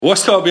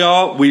What's up,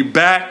 y'all? We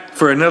back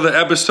for another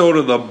episode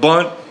of The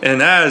Bunt,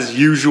 and as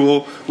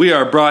usual, we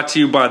are brought to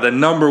you by the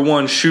number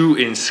one shoe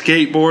in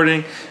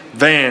skateboarding,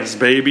 Vans,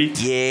 baby.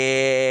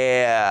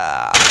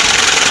 Yeah.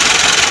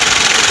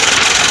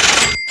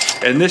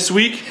 And this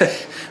week,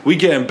 we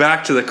getting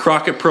back to the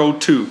Crockett Pro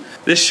 2.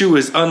 This shoe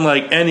is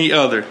unlike any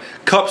other.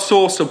 Cup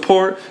sole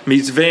support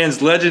meets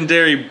Vans'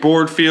 legendary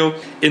board feel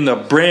in the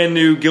brand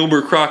new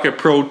Gilbert Crockett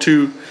Pro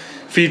 2,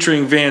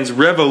 featuring Vans'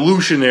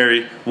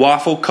 revolutionary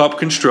waffle cup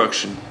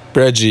construction.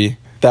 Reggie,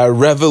 that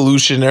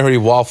revolutionary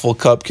waffle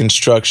cup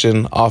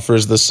construction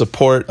offers the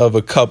support of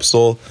a cup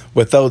sole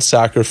without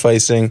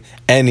sacrificing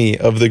any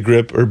of the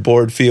grip or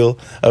board feel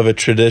of a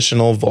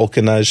traditional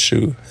vulcanized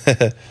shoe.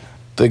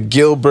 The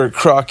Gilbert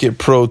Crockett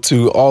Pro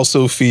 2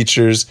 also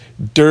features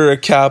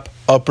DuraCap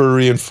upper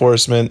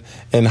reinforcement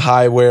in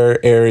high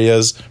wear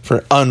areas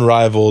for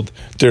unrivaled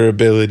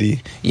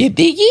durability. You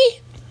diggy?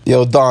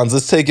 Yo, Dons,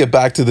 let's take it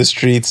back to the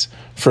streets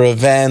for a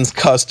Vans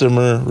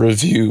customer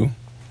review.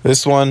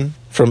 This one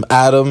from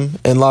Adam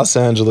in Los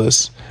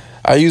Angeles.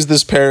 I use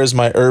this pair as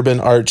my urban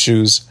art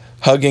shoes,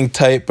 hugging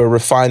tight but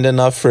refined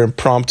enough for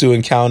impromptu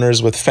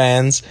encounters with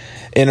fans,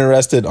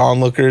 interested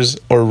onlookers,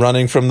 or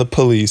running from the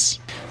police.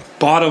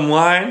 Bottom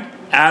line,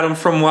 Adam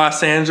from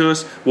Los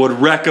Angeles would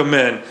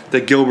recommend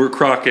the Gilbert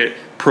Crockett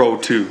Pro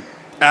 2.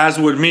 As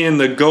would me and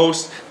the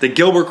Ghost, the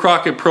Gilbert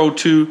Crockett Pro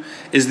 2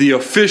 is the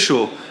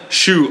official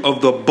shoe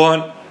of the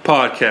Bunt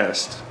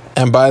podcast.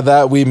 And by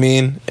that we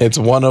mean it's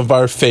one of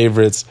our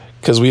favorites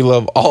because we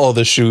love all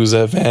the shoes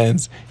at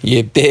Vans.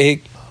 You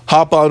dig?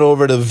 Hop on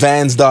over to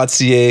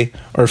vans.ca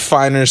or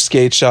finer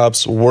skate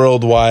shops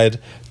worldwide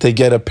to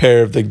get a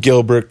pair of the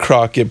Gilbert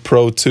Crockett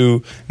Pro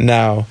 2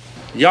 now.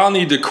 Y'all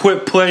need to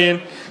quit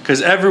playing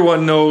because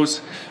everyone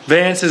knows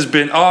Vans has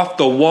been off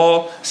the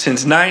wall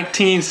since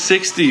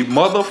 1960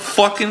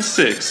 motherfucking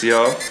 6,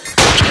 yo.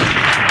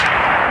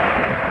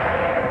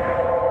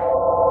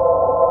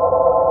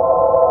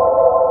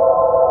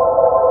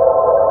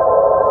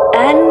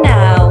 And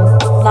now,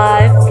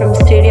 live from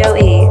Studio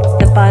E,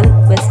 The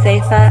Bunt with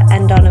Safer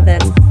and Donovan.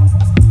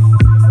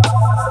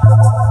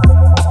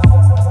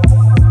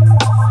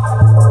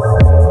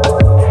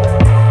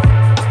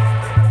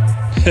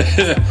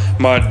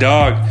 My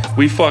dog,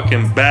 we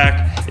fucking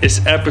back.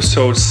 It's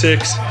episode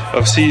 6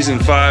 of season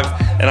 5,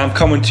 and I'm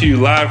coming to you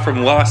live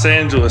from Los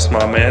Angeles,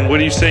 my man.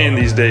 What are you saying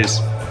these days?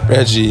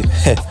 Reggie,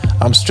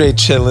 I'm straight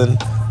chilling,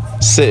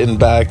 sitting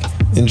back,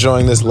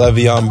 enjoying this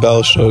Le'Veon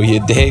Bell show,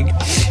 you dig?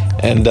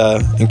 And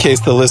in case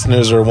the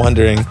listeners are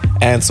wondering,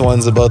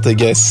 Antoine's about to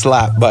get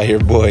slapped by your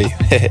boy.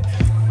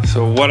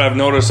 So what I've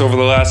noticed over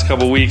the last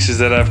couple weeks is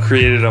that I've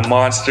created a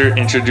monster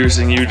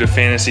introducing you to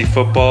fantasy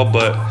football,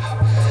 but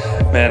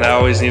man, I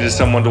always needed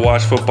someone to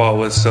watch football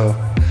with, so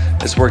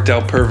it's worked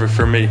out perfect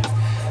for me.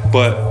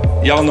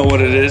 But y'all know what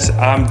it is.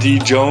 I'm D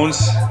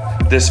Jones.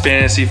 This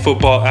fantasy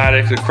football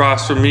addict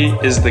across from me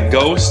is the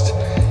Ghost,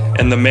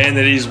 and the man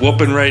that he's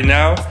whooping right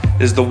now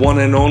is the one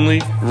and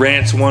only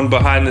Rants One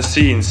behind the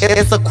scenes.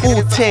 It's a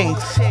cool thing.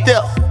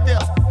 Still.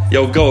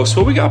 Yo, Ghost,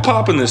 what we got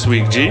popping this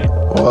week, G?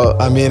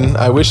 Well, I mean,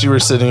 I wish you were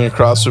sitting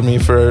across from me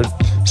for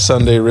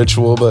Sunday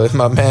ritual, but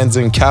my man's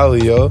in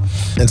Cali, yo.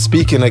 And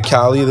speaking of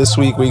Cali, this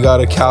week we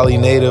got a Cali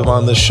native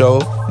on the show,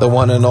 the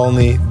one and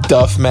only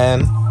Duff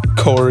Man,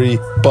 Corey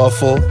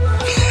Buffel.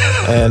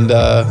 And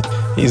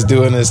he's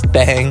doing his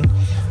thing.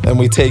 Then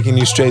we taking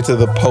you straight to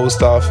the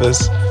post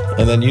office.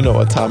 And then you know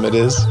what time it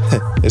is.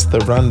 It's the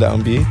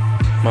rundown, B.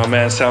 My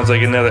man, sounds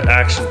like another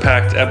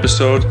action-packed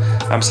episode.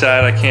 I'm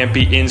sad I can't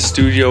be in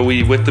studio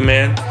with the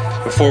man.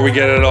 Before we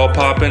get it all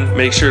popping,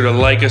 make sure to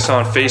like us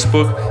on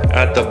Facebook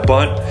at The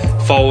Bunt.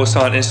 Follow us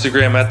on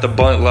Instagram at The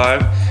Bunt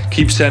Live.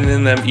 Keep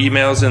sending them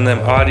emails and them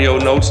audio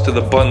notes to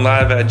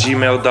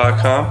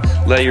thebuntlive@gmail.com.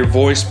 Let your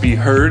voice be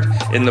heard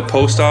in the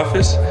post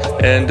office.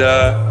 And,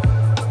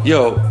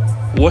 yo,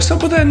 what's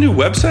up with that new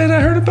website I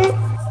heard about?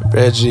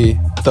 Reggie,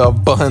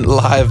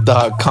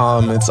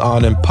 thebuntlive.com. It's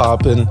on and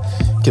popping. You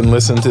can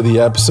listen to the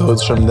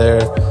episodes from there.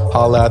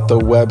 Holla at the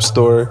web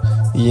store.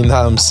 You know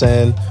what I'm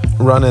saying?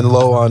 Running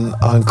low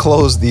on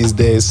clothes these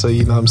days, so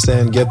you know what I'm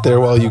saying? Get there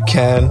while you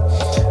can.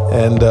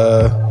 And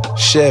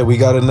shit, we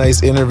got a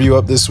nice interview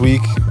up this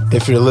week.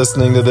 If you're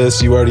listening to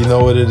this, you already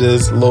know what it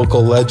is.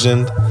 Local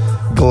legend,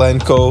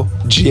 Glencoe,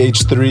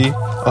 GH3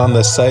 on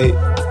the site.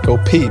 Go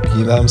peep,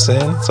 you know what I'm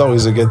saying? It's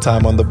always a good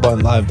time on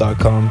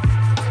thebuntlive.com.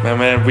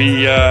 Man,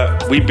 we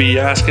be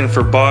asking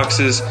for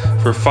boxes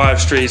for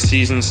 5 straight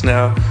seasons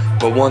now.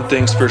 But one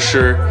thing's for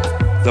sure,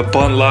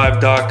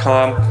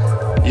 thebuntlive.com.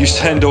 You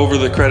send over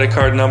the credit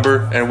card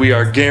number, and we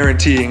are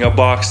guaranteeing a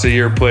box to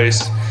your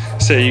place.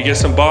 Say, you get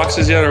some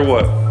boxes yet, or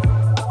what?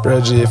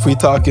 Reggie, if we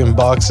talking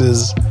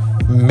boxes,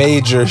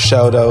 major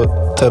shout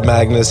out to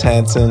Magnus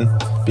Hansen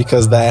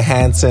because that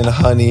Hansen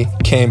honey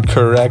came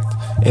correct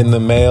in the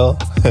mail.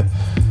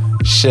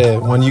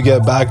 Shit, when you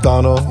get back,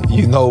 Donald,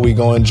 you know we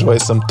gonna enjoy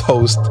some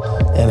toast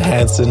and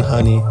Hansen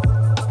honey.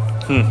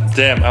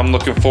 Damn, I'm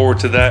looking forward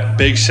to that.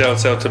 Big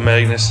shouts out to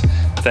Magnus.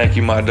 Thank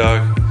you, my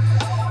dog.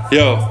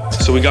 Yo,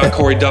 so we got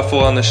Corey Duffel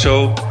on the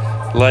show.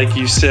 Like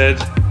you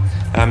said,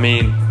 I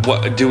mean,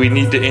 What do we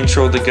need to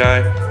intro the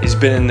guy? He's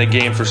been in the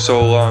game for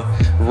so long.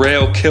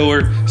 Rail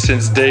killer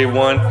since day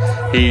one.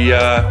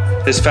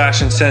 His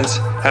fashion sense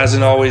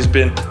hasn't always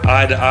been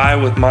eye to eye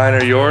with mine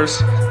or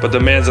yours, but the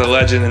man's a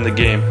legend in the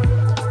game.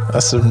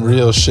 That's some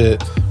real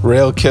shit.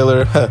 Rail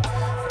killer.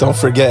 Don't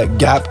forget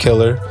Gap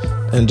killer,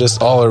 and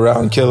just all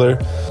around killer.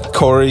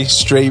 Corey,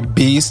 straight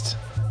beast.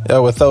 Yeah,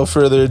 without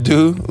further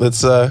ado,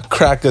 let's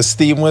crack a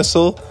steam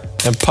whistle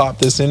and pop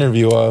this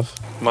interview off.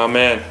 My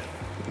man,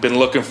 been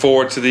looking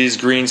forward to these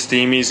green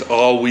steamies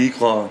all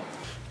week long.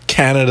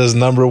 Canada's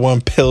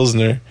 #1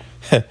 Pilsner.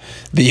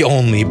 The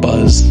only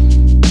buzz.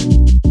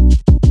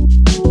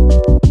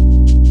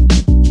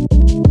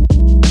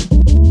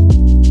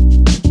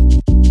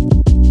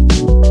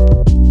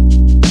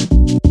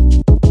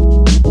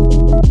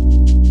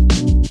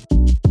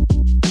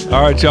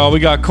 All right, y'all, we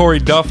got Corey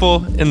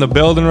Duffel in the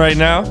building right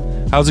now.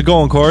 How's it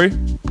going, Corey?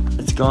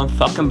 It's going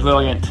fucking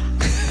brilliant.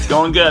 It's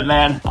going good,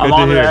 man. I'm Good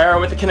to on the hear. air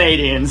with the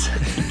Canadians.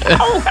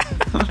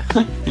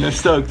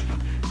 Stoked.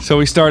 So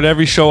we start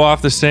every show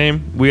off the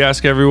same. We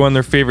ask everyone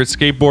their favorite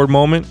skateboard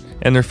moment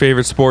and their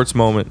favorite sports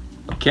moment.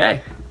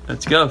 Okay,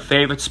 let's go.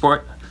 Favorite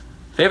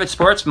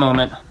sports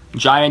moment.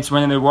 Giants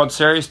winning the World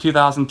Series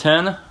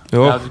 2010.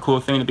 Oh. That was a cool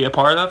thing to be a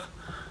part of.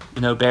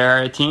 Bay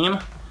Area team.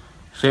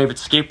 Favorite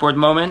skateboard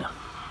moment.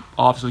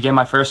 Obviously, getting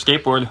my first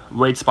skateboard,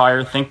 Wade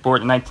Spire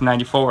ThinkBoard in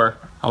 1994.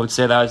 I would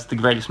say that was the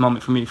greatest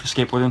moment for me for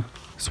skateboarding.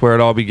 That's where it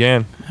all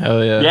began.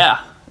 Hell yeah. Yeah,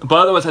 but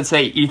otherwise I'd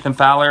say Ethan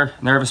Fowler,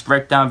 Nervous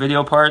Breakdown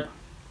video part,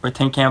 or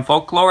Tin Can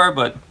Folklore,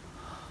 but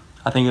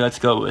I think let's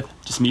go with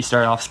just me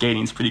starting off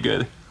skating is pretty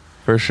good.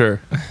 For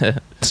sure.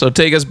 So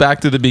take us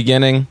back to the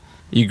beginning.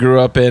 You grew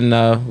up in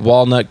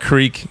Walnut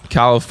Creek,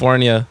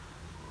 California.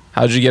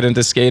 How'd you get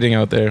into skating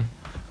out there?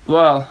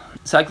 Well,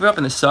 so I grew up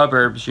in the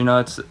suburbs,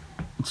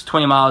 it's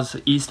 20 miles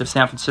east of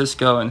San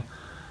Francisco, and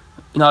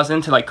I was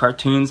into like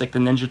cartoons like the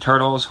Ninja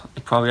Turtles,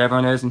 like probably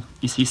everyone is, and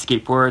you see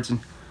skateboards, and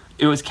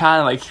it was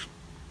kind of like,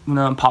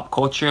 in pop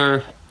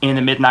culture in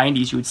the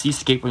mid-90s, you would see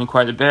skateboarding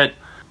quite a bit,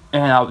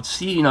 and I would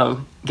see,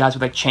 guys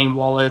with like chain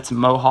wallets and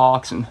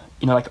mohawks and,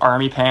 like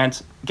army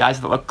pants,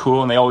 guys that looked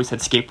cool, and they always had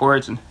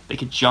skateboards, and they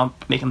could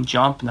make them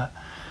jump, and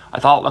I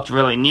thought it looked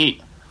really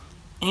neat.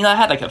 And, I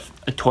had like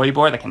a toy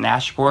board, like a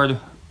Nash board,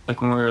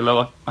 like when we were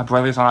little, my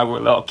brothers and I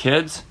were little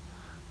kids,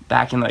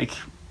 back in like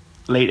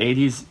late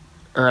 80s,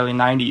 early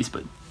 90s,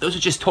 but those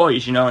were just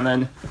toys, and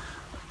then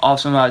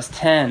also when I was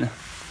 10,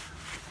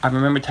 I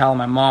remember telling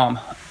my mom,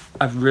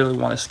 I really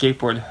want a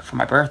skateboard for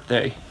my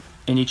birthday,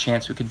 any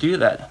chance we could do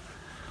that.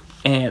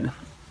 And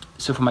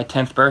so for my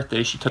 10th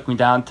birthday, she took me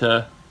down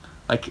to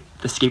like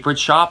the skateboard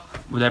shop,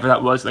 whatever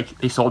that was, like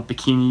they sold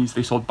bikinis,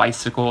 they sold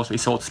bicycles, they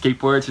sold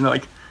skateboards, you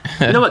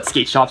know what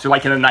skate shops were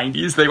like in the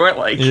 90s? They weren't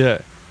like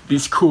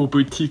these cool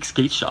boutique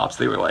skate shops,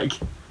 they were like,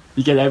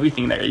 you get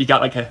everything there. You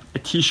got like a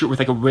t-shirt with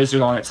like a wizard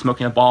on it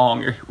smoking a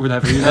bong or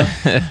whatever,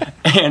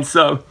 And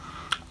so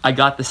I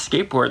got the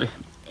skateboard.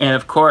 And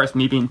of course,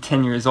 me being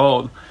 10 years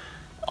old,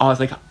 I was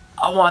like,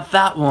 I want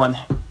that one.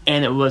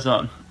 And it was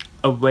a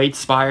Wade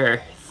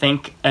Spire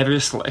Think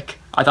Everslick.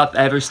 I thought the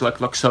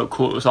Everslick looked so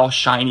cool. It was all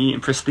shiny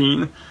and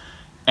pristine.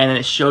 And then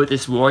it showed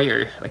this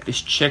warrior, like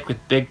this chick with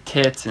big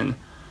tits, and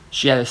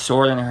she had a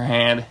sword in her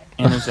hand,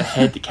 and there was a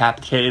head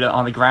decapitated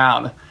on the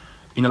ground.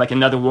 Like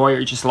another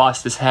warrior just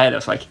lost his head. I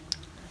was like,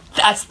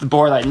 that's the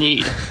board I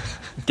need.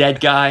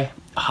 Dead guy,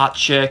 hot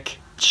chick,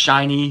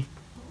 shiny,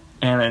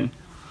 and then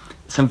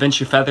some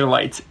Venture feather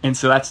lights. And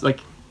so that's like,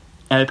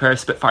 and a pair of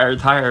Spitfire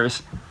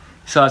tires.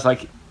 So I was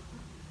like,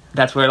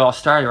 that's where it all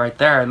started right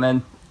there. And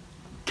then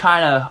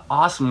kind of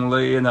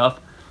awesomely enough,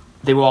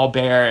 they were all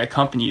Bay Area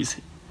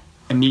companies.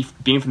 And me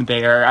being from the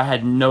Bay Area, I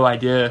had no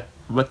idea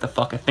what the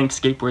fuck a Think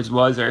Skateboards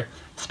was, or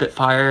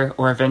Spitfire,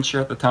 or a Venture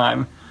at the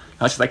time.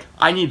 I was just like,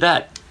 I need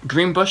that.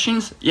 Green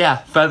bushings? Yeah,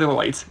 feather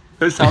lights.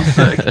 This sounds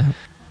sick.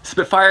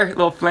 Spitfire,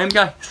 little flame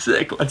guy?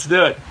 Sick, let's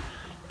do it.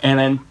 And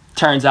then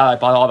turns out I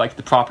bought all like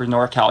the proper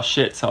NorCal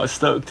shit, so I was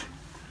stoked.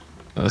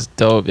 That's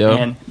dope, yo.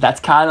 And that's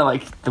kind of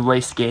like the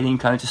way skating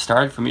kind of just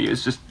started for me. It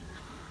was just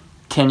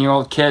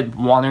 10-year-old kid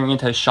wandering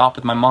into a shop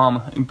with my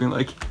mom and being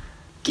like,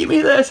 give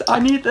me this, I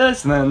need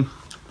this. And then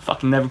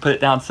fucking never put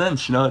it down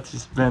since, It's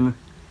just been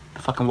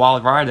the fucking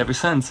wild ride ever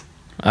since.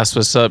 That's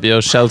what's up,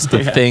 yo. Shouts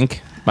to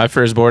Think. My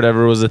first board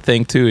ever was a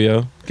Think too,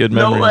 yo. Good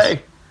memories. No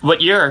way. What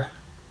year?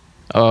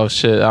 Oh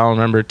shit, I don't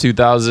remember.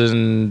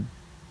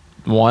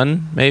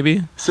 2001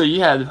 maybe. So you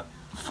had,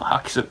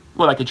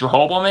 like a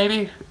Jehovah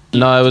maybe?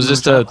 No, it was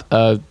just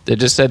it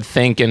just said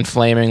Think in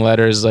flaming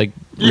letters, like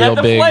You real had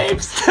the big. flame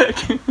stick.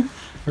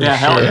 Yeah,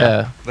 hell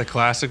Yeah. The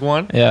classic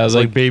one? Yeah, it was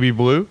like baby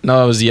blue?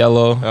 no, it was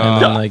yellow, and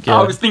then like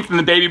I was thinking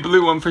the baby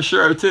blue one for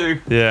sure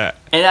too. Yeah.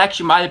 And it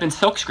actually might have been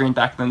silkscreen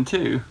back then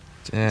too.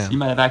 Damn. So you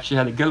might have actually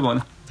had a good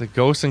one. The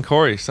Ghost and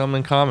Corey, something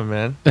in common,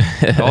 man.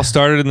 It all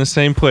started in the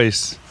same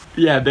place.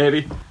 Yeah,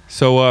 baby.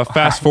 So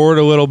fast forward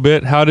a little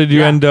bit. How did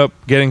you end up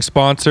getting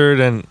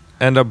sponsored and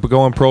end up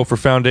going pro for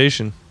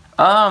Foundation?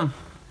 Yeah,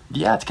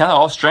 it's kind of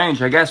all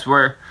strange. I guess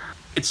where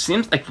it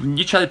seems like when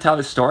you try to tell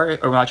the story,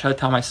 or when I try to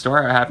tell my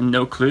story, I have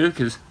no clue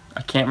because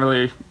I can't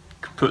really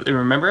completely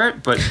remember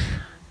it, but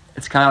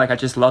it's kind of like I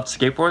just loved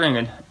skateboarding,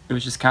 and it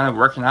was just kind of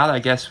working out, I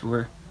guess,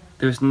 where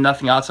there was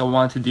nothing else I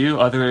wanted to do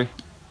other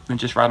than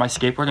just ride my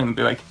skateboard and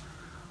be like,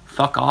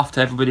 fuck off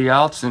to everybody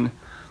else and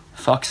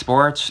fuck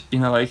sports. You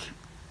know, like,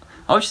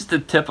 I was just a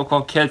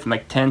typical kid from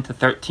like 10 to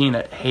 13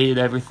 that hated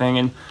everything,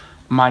 and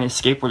minus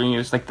skateboarding. It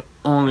was like the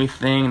only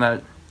thing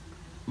that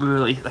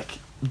really like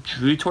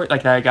drew toward,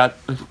 like, that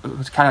I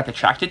was kind of like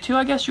attracted to,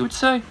 I guess you would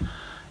say.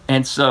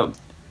 And so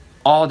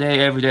all day,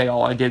 every day,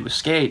 all I did was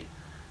skate.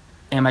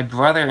 And my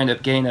brother ended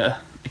up getting a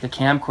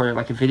camcorder,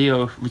 like a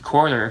video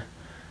recorder.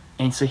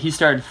 And so he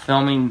started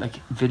filming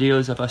like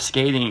videos of us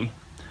skating,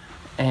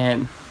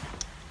 and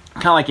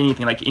kind of like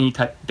anything, like any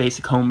type of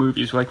basic home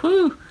movies. We're like,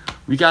 woo,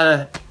 we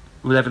got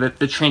whatever,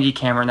 the trendy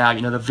camera now,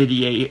 you know, the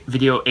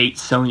Video 8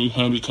 Sony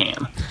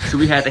Handycam. So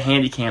we had the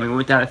Handycam, and we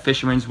went down to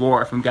Fisherman's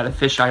Wharf, and we got a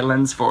fisheye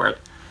lens for it.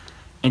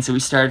 And so we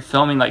started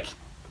filming, like,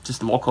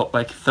 just local,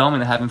 like,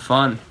 filming and having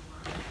fun.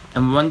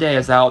 And one day I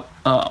was out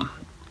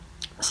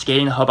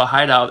skating a Hubba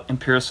Hideout in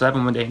Pier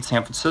 7 one day in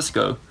San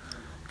Francisco,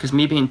 because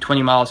me being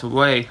 20 miles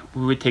away,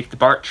 we would take the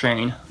BART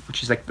train,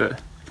 which is like the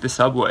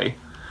subway,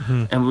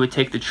 and we would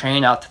take the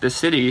train out to the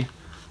city.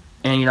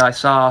 And, you know, I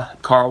saw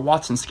Carl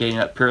Watson skating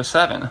at Pier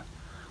 7,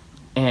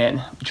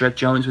 and Drake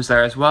Jones was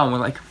there as well, and we're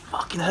like,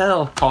 fucking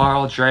hell,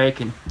 Carl,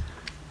 Drake, and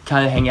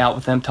kind of hang out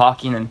with them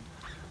talking. And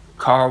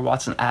Carl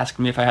Watson asked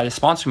me if I had a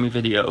sponsor me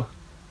video.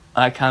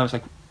 I kind of was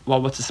like,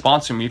 well, what's a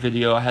sponsor me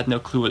video? I had no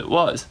clue what it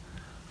was.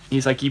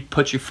 He's like, you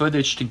put your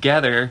footage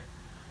together,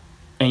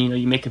 and, you know,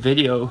 you make a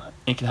video,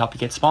 and it can help you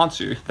get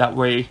sponsored. That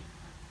way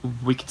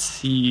we could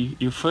see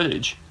your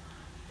footage.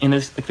 And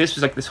this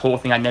was like this whole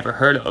thing I never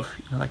heard of,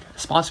 you know, like a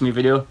sponsor me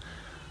video.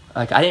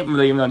 Like, I didn't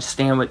really even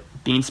understand what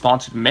being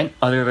sponsored meant,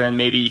 other than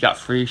maybe you got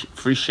free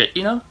shit,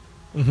 you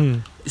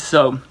know?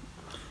 So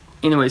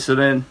anyway, so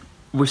then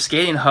we're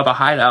skating Hubba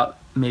Hideout,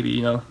 maybe,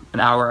 you know, an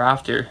hour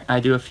after. I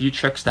do a few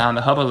tricks down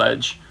the Hubba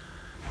ledge,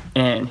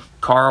 and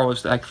Carl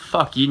was like,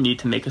 fuck, you need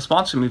to make a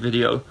sponsor me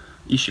video.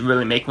 You should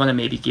really make one and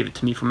maybe give it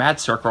to me from Ad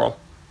Circle.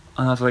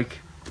 And I was like,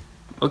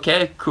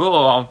 okay, cool,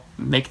 I'll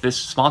make this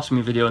sponsor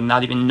me video,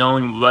 not even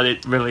knowing what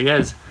it really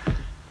is.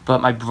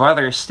 But my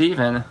brother,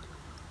 Steven,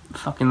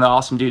 fucking the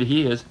awesome dude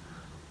he is,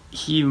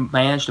 he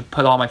managed to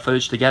put all my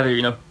footage together,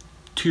 you know,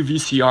 2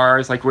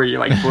 VCRs, like, where you're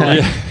like,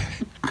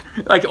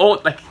 like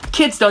old, like,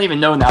 kids don't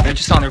even know now, they're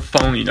just on their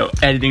phone, you know,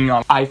 editing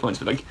on iPhones.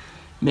 But like,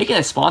 making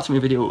a sponsor me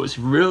video was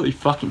really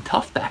fucking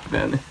tough back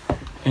then.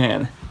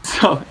 And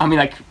so, I mean,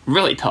 like,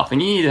 really tough,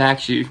 and you need to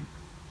actually, you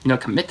know,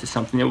 commit to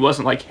something. It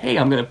wasn't like, hey,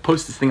 I'm gonna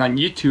post this thing on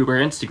YouTube or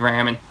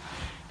Instagram and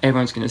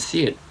everyone's gonna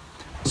see it.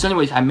 So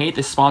anyways, I made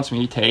this sponsor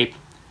me tape,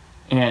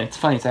 and it's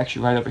funny, it's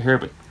actually right over here,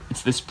 but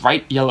it's this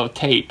bright yellow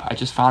tape. I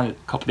just found it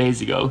a couple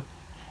days ago,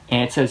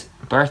 and it says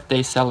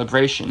birthday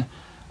celebration,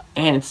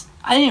 and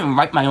I didn't even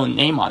write my own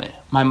name on it.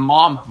 My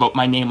mom wrote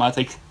my name on it. It's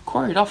like,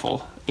 Corey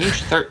Duffel,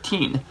 age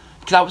 13,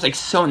 because I was like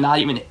so not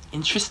even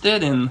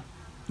interested in,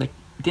 like,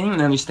 didn't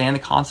even understand the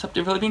concept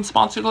of really being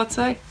sponsored, let's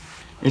say.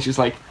 It's just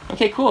like,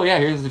 okay, cool, yeah,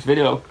 here's this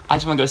video. I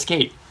just want to go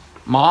skate.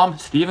 Mom,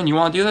 Steven, you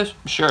want to do this?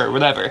 Sure,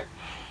 whatever.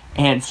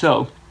 And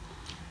so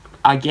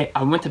I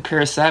went to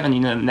Pier 7, you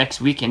know, the next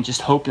weekend,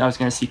 just hoping I was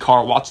going to see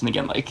Carl Watson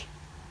again. Like,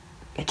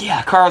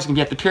 yeah, Carl's going to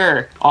be at the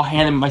pier. I'll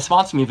hand him my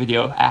sponsor me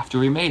video after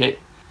we made it.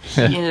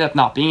 He ended up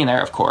not being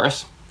there, of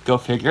course. Go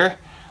figure.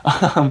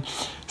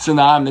 So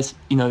now I'm this,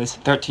 you know, this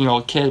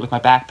 13-year-old kid with my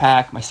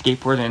backpack, my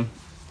skateboard, and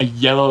a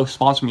yellow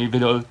sponsor me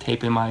video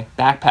tape in my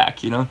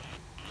backpack, you know.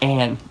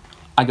 And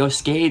I go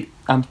skate.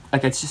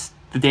 Like, it's just,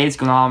 the day's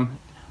going on.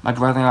 My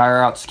brother and I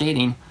are out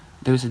skating.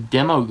 There's a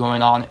demo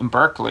going on in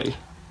Berkeley,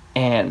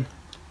 and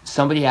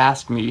somebody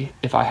asked me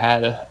if I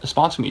had a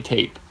sponsor me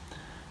tape.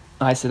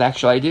 And I said,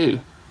 actually, I do.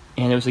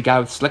 And it was a guy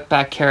with slick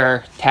back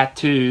hair,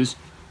 tattoos,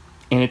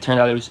 and it turned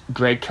out it was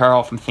Greg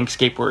Carroll from Think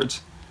Skateboards.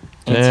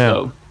 And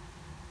so,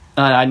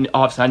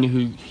 obviously I knew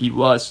who he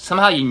was.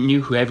 Somehow you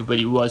knew who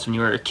everybody was when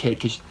you were a kid,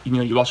 because, you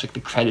know, you watch like the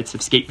credits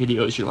of skate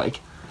videos. You're like,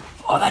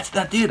 oh, that's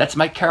that dude. That's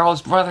Mike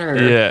Carroll's brother.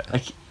 Yeah.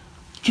 Like,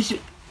 because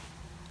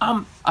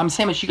I'm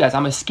same as you guys.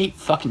 I'm a skate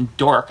fucking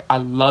dork. I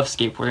love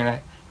skateboarding.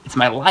 It's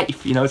my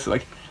life, you know. So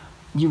like,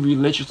 you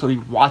religiously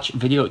watch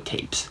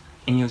videotapes,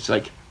 and you're just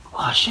like,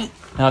 oh shit.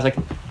 And I was like,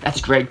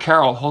 that's Greg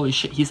Carroll. Holy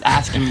shit, he's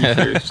asking me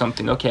for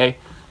something, okay?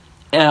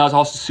 And I was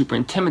also super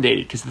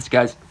intimidated because this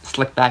guy's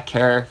slick back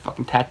hair,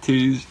 fucking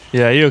tattoos.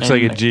 Yeah, he looks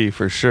like a G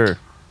for sure.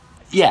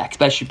 Yeah,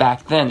 especially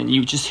back then, and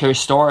you just hear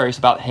stories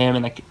about him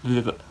and like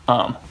the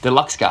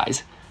deluxe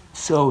guys.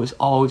 So it was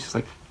always just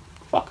like,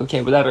 fuck,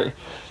 okay, whatever.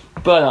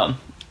 But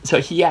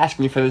so he asked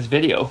me for this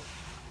video,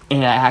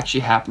 and I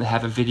actually happened to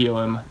have a video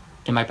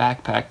in my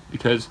backpack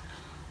because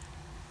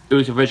it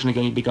was originally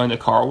going to be going to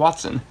Carl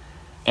Watson.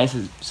 And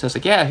so it's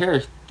like, yeah,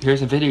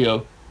 here's a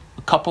video.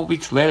 A couple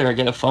weeks later, I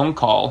get a phone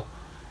call,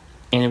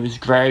 and it was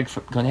Greg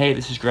going, hey,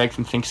 this is Greg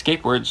from Think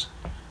Skateboards.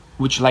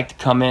 Would you like to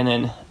come in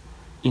and,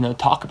 you know,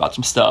 talk about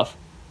some stuff?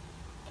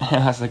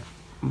 And I was like,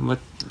 what?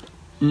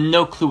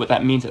 No clue what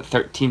that means at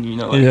 13, you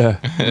know, like, yeah.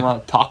 I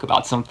want to talk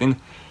about something.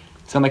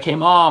 So I'm like, hey,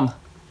 Mom,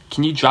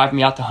 can you drive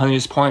me out to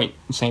Hunters Point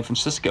in San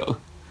Francisco?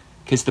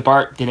 Because the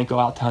BART didn't go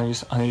out to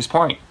Hunters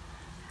Point.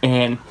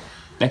 And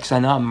next thing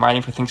I know, I'm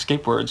riding for Think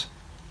Skateboards.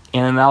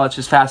 And now let's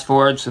just fast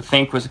forward. So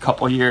Think was a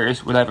couple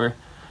years, whatever.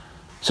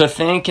 So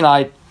Think and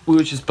I, we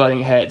were just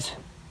butting heads.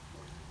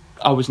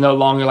 I was no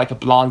longer like a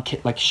blonde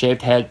kid, like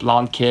shaved head,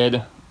 blonde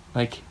kid,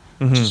 like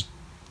just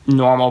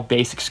normal,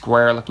 basic,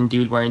 square-looking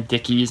dude wearing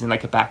Dickies and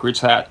like a backwards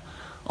hat.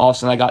 All of a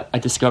sudden, I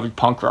discovered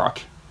punk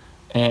rock,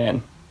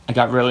 and I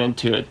got really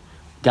into it.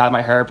 Dyed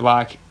my hair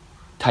black,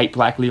 tight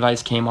black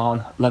Levi's came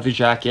on, leather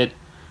jacket.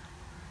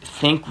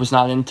 Think was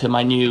not into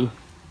my new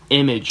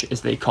image, as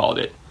they called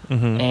it,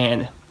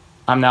 and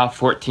I'm now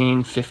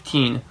 14,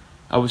 15.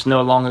 I was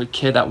no longer a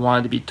kid that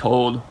wanted to be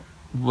told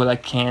what I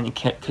can and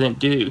couldn't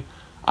do.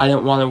 I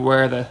didn't want to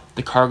wear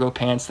the cargo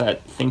pants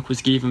that Think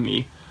was giving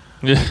me.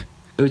 Yeah.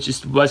 It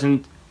just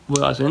wasn't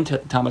what I was into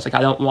at the time. I was like,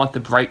 I don't want the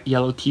bright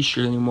yellow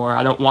t-shirt anymore.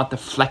 I don't want the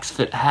flex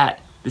fit hat.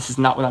 This is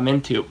not what I'm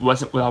into. It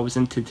wasn't what I was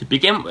into to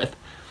begin with.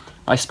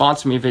 My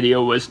sponsor me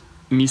video was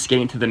me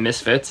skating to the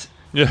Misfits,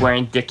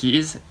 wearing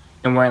Dickies,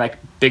 and wearing like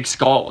big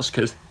skulls,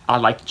 because I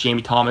liked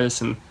Jamie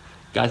Thomas and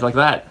guys like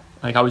that.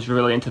 Like, I was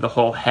really into the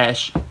whole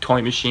Hesh,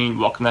 Toy Machine,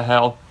 Welcome to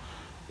Hell,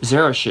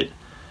 Zero shit.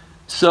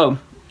 So,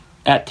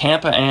 at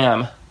Tampa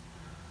Am,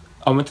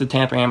 I went to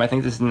Tampa Am, I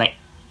think this is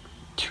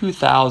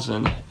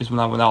 2000 is when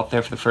I went out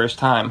there for the first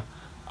time.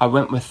 I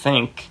went with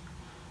Think,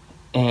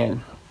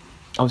 and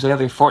I was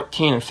either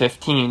 14 or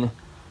 15.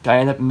 I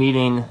ended up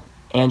meeting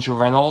Andrew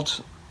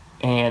Reynolds,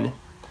 and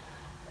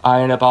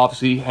I ended up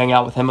obviously hanging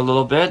out with him a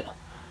little bit.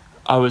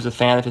 I was a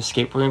fan of his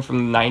skateboarding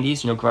from the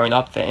 90s, growing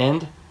up at the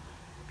end.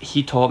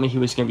 He told me he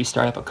was going to be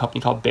starting up a company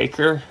called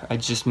Baker. I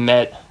just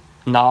met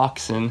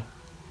Knox and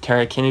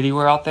Terry Kennedy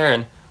were out there,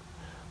 and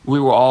we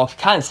were all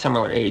kind of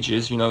similar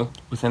ages,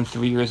 within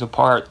 3 years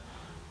apart.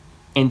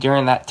 And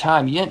during that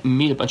time, you didn't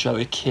meet a bunch of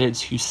other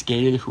kids who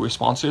skated, who were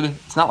sponsored.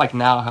 It's not like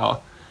now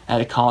how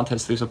at a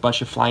contest there's a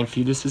bunch of flying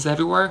fetuses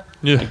everywhere.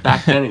 Yeah. Like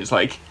back then, it was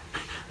like,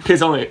 there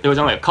was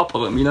only a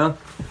couple of them,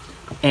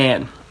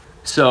 And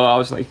so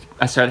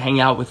I started hanging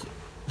out with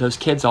those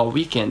kids all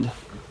weekend,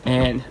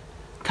 and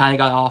kind of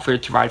got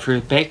offered to ride for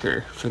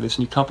Baker for this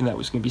new company that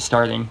was going to be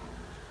starting.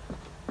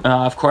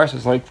 Of course, I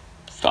was like,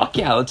 fuck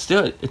yeah, let's do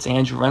it. It's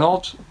Andrew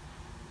Reynolds.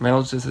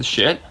 Reynolds is the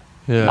shit.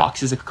 Yeah.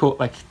 Knox is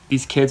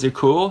these kids are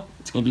cool.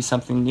 It's going to be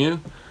something new.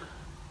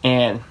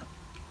 And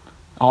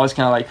I was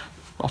kind of like,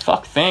 well,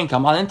 fuck Think.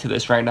 I'm not into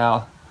this right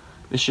now.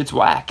 This shit's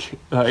whack.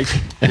 Like,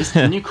 this is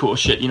the new cool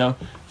shit,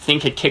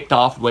 Think had kicked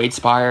off Wade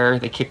Spire.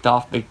 They kicked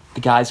off the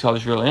guys who I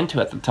was really into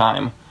at the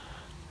time.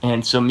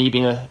 And so me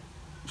being a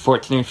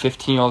 14 or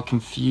 15-year-old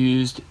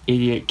confused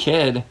idiot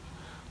kid,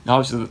 I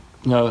was,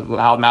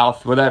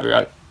 loudmouth,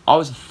 whatever. I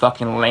was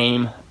fucking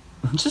lame.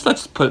 Just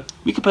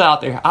we could put it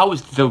out there. I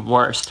was the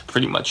worst,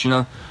 pretty much,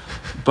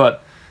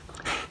 But,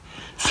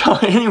 so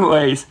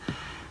anyways,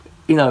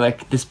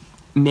 like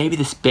maybe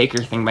this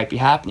Baker thing might be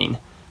happening.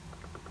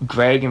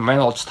 Greg and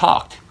Reynolds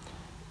talked.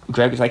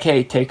 Greg was like,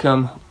 hey, take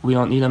him. We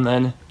don't need him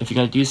then. If you're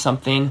going to do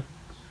something,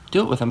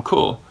 do it with him.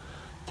 Cool.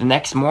 The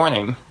next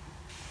morning,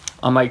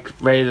 I'm like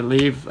ready to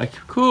leave. Like,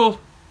 cool.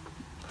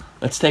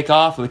 Let's take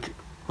off. Like,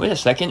 wait a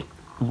second.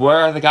 Where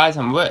are the guys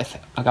I'm with?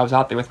 Like, I was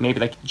out there with maybe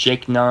like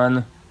Jake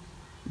Nunn,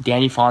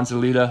 Danny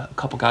Fonzalita, a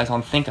couple guys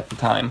on Think at the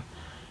time.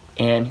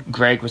 And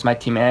Greg was my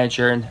team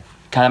manager and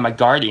kind of my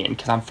guardian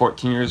because I'm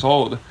 14 years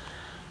old.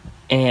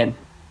 And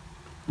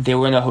they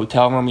were in a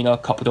hotel room, a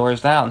couple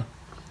doors down.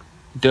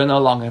 They're no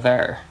longer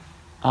there.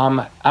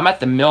 I'm at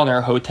the Milner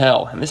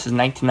Hotel, and this is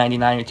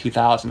 1999 or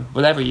 2000,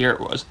 whatever year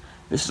it was.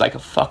 This is like a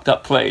fucked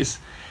up place.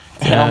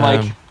 And I'm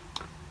like,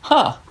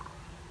 huh,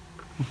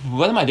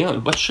 what am I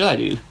doing? What should I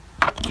do?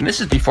 And this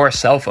is before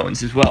cell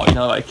phones as well,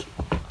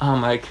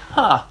 I'm like,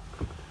 huh,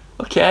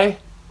 okay.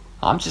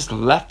 I'm just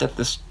left at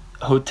this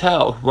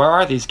hotel. Where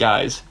are these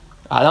guys?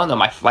 I don't know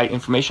my flight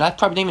information. I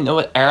probably didn't even know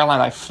what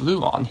airline I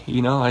flew on,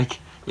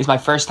 It's my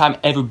first time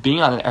ever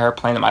being on an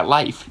airplane in my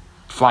life,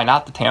 flying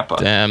out to Tampa.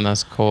 Damn,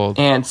 that's cold.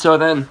 And so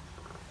then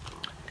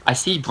I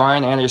see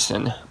Brian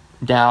Anderson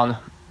down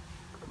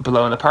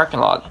below in the parking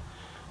lot.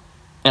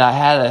 And I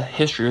had a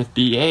history with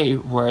BA,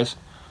 whereas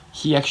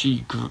he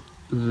actually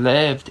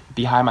lived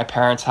behind my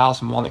parents'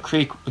 house in Walnut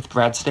Creek with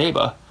Brad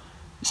Staba.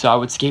 So I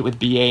would skate with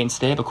BA and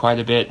Staba quite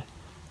a bit.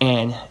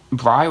 And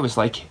Brian was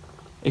like,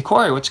 hey,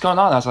 Corey, what's going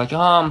on? I was like,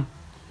 I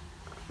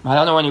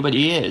don't know where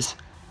anybody is.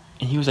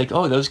 And he was like,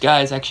 oh, those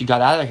guys actually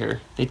got out of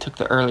here. They took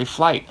the early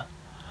flight.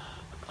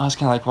 I was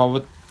kind of like,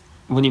 well,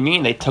 what do you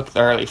mean they took the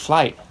early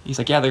flight? He's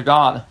like, yeah, they're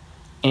gone.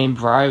 And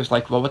Brian was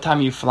like, well, what time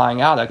are you flying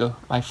out? I go,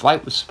 my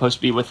flight was supposed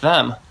to be with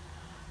them.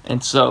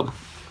 And so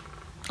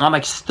I'm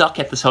like stuck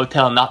at this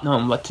hotel not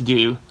knowing what to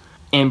do.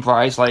 And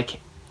Brian's like,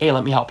 hey,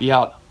 let me help you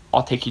out.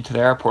 I'll take you to the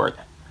airport.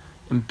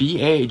 And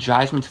BA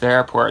drives me to the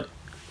airport.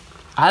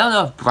 I don't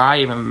know if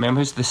Brian even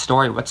remembers the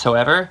story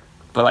whatsoever,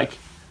 but like,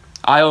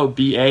 I owe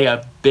BA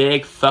a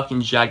big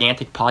fucking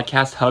gigantic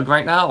podcast hug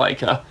right now.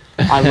 Like,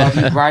 I love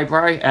you,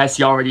 Brian, as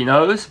he already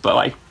knows, but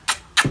like,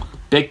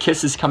 big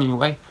kisses coming your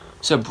way.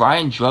 So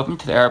Brian drove me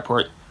to the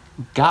airport,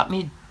 got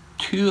me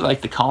to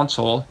like the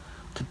console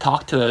to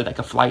talk to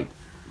like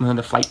one of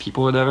the flight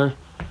people or whatever,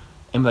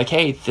 and be like,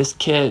 hey, this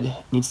kid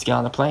needs to get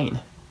on the plane.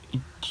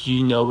 Do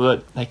you know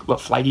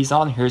what flight he's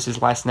on? Here's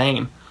his last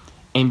name.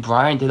 And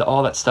Brian did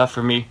all that stuff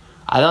for me.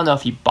 I don't know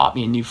if he bought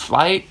me a new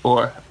flight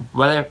or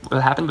what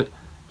happened, but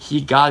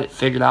he got it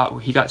figured out.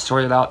 He got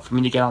sorted out for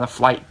me to get on a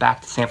flight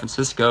back to San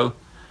Francisco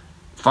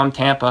from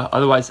Tampa.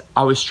 Otherwise,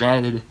 I was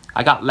stranded.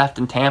 I got left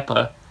in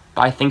Tampa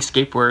by, I think,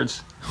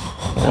 skateboards.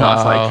 And I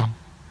was like,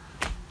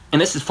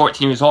 and this is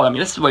 14 years old. I mean,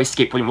 this is the way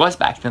skateboarding was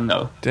back then,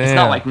 though. Damn. It's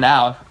not like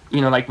now.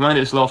 You know, like one of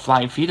those little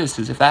flying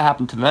fetuses, if that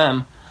happened to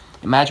them,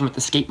 imagine what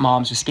the skate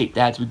moms or skate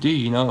dads would do,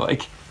 you know?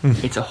 Like,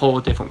 it's a whole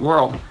different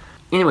world.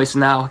 Anyway, so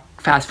now,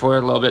 fast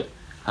forward a little bit.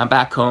 I'm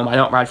back home. I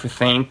don't ride for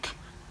Think.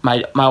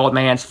 My old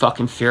man's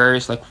fucking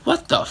furious. Like,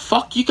 what the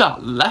fuck? You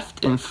got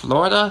left in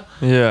Florida?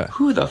 Yeah.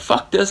 Who the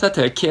fuck does that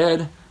to a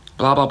kid?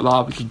 Blah, blah,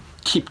 blah. We could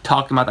keep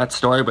talking about that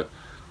story, but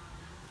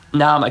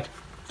now I'm like,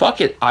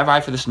 fuck it. I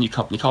ride for this new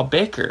company called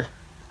Baker.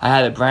 I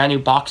had a brand new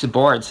box of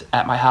boards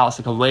at my house,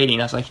 like,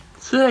 waiting. I was like,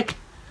 sick.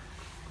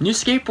 New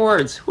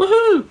skateboards.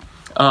 Woohoo!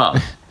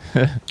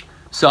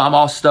 So I'm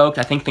all stoked.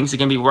 I think things are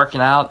going to be working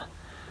out.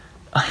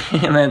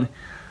 And then,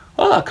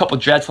 a couple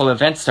dreadful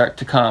events start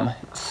to come.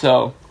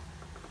 So,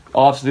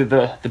 obviously,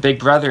 the Big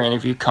Brother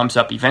interview comes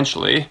up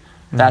eventually.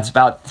 That's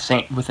about the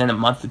same within a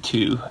month or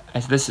two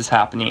as this is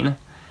happening.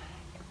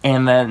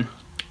 And then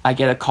I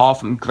get a call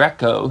from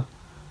Greco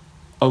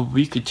a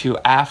week or two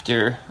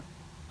after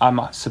I'm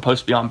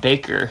supposed to be on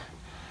Baker.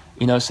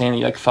 You know,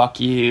 saying, like, fuck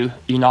you,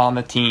 you're not on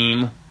the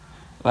team.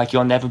 Like,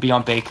 you'll never be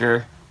on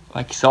Baker.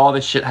 Like, so all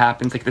this shit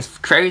happens. Like, this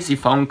crazy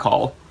phone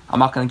call. I'm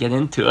not going to get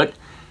into it.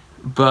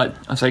 But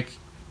I was like,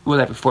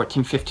 whatever,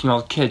 14,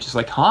 15-year-old kid, just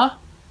like, huh?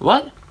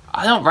 What?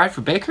 I don't ride for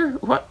Baker?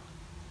 What?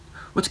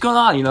 What's going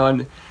on? You know,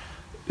 and,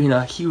 you know,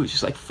 he was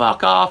just like,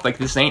 fuck off. Like,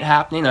 this ain't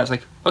happening. I was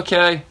like,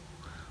 okay.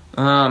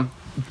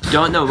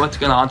 Don't know what's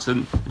going on. So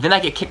then I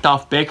get kicked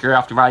off Baker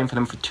after riding for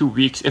them for 2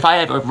 weeks. If I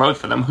ever rode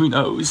for them, who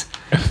knows?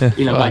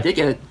 You know, but I did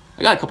get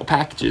I got a couple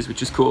packages,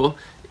 which is cool.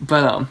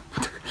 But,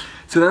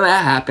 so then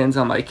that happens.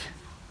 I'm like,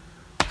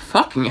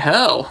 fucking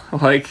hell.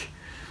 Like,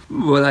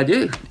 what'd I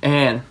do?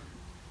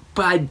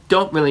 But I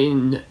don't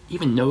really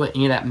even know what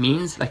any of that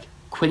means. Like,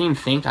 quitting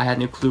Think, I had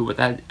no clue what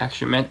that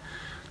actually meant.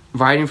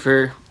 Riding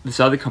for this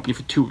other company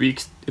for 2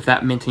 weeks, if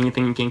that meant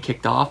anything, getting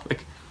kicked off.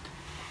 Like,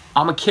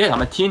 I'm a kid,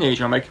 I'm a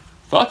teenager. I'm like,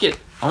 fuck it.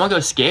 I want to go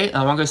skate,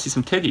 I want to go see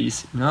some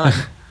titties. You know?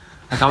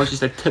 Like, I was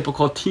just a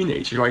typical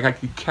teenager. Like, I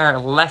could care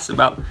less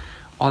about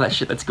all that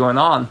shit that's going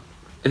on.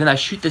 And then I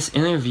shoot this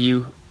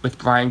interview with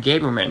Brian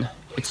Gaberman.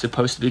 It's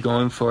supposed to be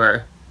going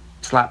for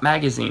Slap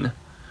Magazine.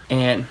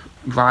 And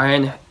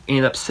Brian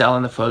ended up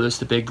selling the photos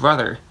to Big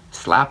Brother.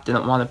 Slap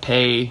didn't want to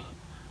pay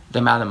the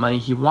amount of money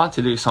he wanted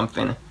to do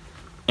something.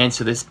 And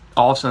so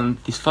all of a sudden,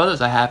 these photos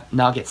I have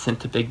now get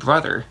sent to Big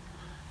Brother.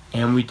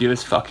 And we do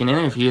this fucking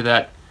interview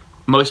that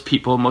most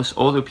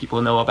older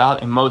people know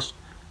about, and most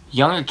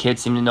younger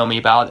kids seem to know me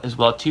about as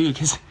well too,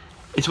 because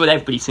it's what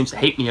everybody seems to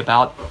hate me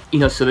about. You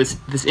know, so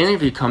this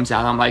interview comes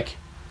out, I'm like,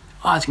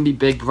 oh, it's going to be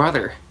Big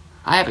Brother.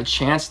 I have a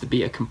chance to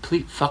be a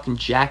complete fucking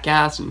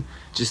jackass and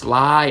just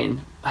lie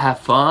and have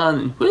fun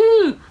and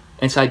woo.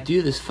 And so I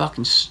do this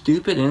fucking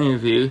stupid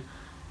interview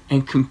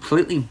and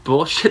completely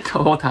bullshit the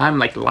whole time,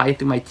 like lie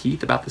through my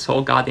teeth about this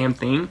whole goddamn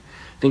thing,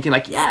 thinking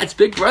like, yeah, it's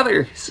Big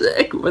Brother,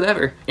 sick,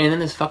 whatever. And then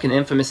this fucking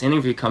infamous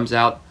interview comes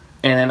out,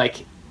 and then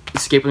like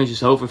skateboarding is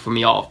just over for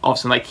me all of a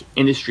sudden, like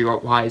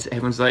industry-wise,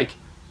 everyone's like,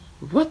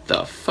 what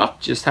the fuck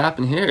just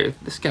happened here?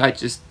 This guy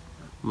just,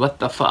 what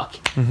the fuck?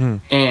 Mm-hmm.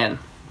 And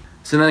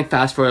so then like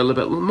fast forward a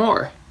little bit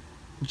more.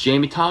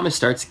 Jamie Thomas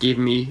starts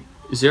giving me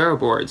zero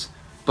boards,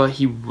 but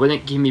he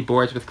wouldn't give me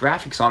boards with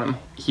graphics on them.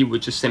 He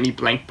would just send me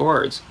blank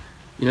boards,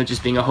 you know,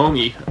 just being a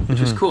homie,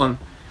 which was cool. And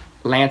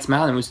Lance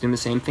Mallon was doing the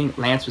same thing.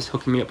 Lance was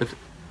hooking me up with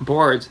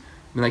boards,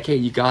 being like, hey,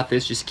 you got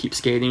this, just keep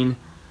skating,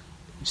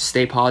 just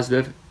stay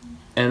positive.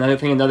 And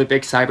another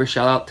big cyber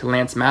shout out to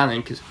Lance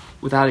Mallon, because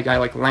without a guy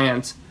like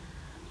Lance,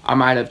 I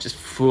might have just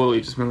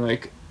fully just been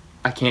like,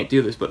 I can't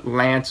do this. But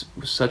Lance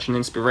was such an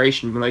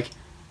inspiration, being like,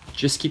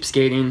 just keep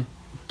skating,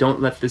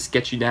 don't let this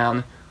get you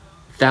down.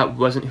 If that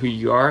wasn't who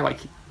you are, like,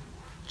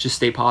 just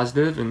stay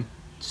positive and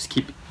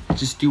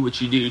just do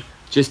what you do.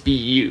 Just be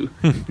you.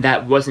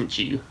 That wasn't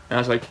you. And I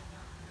was like,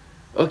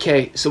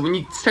 okay. So when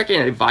you start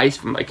getting advice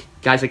from like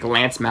guys like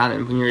Lance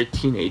Mallon when you're a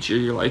teenager,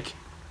 you're like,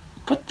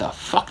 what the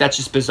fuck? That's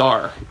just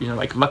bizarre. You know,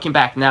 like looking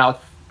back now,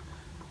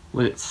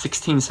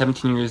 16,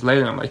 17 years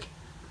later, I'm like,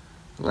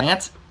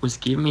 Lance was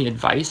giving me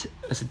advice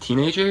as a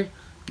teenager.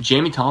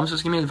 Jamie Thomas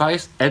was giving me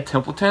advice. Ed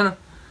Templeton.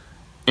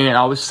 And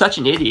I was such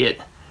an idiot.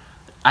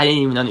 I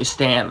didn't even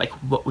understand like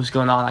what was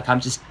going on. Like,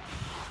 I'm just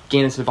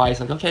getting this advice.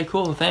 Like, okay,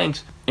 cool,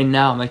 thanks. And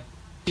now I'm like,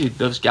 dude,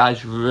 those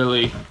guys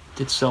really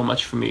did so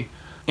much for me.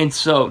 And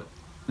so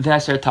then I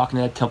started talking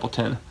to Ed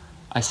Templeton.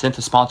 I sent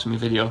a sponsor me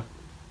video.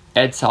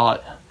 Ed saw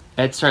it.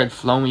 Ed started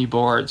flowing me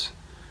boards.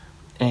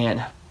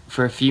 And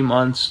for a few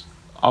months,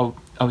 I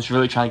was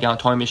really trying to get on a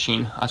toy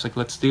machine. I was like,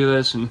 let's do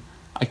this. And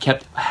I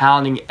kept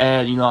hounding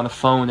Ed, on the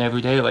phone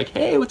every day, like,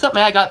 hey, what's up,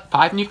 man? I got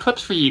 5 new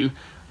clips for you.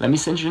 Let me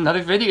send you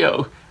another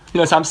video.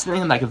 So I'm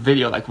sending him like a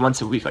video like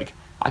once a week, like,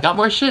 I got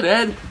more shit,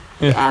 Ed.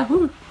 Yeah.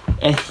 Woo.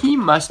 And he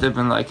must have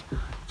been like,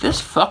 this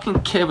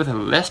fucking kid with a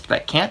lisp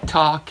that can't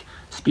talk,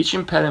 speech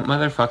impediment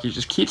motherfucker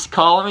just keeps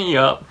calling me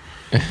up.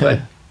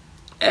 But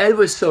Ed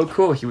was so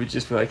cool. He would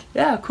just be like,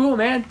 yeah, cool,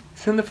 man.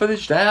 Send the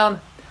footage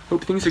down.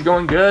 Hope things are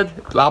going good.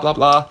 Blah, blah,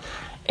 blah.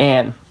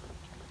 And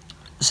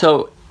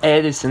so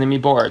Ed is sending me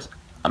boards.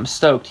 I'm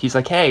stoked. He's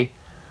like, hey,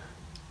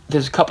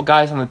 there's a couple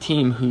guys on the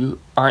team who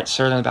aren't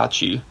certain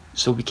about you,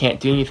 so we can't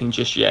do anything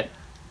just yet.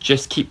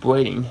 Just keep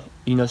waiting.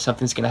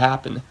 Something's going to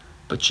happen.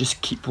 But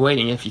just keep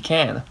waiting if you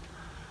can.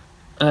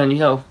 And,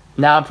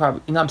 now I'm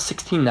probably, I'm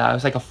 16 now. It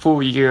was like a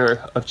full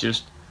year of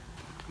just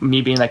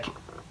me being like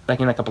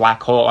in like a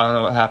black hole. I don't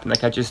know what happened.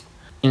 Like, I just,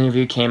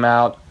 interview came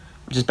out,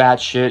 just bad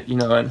shit,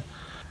 and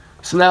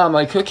so now I'm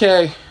like,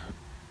 okay,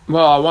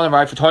 well, I want to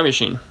ride for Toy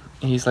Machine.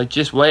 And he's like,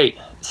 just wait.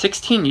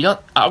 16,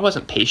 I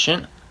wasn't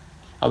patient.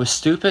 I was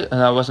stupid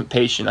and I wasn't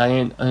patient. I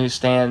didn't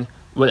understand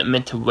what it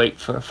meant to wait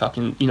for a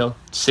fucking,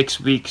 6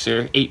 weeks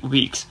or 8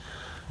 weeks.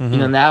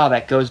 Mm-hmm. Now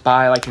that goes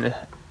by like in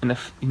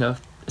a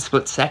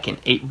split second.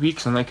 8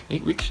 weeks. I'm like,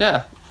 8 weeks?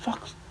 Yeah.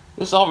 Fuck.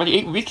 This is already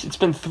 8 weeks. It's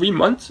been 3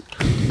 months.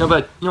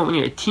 But when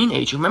you're a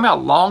teenager, remember how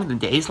long the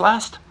days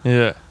last?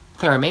 Yeah.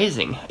 They're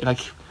amazing.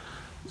 Like,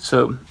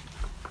 so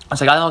I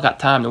was like, I don't got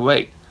time to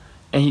wait.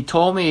 And he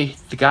told me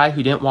the guy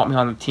who didn't want me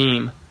on the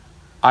team,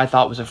 I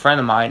thought was a friend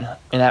of mine,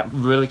 and that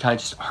really kind of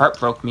just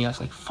heartbroke me. I was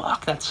like,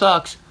 fuck, that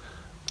sucks.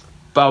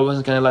 But I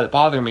wasn't going to let it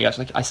bother me. I was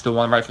like, I still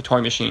want to ride for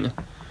Toy Machine.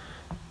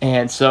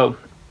 And so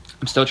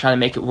I'm still trying to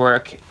make it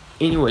work.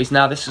 Anyways,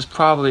 now this is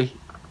probably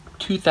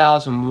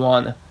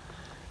 2001.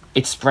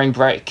 It's spring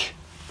break.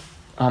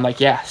 I'm like,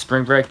 yeah,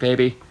 spring break,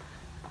 baby.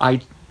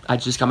 I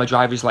just got my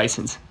driver's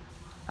license.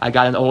 I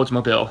got an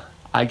Oldsmobile.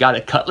 I got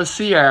a Cutlass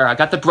Sierra. I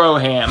got the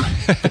Broham,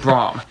 the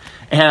Brom.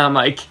 And I'm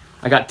like,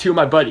 I got 2 of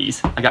my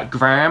buddies. I got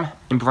Graham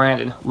and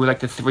Brandon. We're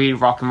like the 3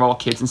 rock and roll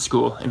kids in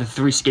school and the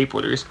 3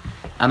 skateboarders.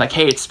 I'm like,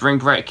 hey, it's spring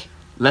break.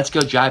 Let's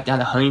go drive down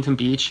to Huntington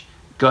Beach,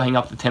 go hang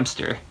out with the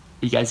Tempster.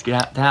 You guys get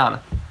out down.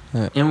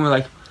 Yeah. And we're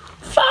like,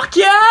 fuck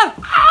yeah!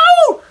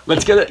 Ow!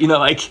 Let's go.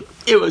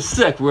 It was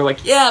sick. We're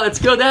like, yeah, let's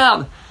go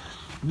down.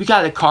 We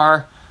got a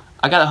car.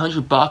 I got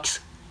 $100.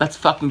 Let's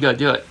fucking go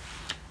do it.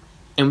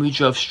 And we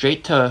drove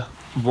straight to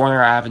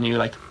Warner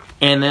Avenue,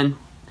 and then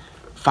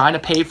find a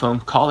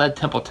payphone, call Ed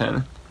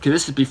Templeton, because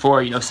this is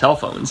before, cell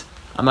phones.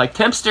 I'm like,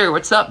 Tempster,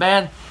 what's up,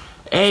 man?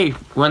 Hey,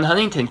 we're in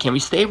Huntington, can we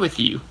stay with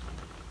you?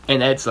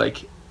 And Ed's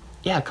like,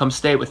 yeah, come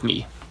stay with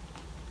me.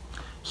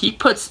 He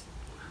puts,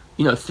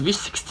 3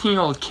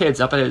 16-year-old kids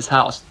up at his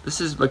house.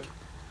 This is,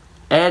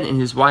 Ed and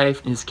his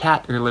wife and his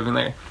cat are living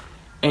there.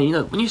 And,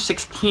 when you're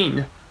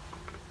 16,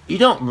 you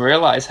don't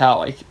realize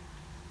how,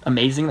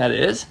 amazing that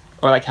is,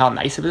 or, how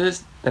nice it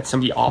is that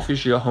somebody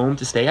offers you a home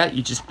to stay at.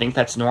 You just think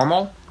that's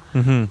normal.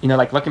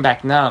 Mm-hmm. Looking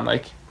back now, I'm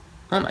like,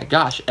 oh my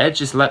gosh, Ed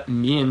just let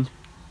me and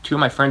 2 of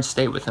my friends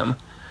stay with him.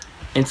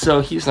 And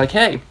so he's like,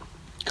 hey,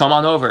 come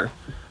on over.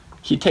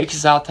 He takes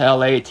us out to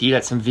LA to eat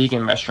at some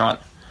vegan restaurant.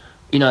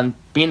 And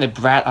being the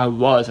brat I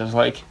was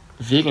like,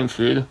 vegan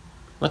food?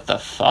 What the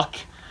fuck?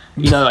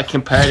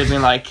 Compared to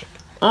being like,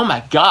 oh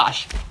my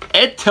gosh,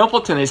 Ed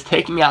Templeton is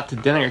taking me out to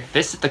dinner.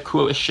 This is the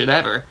coolest shit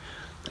ever.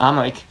 I'm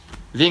like,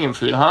 vegan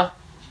food, huh?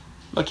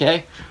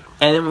 Okay.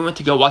 And then we went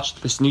to go watch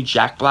this new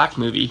Jack Black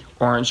movie,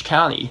 Orange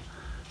County.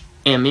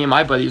 And me and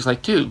my buddy was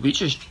like, dude, we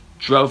just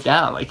drove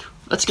down.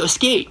 Let's go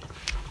skate.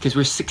 Because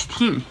we're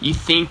 16. You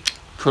think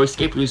pro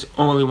skaters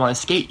only want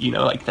to skate,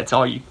 that's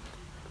all you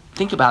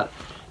think about.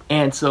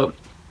 And so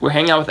we're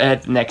hanging out with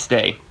Ed the next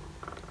day.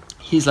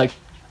 He's like,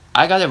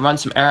 I got to run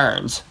some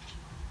errands.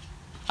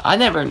 I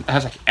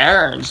was like,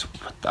 errands?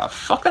 What the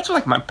fuck? That's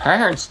what my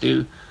parents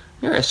do.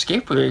 You're a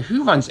skateboarder.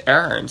 Who runs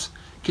errands?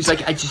 Because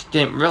I just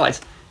didn't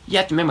realize. You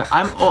have to remember,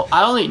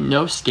 I only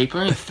know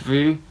skateboarding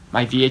through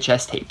my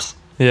VHS tapes.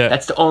 Yeah.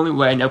 That's the only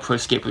way I know pro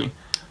skateboarding.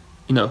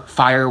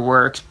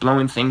 Fireworks,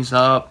 blowing things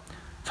up,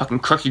 fucking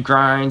crooked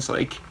grinds,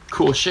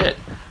 cool shit.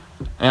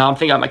 And I'm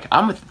thinking,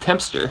 I'm with the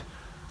Tempster.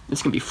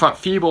 This can be front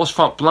feebles,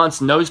 front blunts,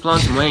 nose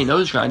blunts, and winning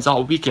nose grinds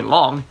all weekend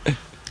long.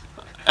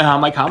 And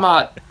I'm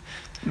not,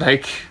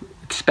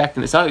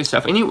 expecting this other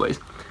stuff. Anyways,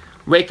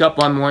 wake up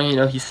one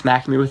morning, he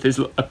smacked me with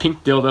a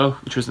pink dildo,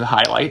 which was the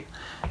highlight.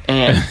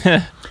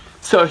 And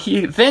so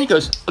he then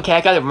goes, okay,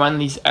 I gotta run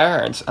these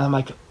errands. And I'm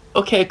like,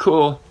 okay,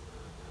 cool.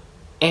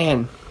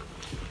 And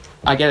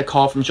I get a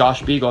call from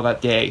Josh Beagle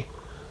that day.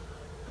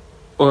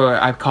 Or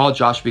I called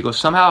Josh Beagle.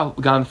 Somehow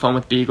we got on the phone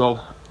with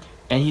Beagle.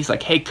 And he's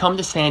like, hey, come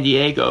to San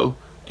Diego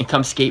and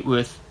come skate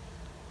with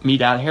me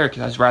down here.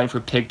 Because I was riding for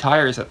Pig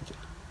tires,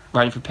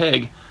 riding for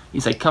Pig.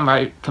 He's like, come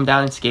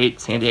down and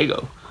skate San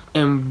Diego.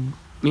 And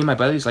me and my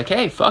buddy's like,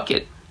 hey, fuck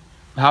it.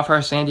 How far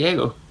is San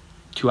Diego?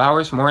 2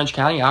 hours from Orange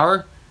County,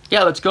 hour?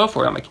 Yeah, let's go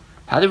for it. I'm like,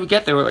 how did we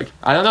get there? We're like,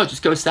 I don't know,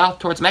 just go south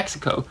towards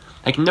Mexico.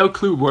 No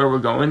clue where we're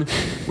going.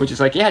 We're just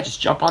like, yeah, just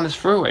jump on this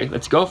freeway.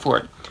 Let's go for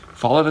it.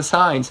 Follow the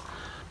signs.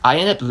 I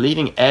ended up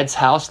leaving Ed's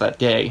house that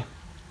day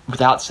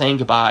without saying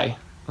goodbye.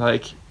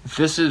 Like,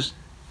 this is...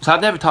 So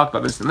I've never talked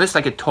about this. And this is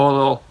like a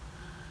total...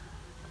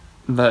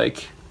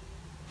 Like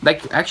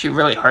actually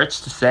really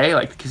hurts to say,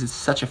 like, because it's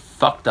such a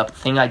fucked up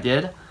thing I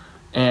did.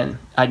 And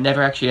I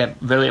never actually have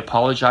really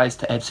apologized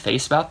to Ed's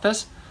face about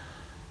this.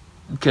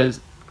 Because,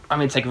 I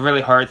mean, it's like a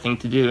really hard thing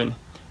to do. And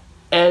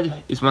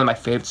Ed is one of my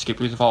favorite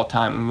skippers of all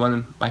time. And one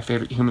of my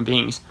favorite human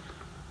beings.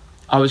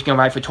 I was going to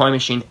ride for Toy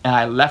Machine. And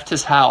I left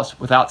his house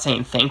without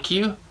saying thank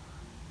you.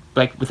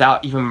 Like,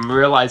 without even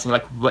realizing,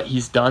 like, what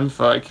he's done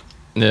for, like,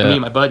 me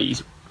and my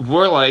buddies.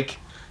 We're like,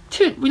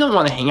 dude, we don't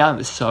want to hang out in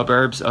the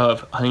suburbs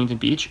of Huntington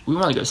Beach. We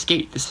want to go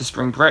skate. This is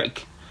spring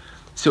break.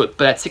 So,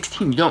 but at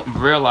 16, you don't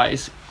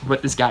realize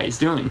what this guy is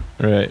doing.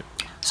 Right.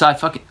 So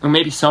or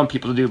maybe some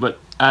people do, but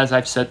as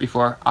I've said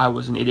before, I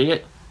was an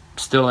idiot.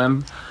 Still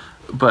am.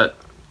 But,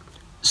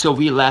 so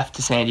we left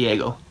to San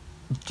Diego.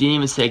 Didn't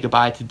even say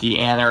goodbye to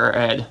Deanna or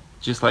Ed.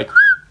 Just like,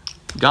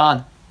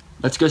 gone.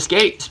 Let's go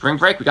skate. Spring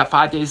break. We got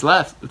 5 days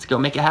left. Let's go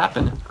make it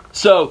happen.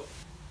 So,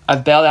 I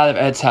bailed out of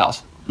Ed's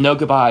house. No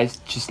goodbyes.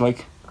 Just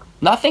like,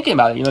 not thinking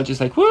about it. You know, just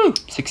like, woo,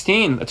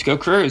 16. Let's go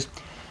cruise.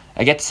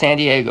 I get to San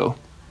Diego.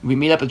 We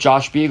meet up with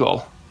Josh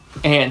Beagle.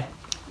 And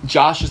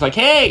Josh is like,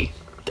 hey,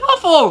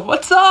 Duffel,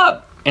 what's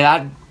up? And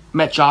I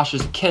met Josh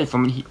as a kid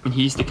from when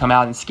he used to come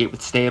out and skate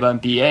with Staba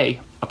and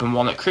BA up in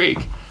Walnut Creek.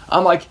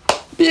 I'm like,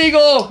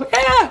 Beagle,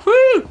 yeah,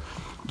 woo.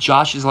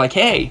 Josh is like,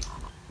 hey,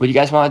 what do you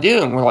guys want to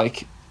do? And we're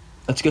like,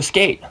 let's go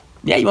skate.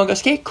 Yeah, you want to go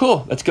skate?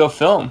 Cool, let's go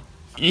film.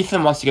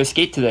 Ethan wants to go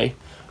skate today.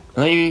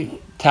 Let me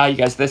tell you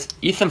guys this.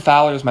 Ethan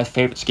Fowler is my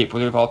favorite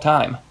skateboarder of all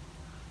time.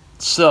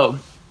 So,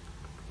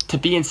 to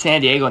be in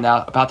San Diego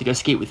now, about to go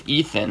skate with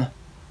Ethan,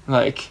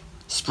 like,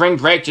 spring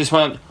break just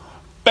went,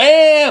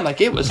 bam!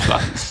 Like, it was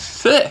fucking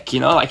sick, you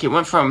know? Like, it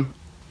went from,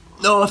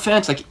 no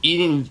offense, like,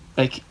 eating,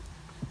 like,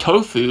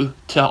 tofu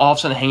to all of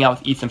a sudden hanging out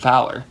with Ethan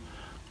Fowler.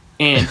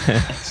 And,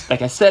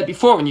 like I said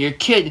before, when you're a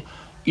kid,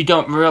 you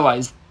don't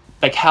realize,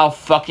 like, how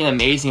fucking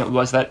amazing it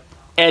was that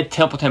Ed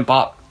Templeton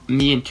bought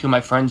me and two of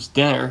my friends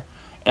dinner,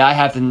 and I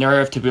have the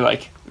nerve to be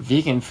like,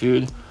 vegan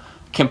food,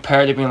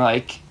 compared to being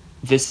like,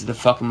 this is the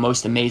fucking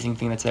most amazing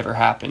thing that's ever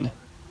happened.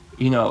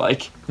 You know,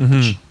 like,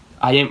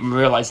 I didn't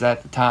realize that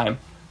at the time.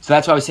 So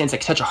that's why I was saying it's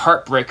like such a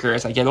heartbreaker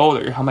as I get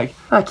older. I'm like,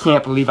 I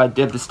can't believe I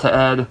did this to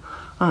Ed.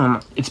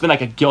 It's been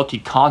like a guilty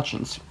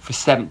conscience for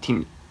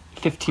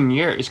 15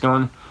 years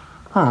going,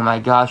 oh my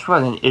gosh,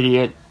 what an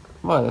idiot.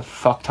 What a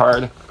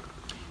fucktard.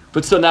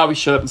 But so now we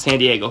showed up in San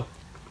Diego.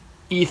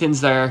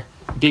 Ethan's there.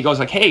 Beagle's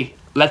like, hey,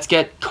 let's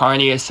get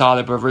carne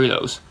asada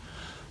burritos.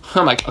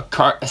 I'm like,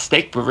 a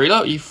steak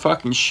burrito? Are you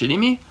fucking shitting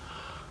me?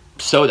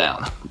 So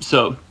down.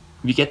 So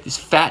we get these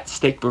fat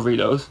steak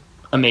burritos.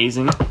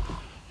 Amazing.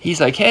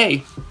 He's like,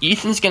 hey,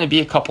 Ethan's going to be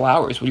a couple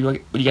hours. What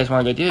do you guys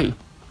want to go do?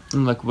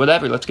 I'm like,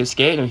 whatever, let's go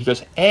skate. And he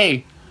goes,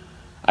 hey,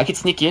 I could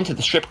sneak you into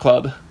the strip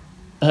club.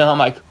 And I'm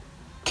like,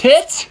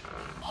 tits?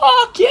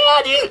 Fuck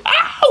yeah, dude.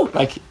 Ow!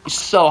 Like,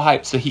 so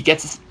hyped. So he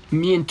gets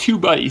me and two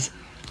buddies,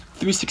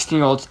 3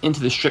 16-year-olds, into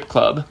the strip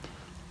club.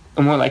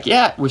 And we're like,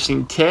 yeah, we're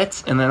seeing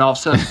tits. And then all of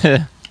a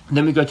sudden,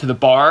 then we go to the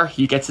bar.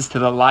 He gets us to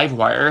the Live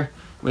Wire,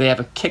 where they have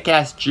a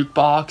kick-ass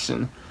jukebox.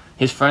 And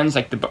his friends,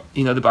 like, the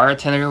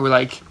bartender, were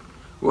like,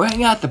 we're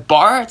hanging out at the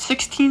bar at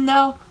 16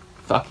 now?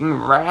 Fucking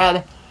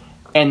rad.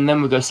 And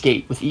then we go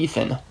skate with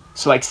Ethan.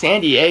 So, like,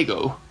 San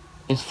Diego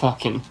is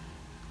fucking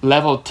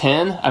level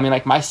 10. I mean,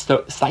 like, my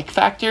psych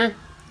factor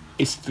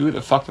is through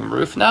the fucking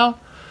roof now.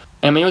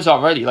 I mean, it was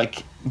already,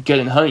 like, good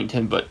in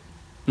Huntington, but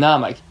now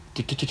I'm like,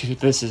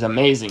 this is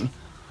amazing.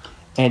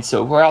 And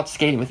so we're out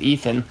skating with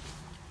Ethan.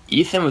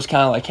 Ethan was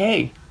kind of like,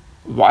 hey,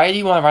 why are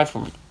you going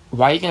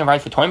to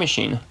ride for Toy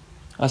Machine?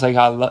 I was like,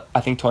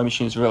 I think Toy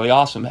Machine is really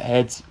awesome.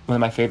 Ed's one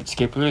of my favorite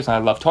skateboarders, and I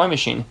love Toy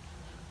Machine.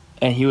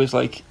 And he was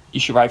like, you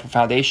should ride for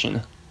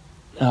Foundation.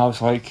 And I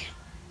was like,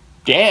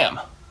 damn,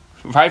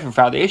 ride for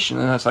Foundation.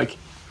 And I was like,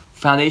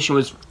 Foundation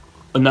was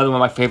another one of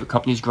my favorite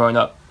companies growing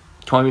up.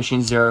 Toy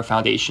Machine, Zero,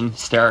 Foundation,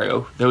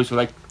 Stereo. Those were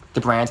like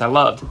the brands I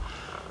loved.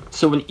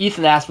 So when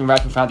Ethan asked me to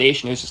ride for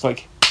Foundation, it was just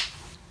like,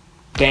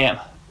 bam,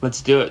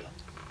 let's do it.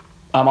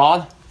 I'm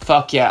on?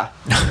 Fuck yeah.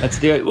 Let's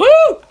do it. Woo!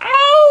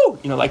 Ow!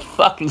 You know, like,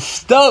 fucking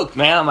stoked,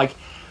 man. I'm like,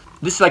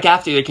 this is like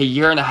after like a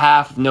year and a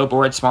half of no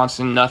board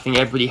sponsoring, nothing.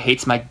 Everybody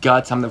hates my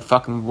guts. I'm the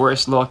fucking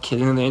worst little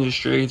kid in the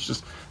industry. It's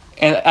just,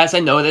 and as I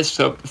know this,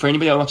 so for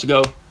anybody that wants to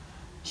go,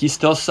 he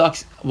still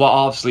sucks. Well,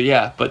 obviously,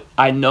 yeah, but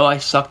I know I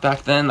sucked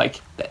back then.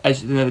 Like,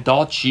 as an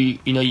adult, you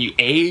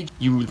age,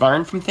 you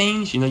learn from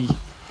things,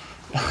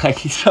 like,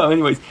 so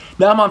anyways,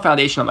 now I'm on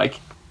Foundation. I'm like,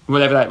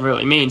 whatever that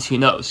really means, who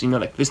knows?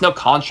 Like, there's no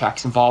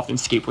contracts involved in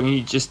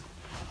skateboarding.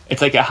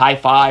 It's like a high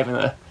five and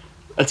a,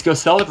 let's go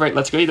celebrate,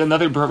 let's go eat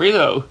another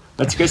burrito,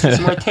 let's go see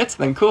some more tits,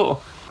 then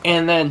cool.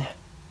 And then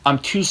I'm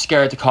too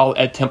scared to call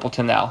Ed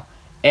Templeton now.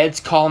 Ed's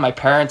calling my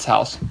parents'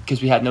 house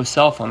because we had no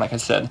cell phone, like I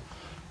said.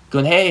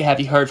 Going, hey, have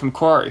you heard from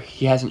Corey?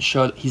 He hasn't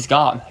showed, he's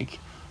gone. Like,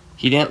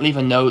 he didn't leave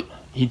a note,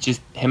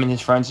 him and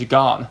his friends are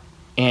gone.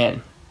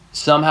 And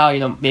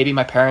somehow, maybe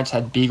my parents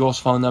had Beagle's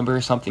phone number or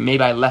something.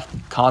 Maybe I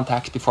left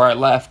contacts before I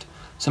left.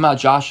 Somehow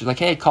Josh was like,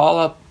 hey, call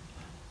up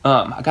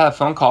I got a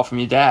phone call from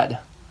your dad.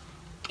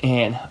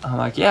 And I'm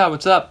like, yeah,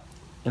 what's up?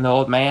 And the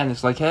old man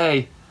is like,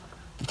 hey,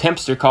 the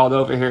Tempster called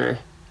over here.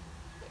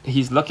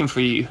 He's looking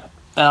for you.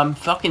 And I'm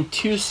fucking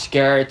too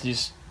scared to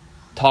just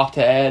talk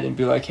to Ed and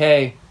be like,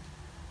 hey,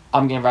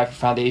 I'm getting right for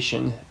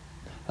Foundation.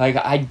 Like,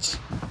 I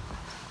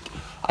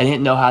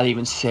didn't know how to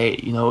even say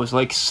it, you know. It was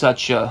like it's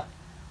such a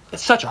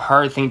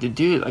hard thing to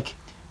do. Like,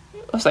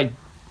 it was like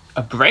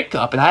a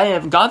breakup, and I hadn't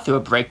even gone through a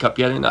breakup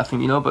yet or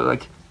nothing, you know, but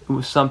like, it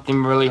was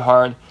something really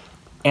hard.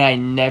 And I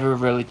never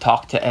really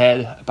talked to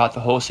Ed about the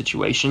whole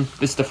situation.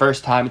 This is the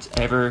first time it's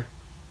ever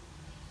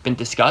been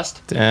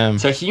discussed. Damn.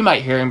 So he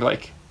might hear and be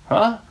like,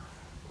 huh?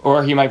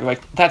 Or he might be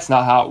like, that's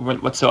not how it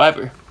went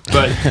whatsoever.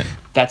 But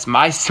that's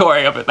my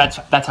story of it.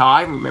 That's how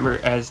I remember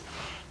it as,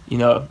 you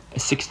know, a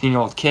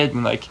 16-year-old kid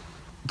and like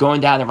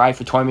going down the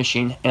rifle toy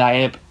machine, and I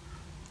ended up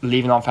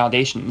leaving on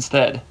Foundation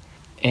instead.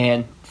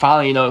 And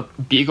finally, you know,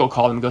 Beagle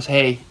called him and goes,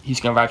 hey, he's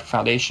going to ride for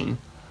Foundation.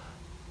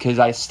 Because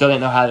I still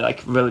didn't know how to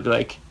like really be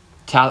like,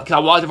 because I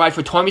wanted to ride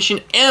for toy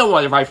machine and I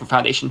wanted to ride for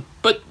Foundation.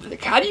 But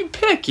like, how do you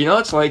pick? You know,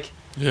 it's like,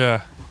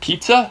 Yeah.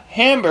 pizza,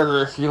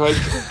 hamburger. You're like,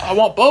 I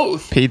want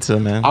both. Pizza,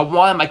 man. I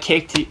wanted my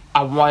cake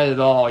I wanted it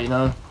all, you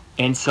know.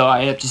 And so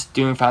I ended up just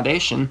doing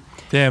Foundation.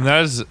 Damn,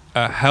 that is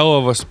a hell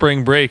of a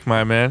spring break,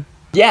 my man.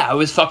 Yeah, it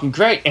was fucking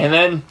great. And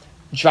then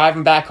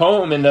driving back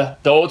home, and the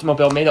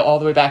Oldsmobile made it all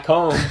the way back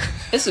home.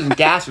 This is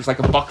gas was like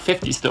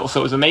 $1.50 still, so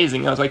it was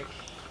amazing. I was like,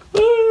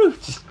 woo,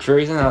 just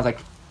cruising. And I was like,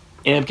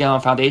 ended up getting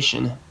on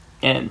Foundation,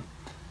 and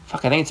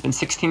fuck, I think it's been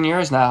 16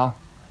 years now,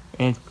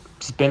 and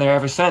it's been there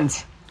ever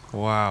since.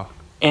 Wow.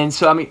 And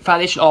so, I mean,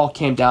 Foundation all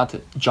came down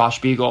to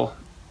Josh Beagle,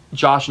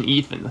 Josh and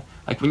Ethan.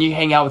 Like, when you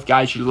hang out with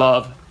guys you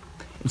love,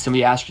 and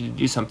somebody asks you to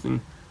do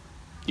something,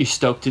 you're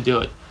stoked to do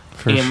it.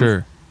 For and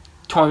sure.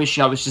 Toy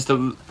Machine, I was just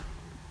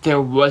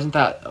there wasn't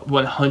that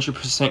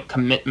 100%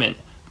 commitment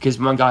because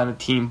one guy on the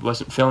team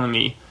wasn't filming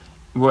me.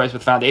 Whereas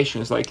with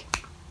Foundation, it's like,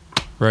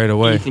 Right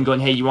away. Ethan going,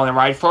 hey, you want to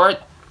ride for it?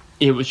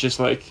 It was just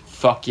like,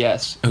 fuck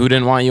yes. Who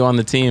didn't want you on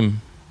the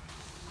team?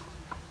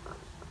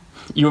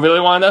 You really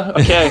want to know?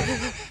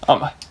 Okay.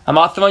 I'm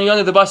not throwing you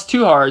under the bus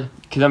too hard,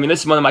 because, I mean,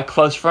 this is one of my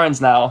close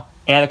friends now,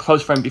 and a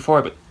close friend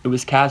before, but it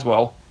was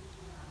Caswell.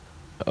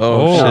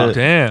 Oh, shit.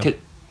 Damn.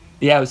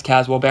 Yeah, it was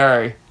Caswell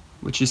Barry,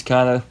 which is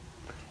kind of...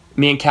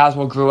 Me and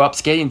Caswell grew up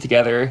skating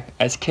together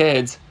as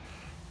kids,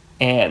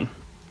 and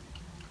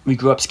we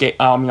grew up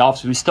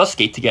obviously we still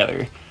skate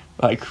together.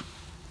 Like,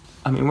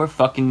 I mean, we're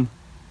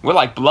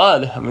like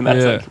blood. I mean,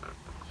 that's like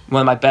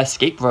one of my best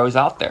skate bros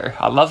out there.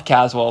 I love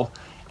Caswell,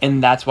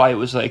 and that's why it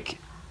was like,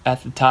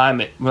 at the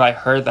time, when I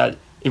heard that,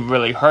 it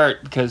really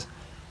hurt, because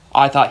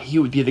I thought he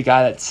would be the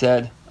guy that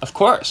said, of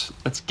course,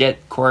 let's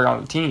get Corey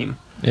on the team.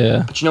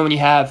 Yeah. But you know, when you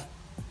have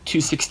two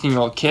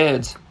 16-year-old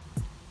kids,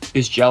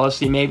 there's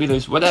jealousy, maybe,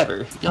 there's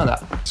whatever. You know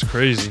that. It's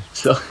crazy.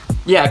 So,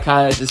 yeah,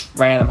 kind of just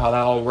random how that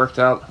all worked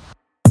out.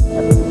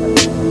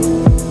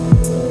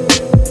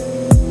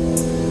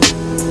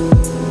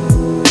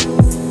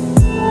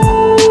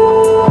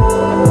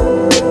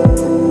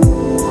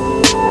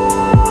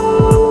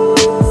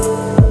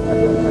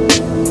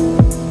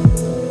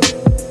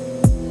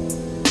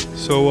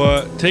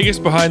 So, take us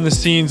behind the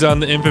scenes on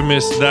the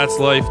infamous That's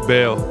Life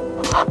bail.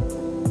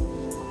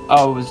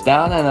 I was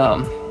down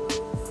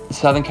in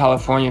Southern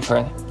California for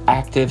an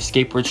active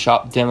skateboard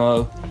shop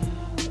demo.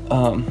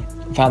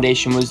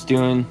 Foundation was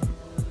doing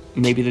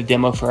maybe the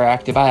demo for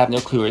active. I have no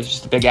clue. It was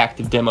just a big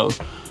active demo.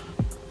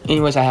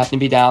 Anyways, I happened to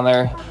be down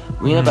there.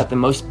 We ended up at the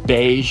most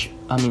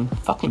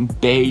fucking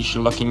beige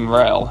looking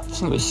rail. This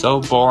thing was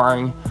so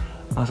boring.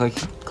 I was like,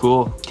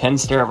 cool,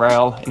 10-stair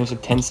rail, and there's a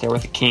 10-stair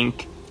with a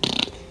kink.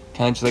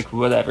 Kind of just like,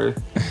 whatever.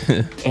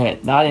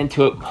 And not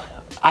into it.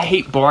 I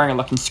hate boring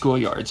looking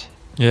schoolyards.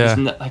 Yeah.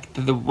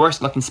 They're the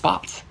worst looking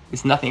spots.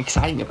 There's nothing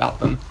exciting about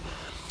them.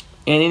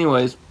 And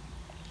anyways,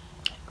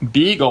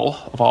 Beagle,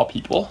 of all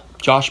people,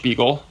 Josh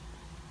Beagle,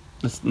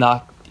 let's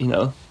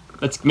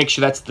make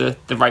sure that's the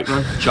right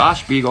one.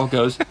 Josh Beagle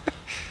goes,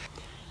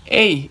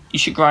 hey, you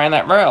should grind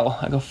that rail.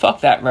 I go,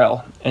 fuck that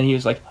rail. And he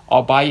was like,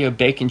 I'll buy you a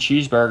bacon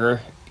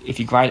cheeseburger if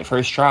you grind it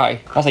first try.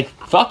 I was like,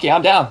 fuck yeah,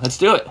 I'm down. Let's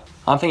do it.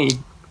 I'm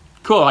thinking,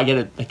 cool, I'm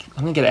going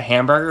to get a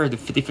hamburger, the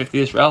 50-50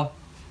 this rail.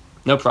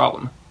 No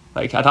problem.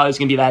 Like, I thought it was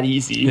going to be that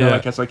easy. You know,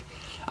 like, I was like,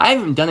 I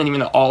haven't done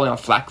anything all in a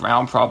flat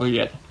ground probably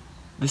yet.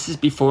 This is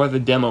before the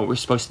demo we're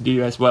supposed to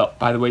do as well,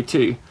 by the way,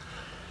 too.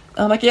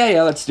 I'm like,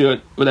 yeah, let's do it.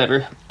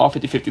 Whatever. All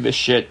 50-50 this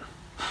shit.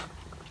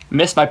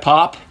 Missed my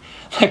pop.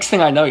 Next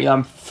thing I know,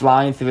 I'm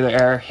flying through the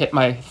air, hit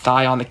my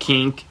thigh on the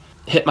kink,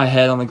 hit my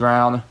head on the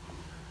ground,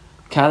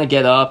 kind of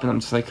get up, and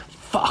I'm just like,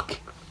 fuck.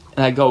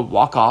 And I go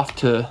walk off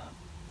to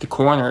the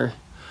corner.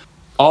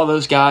 All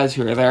those guys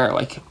who are there are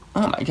like,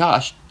 oh my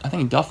gosh, I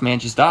think Duff Man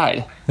just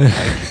died.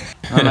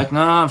 I'm like,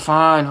 no, I'm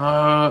fine.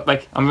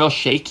 I'm real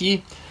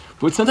shaky.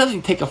 But sometimes when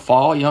you take a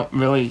fall, you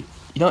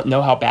don't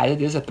know how bad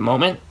it is at the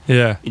moment.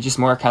 Yeah. You're just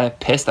more kind of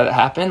pissed that it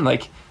happened.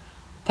 Like,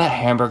 that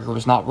hamburger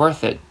was not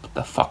worth it. What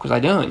the fuck was I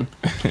doing?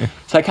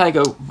 So I kind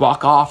of go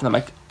walk off, and I'm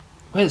like,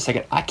 wait a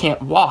second, I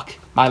can't walk.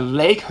 My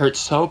leg hurts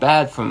so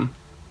bad from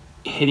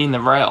hitting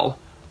the rail.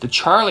 the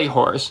Charlie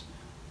horse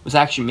was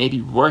actually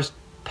maybe worse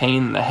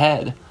pain in the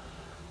head.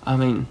 I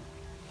mean,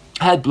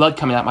 I had blood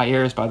coming out my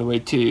ears, by the way,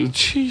 too.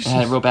 Jesus. I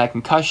had a real bad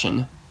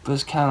concussion. But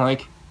it's kind of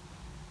like,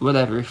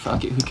 whatever,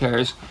 fuck it, who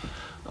cares?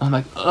 I'm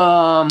like,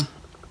 I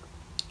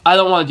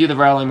don't want to do the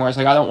rail anymore. It's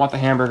like, I don't want the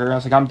hamburger. I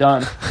was like, I'm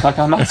done. Like,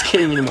 I'm not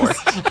skating anymore.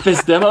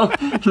 This demo,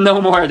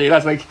 no more, dude. I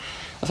was like,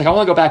 I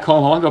want to go back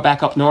home. I want to go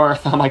back up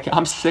north. I'm like,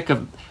 I'm sick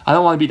of, I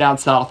don't want to be down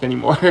south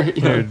anymore.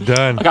 You're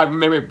done. Like, I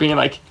remember it being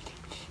like,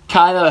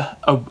 kind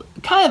of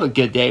a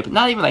good day, but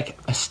not even like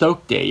a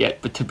stoked day yet,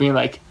 but to being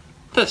like,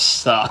 this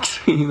sucks.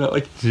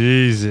 Like,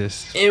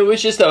 Jesus. it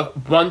was just a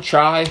one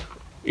try.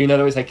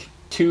 There was like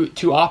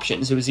two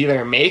options. It was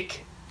either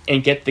make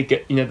and get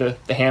the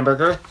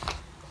hamburger,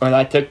 or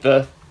I took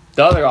the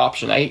other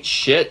option. I ate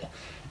shit,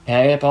 and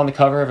I ended up on the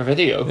cover of a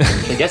video,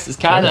 which I guess is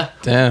kind of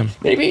Damn.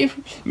 maybe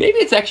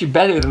it's actually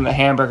better than the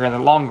hamburger in the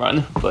long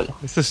run, but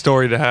It's a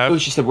story to it have.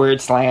 was just a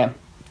weird slam,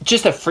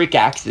 just a freak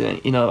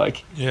accident.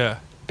 Like Yeah.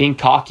 being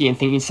cocky and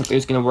thinking something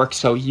was gonna work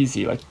so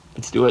easy. Like,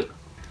 let's do it.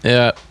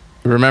 Yeah.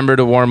 Remember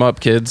to warm up,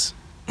 kids.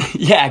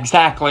 Yeah,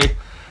 exactly.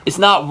 It's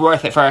not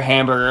worth it for a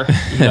hamburger.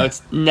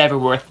 It's never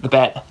worth the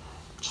bet.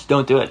 Just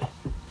don't do it.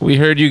 We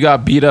heard you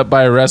got beat up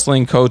by a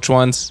wrestling coach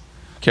once.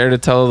 Care to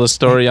tell the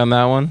story on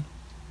that one?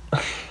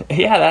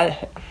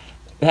 Yeah,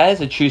 that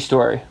is a true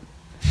story.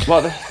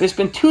 Well, there's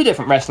been 2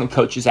 different wrestling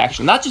coaches,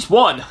 actually. Not just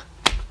one.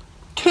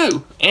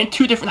 2. And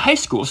 2 different high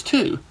schools,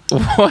 too.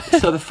 What?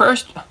 So the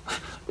first...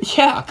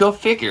 Yeah, go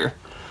figure.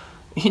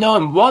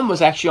 And one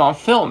was actually on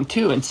film,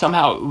 too, and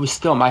somehow it was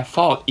still my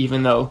fault,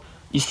 even though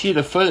you see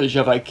the footage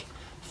of, like,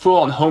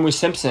 full-on Homer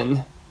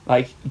Simpson,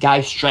 like,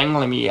 guy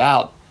strangling me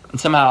out, and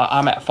somehow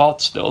I'm at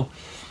fault still.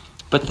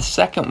 But the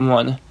second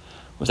one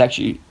was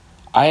actually...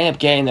 I ended up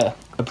getting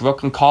a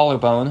broken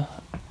collarbone,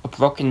 a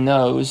broken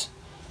nose,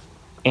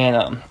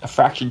 and a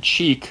fractured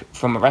cheek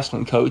from a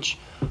wrestling coach,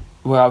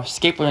 where I was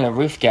skateboarding a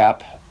roof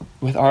gap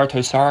with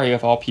Arto Sari,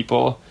 of all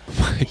people.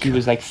 He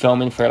was, like,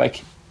 filming for,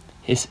 like,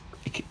 his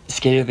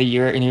Skate of the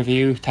Year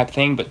interview type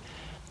thing, but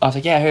I was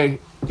like, yeah,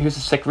 here's a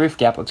sick roof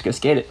gap, let's go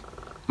skate it.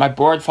 My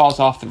board falls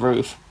off the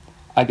roof.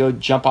 I go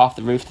jump off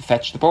the roof to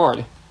fetch the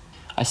board.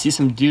 I see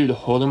some dude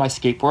holding my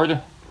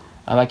skateboard.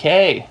 I'm like,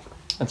 hey,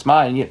 that's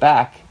mine, I need it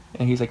back.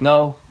 And he's like,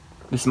 no,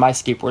 this is my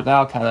skateboard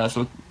now, kind of.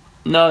 So,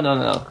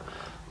 no.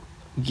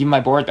 Give me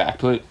my board back,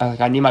 please. I was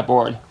like, I need my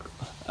board.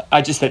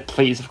 I just said,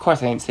 please. Of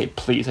course I didn't say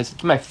please. I said,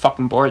 give my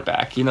fucking board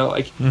back.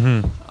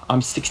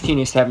 I'm 16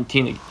 or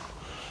 17.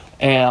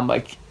 And I'm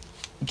like,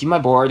 give my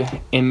board.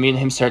 And me and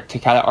him start to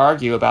kind of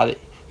argue about it.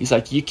 He's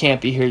like, you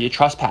can't be here, you're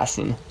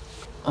trespassing.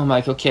 I'm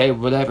like, okay,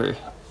 whatever.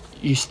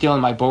 You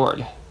stealing my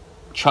board.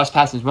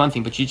 Trespassing is one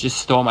thing, but you just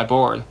stole my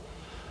board.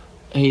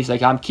 And he's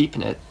like, I'm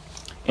keeping it.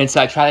 And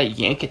so I try to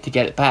yank it to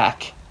get it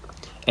back.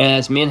 And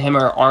as me and him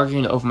are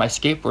arguing over my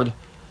skateboard,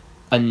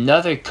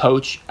 another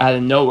coach out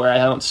of nowhere I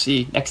don't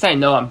see. Next thing I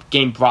know, I'm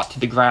getting brought to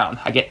the ground.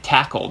 I get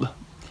tackled.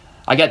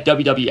 I got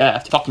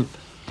WWF. Fucking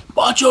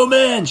Macho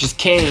Man just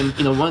came.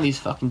 One of these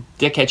fucking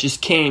dickheads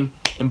just came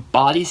and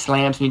body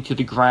slams me to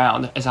the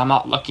ground as I'm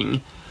not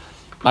looking.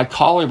 My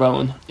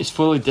collarbone is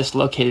fully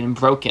dislocated and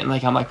broken.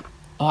 Like, I'm like,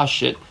 oh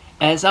shit.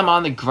 And as I'm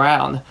on the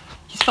ground,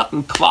 he's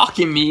fucking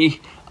clocking me.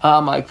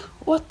 I'm like,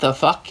 what the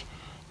fuck?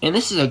 And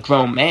this is a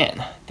grown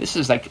man. This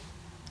is like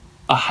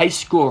a high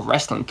school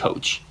wrestling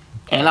coach.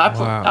 And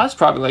I was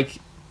probably like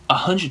a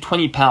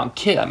 120-pound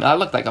kid. I mean, I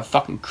looked like a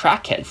fucking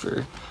crackhead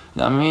for,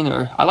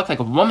 or I looked like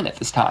a woman at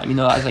this time.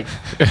 I was like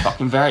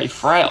fucking very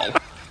frail.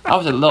 I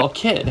was a little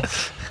kid.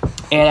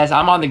 And as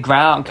I'm on the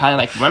ground, kind of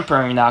like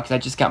whimpering now because I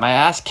just got my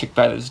ass kicked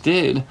by this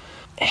dude,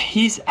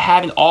 he's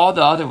having all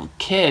the other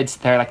kids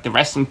that are like the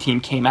wrestling team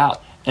came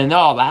out. And they're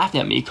all laughing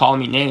at me,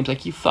 calling me names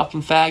like, you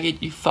fucking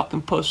faggot, you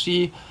fucking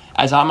pussy.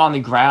 As I'm on the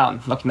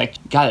ground, looking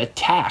like got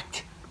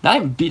attacked. Not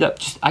even beat up,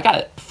 just I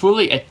got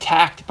fully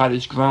attacked by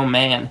this grown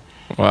man.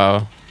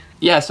 Wow.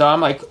 Yeah, so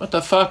I'm like, what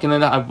the fuck? And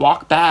then I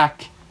walk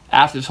back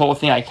after this whole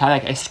thing. I kind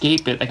of like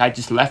escape it. Like, I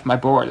just left my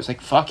board. It's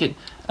like, fuck it.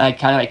 And I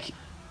kind of like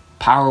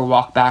power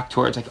walk back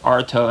towards like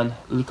Arto and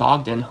Luke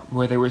Ogden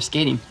where they were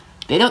skating.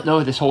 They don't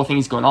know this whole thing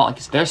is going on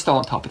because they're still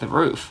on top of the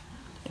roof.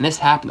 And this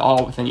happened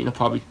all within,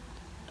 probably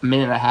a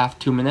minute and a half,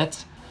 2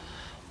 minutes.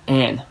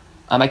 And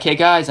I'm like, hey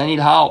guys, I need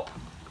help.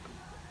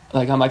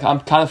 Like, I'm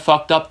kind of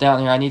fucked up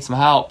down here. I need some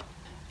help.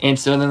 And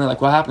so then they're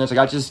like, what happened? It's like,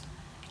 I just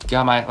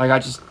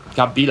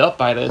got beat up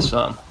by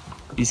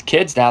these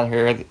kids down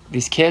here.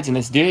 These kids and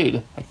this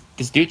dude. Like,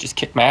 this dude just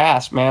kicked my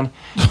ass, man.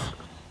 And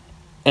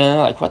they're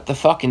like, what the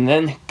fuck? And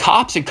then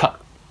cops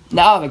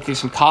now, like, there's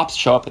some cops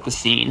show up at the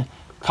scene.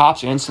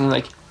 Cops are instantly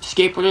like,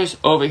 skateboarders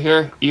over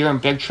here, you're in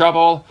big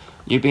trouble.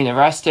 You're being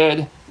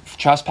arrested for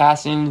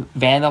trespassing,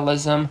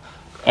 vandalism.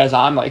 As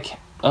I'm like,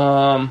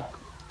 I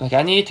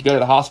need to go to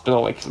the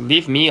hospital. Like,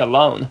 leave me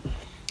alone.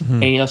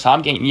 Mm-hmm. And, so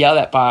I'm getting yelled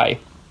at by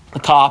the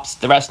cops,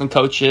 the wrestling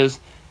coaches,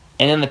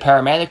 and then the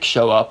paramedics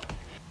show up.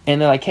 And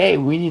they're like, hey,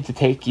 we need to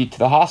take you to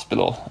the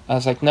hospital. I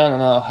was like, no,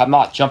 I'm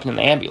not jumping in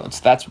the ambulance.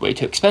 That's way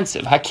too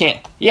expensive. I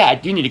can't. Yeah, I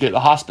do need to go to the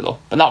hospital,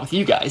 but not with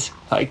you guys.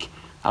 Like,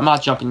 I'm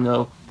not jumping in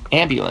the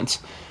ambulance.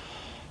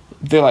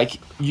 they're like,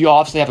 you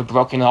obviously have a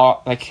broken arm,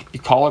 like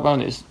your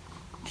collarbone is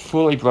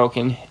fully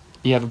broken.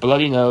 You have a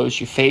bloody nose.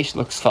 Your face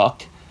looks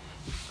fucked.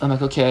 I'm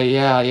like, okay,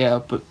 yeah,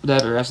 but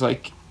whatever. I was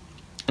like,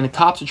 and the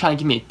cops are trying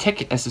to give me a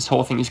ticket as this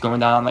whole thing is going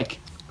down, like,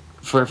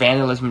 for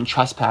vandalism and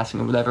trespassing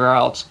and whatever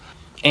else.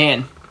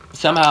 And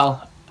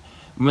somehow,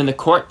 when the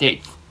court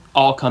date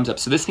all comes up,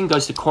 so this thing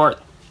goes to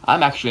court,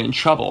 I'm actually in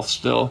trouble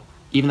still,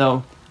 even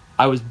though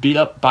I was beat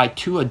up by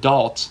 2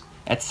 adults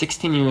at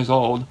 16 years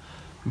old,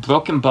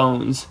 broken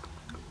bones,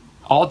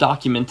 all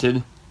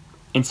documented,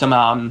 and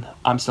somehow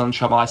I'm still in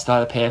trouble. I still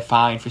had to pay a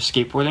fine for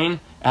skateboarding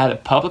at a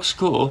public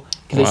school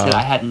because they said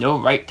I had no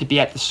right to be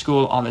at the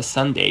school on a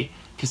Sunday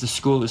because the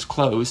school is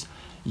closed.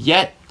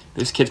 Yet,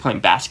 there's kids playing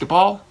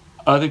basketball,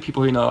 other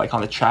people, like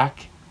on the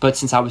track. But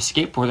since I was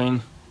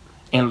skateboarding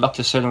and looked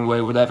a certain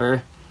way,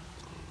 whatever,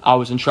 I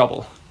was in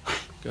trouble.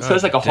 So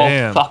it's like a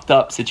whole fucked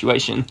up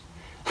situation.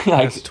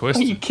 Like, that's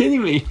twisted. Are you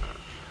kidding me?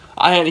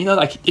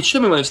 It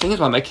should have been one of those things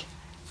where I'm like,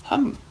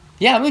 I'm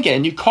going to get a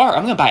new car.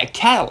 I'm going to buy a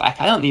Cadillac.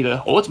 I don't need an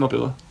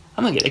Oldsmobile.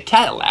 I'm going to get a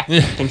Cadillac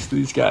thanks to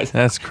these guys.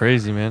 That's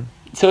crazy, man.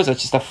 So it's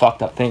just a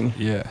fucked up thing.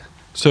 Yeah.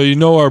 So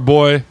our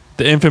boy,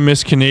 the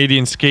infamous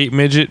Canadian skate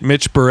midget,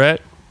 Mitch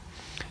Barrett.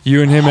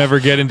 You and him ever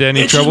get into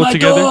any trouble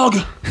together? Dog.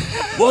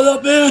 What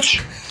up,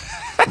 Mitch?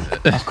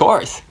 Of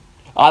course.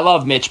 I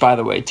love Mitch, by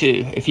the way,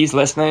 too. If he's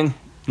listening,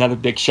 another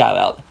big shout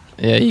out.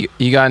 Yeah,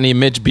 you got any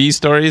Mitch B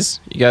stories?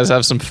 You guys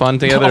have some fun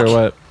together or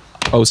what?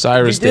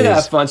 Osiris days. We did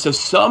have fun. So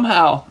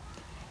somehow,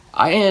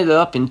 I ended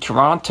up in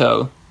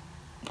Toronto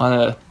on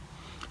a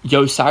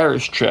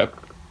Osiris trip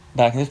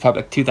back in this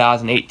probably like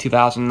 2008,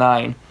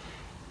 2009.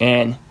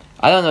 And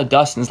I don't know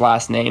Dustin's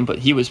last name, but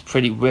he was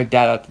pretty wigged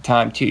out at the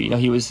time, too.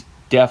 He was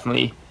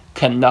definitely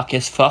Canuck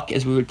as fuck,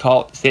 as we would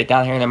call it, say it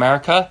down here in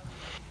America.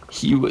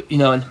 He would,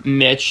 and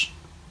Mitch,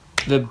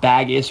 the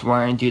baggiest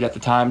wearing dude at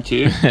the time,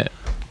 too.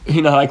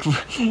 And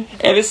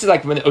this is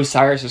like when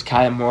Osiris was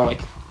kind of more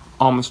like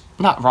almost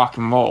not rock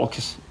and roll,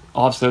 because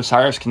obviously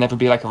Osiris can never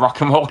be like a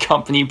rock and roll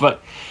company,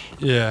 but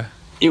yeah,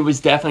 it was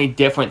definitely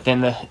different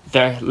than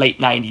the late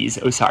 90s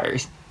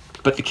Osiris.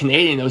 But the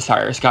Canadian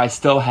Osiris guy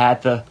still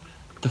had the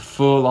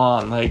full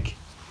on like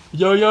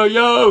yo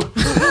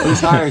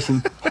Osiris,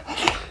 and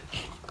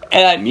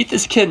I meet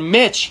this kid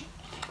Mitch,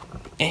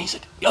 and he's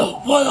like, yo,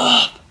 what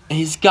up? And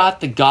he's got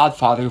the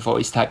Godfather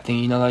voice type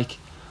thing, like.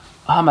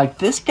 I'm like,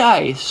 this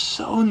guy is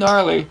so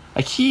gnarly.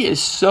 Like, he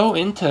is so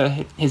into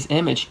his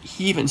image,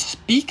 he even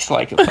speaks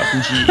like a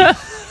fucking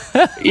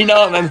G. And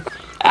then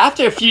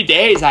after a few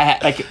days,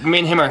 me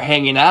and him are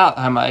hanging out.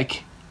 I'm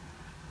like,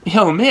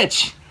 yo,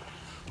 Mitch,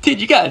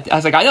 dude, I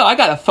was like, I know, I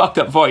got a fucked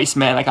up voice,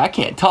 man. Like, I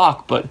can't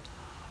talk, but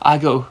I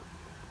go,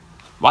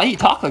 why do you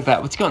talk like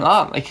that? What's going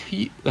on?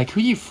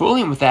 Who you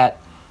fooling with that?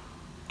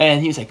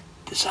 And he was like,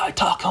 this is how I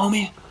talk,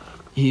 homie.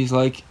 He's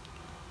like,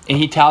 and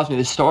he tells me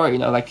the story,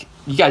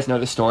 you guys know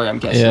the story, I'm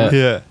guessing.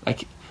 Yeah.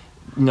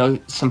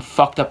 Some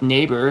fucked up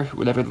neighbor,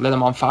 whatever, lit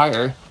him on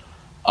fire.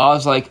 I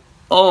was like,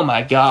 oh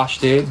my gosh,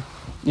 dude.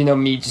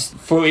 Me just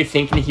fully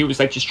thinking he was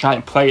like just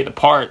trying to play the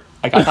part.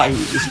 Like, I thought he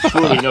was just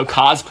fully,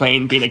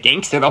 cosplaying, being a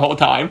gangster the whole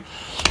time.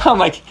 I'm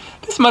like,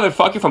 this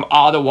motherfucker from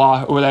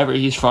Ottawa or whatever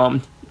he's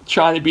from,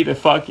 trying to be the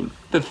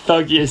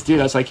thuggiest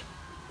dude. I was like,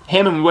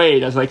 him and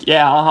Wade. I was like,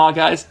 yeah,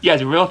 guys. You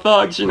guys are real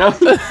thugs,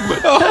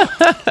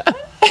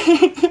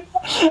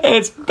 And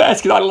it's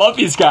best because I love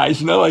these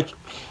guys,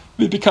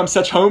 we've become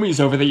such homies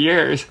over the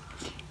years.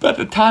 But at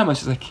the time, I was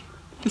just like,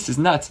 this is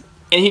nuts.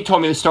 And he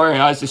told me the story,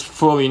 and I was just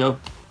fully,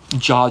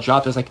 jaw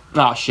dropped. I was like,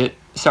 oh shit,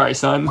 sorry,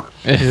 son.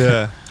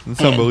 Yeah,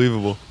 it's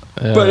unbelievable.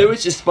 But it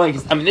was just funny,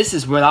 'cause, this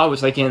is when I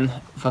was in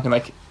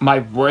fucking my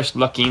worst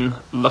looking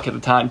look at the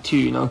time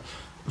too,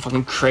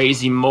 fucking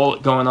crazy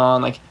mullet going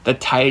on, the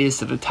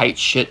tightest of the tight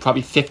shit,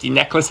 probably 50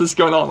 necklaces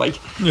going on,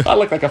 I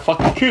look like a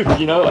fucking kook,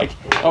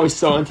 I was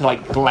so into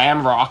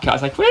glam rock. I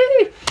was like, woo,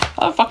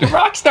 I'm a fucking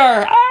rock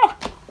star, ow!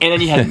 And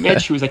then you had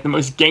Mitch, who was the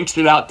most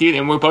gangstered out dude,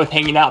 and we're both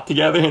hanging out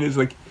together, and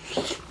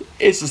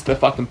it's just the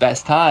fucking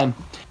best time.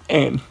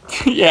 And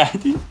yeah,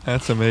 dude,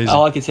 that's amazing.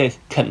 All I can say is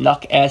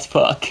Canuck as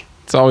fuck.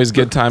 It's always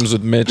good times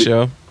with Mitch,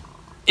 yo.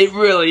 It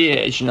really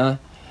is,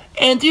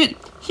 And dude,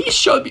 he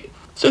showed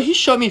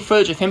me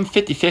footage of him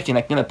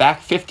 50-50, in the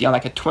back 50 on a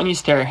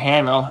 20-stair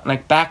handrail,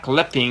 and back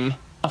lipping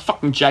a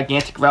fucking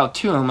gigantic route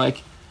too. And I'm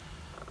like,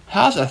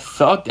 how's a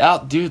thugged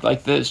out dude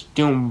like this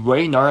doing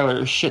way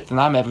gnarlier shit than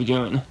I'm ever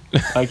doing?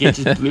 It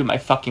just blew my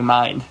fucking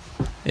mind.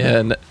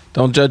 Yeah,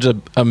 don't judge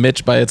a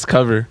Mitch by its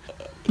cover.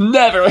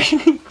 Never.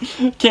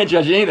 Can't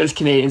judge any of those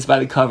Canadians by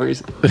the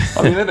covers.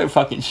 They're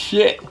fucking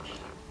shit.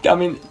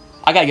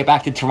 I gotta get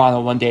back to Toronto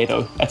one day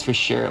though. That's for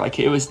sure.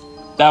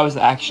 That was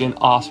actually an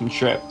awesome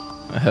trip.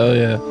 Hell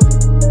yeah.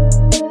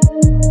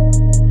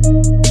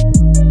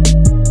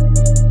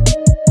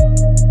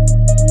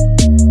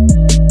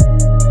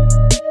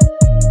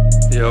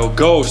 Yo,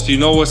 Ghost, you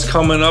know what's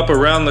coming up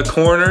around the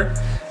corner?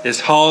 It's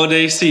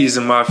holiday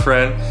season, my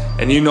friend.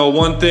 And you know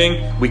one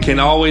thing we can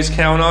always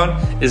count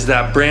on is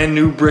that brand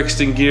new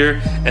Brixton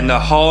gear, and the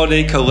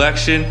holiday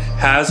collection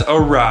has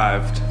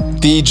arrived.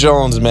 D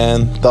Jones,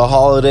 man, the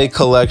holiday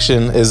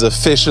collection is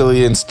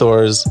officially in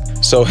stores.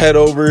 So head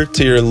over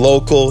to your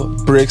local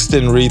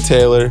Brixton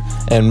retailer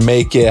and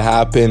make it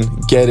happen.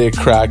 Get it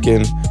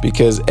cracking,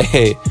 because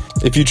hey,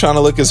 if you're trying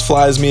to look as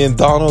fly as me and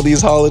Donald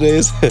these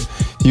holidays,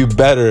 you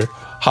better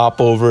hop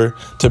over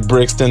to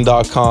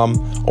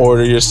Brixton.com,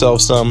 order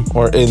yourself some,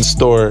 or in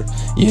store.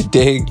 You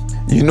dig?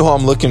 You know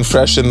I'm looking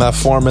fresh in that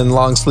Foreman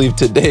long sleeve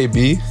today,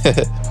 B.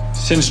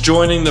 Since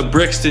joining the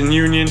Brixton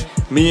Union,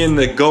 me and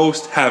the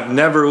Ghost have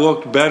never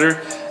looked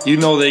better. You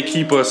know they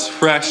keep us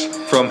fresh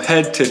from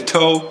head to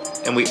toe,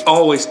 and we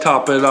always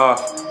top it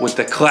off with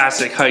the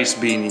classic Heist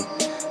beanie.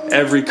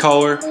 Every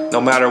color, no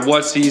matter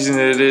what season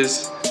it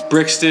is,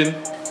 Brixton,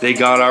 they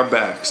got our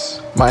backs.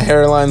 My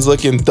hairline's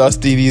looking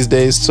dusty these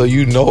days, so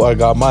you know I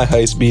got my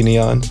Heist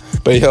beanie on.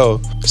 But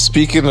yo,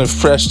 speaking of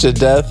fresh to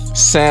death,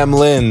 Sam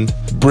Lind,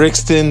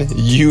 Brixton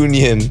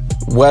Union,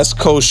 West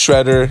Coast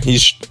shredder.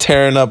 He's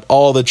tearing up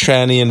all the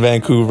tranny in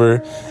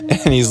Vancouver,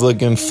 and he's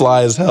looking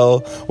fly as hell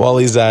while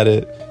he's at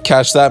it.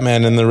 Catch that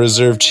man in the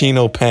reserve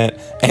chino pant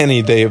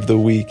any day of the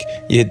week.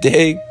 You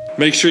dig?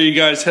 Make sure you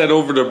guys head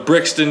over to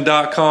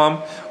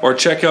Brixton.com or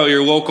check out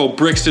your local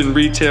Brixton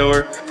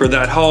retailer for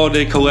that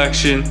holiday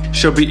collection.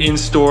 She'll be in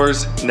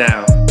stores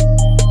now.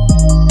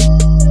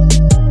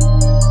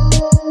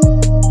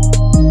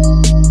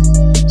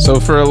 So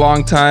for a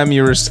long time,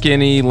 you were a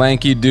skinny,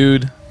 lanky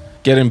dude,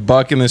 getting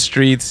buck in the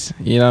streets,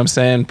 you know what I'm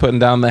saying, putting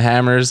down the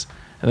hammers,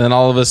 and then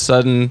all of a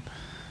sudden,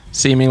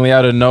 seemingly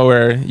out of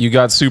nowhere, you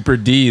got super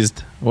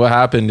deezed. What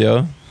happened,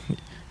 yo?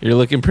 You're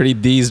looking pretty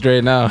deezed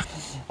right now.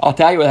 I'll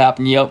tell you what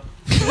happened, yo.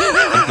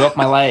 I broke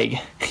my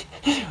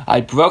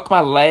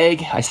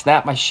leg. I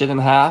snapped my shit in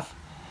half,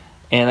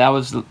 and that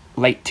was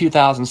late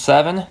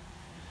 2007,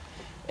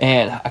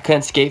 and I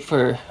couldn't skate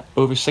for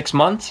over 6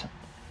 months.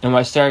 And when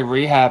I started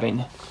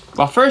rehabbing,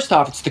 well, first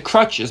off, it's the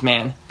crutches,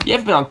 man. You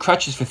haven't been on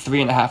crutches for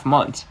 3.5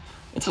 months.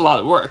 It's a lot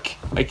of work.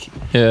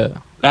 Yeah.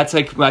 That's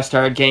like when I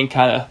started getting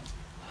kind of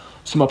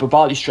some upper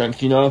body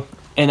strength, you know?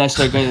 And I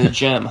started going to the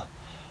gym.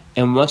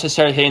 And once I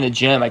started hitting the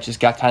gym, I just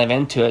got kind of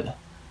into it.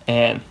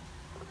 And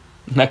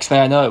next thing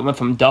I know, it went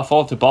from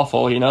Duffel to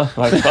Buffel, you know?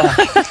 Like, fuck.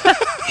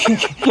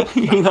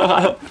 You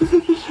know,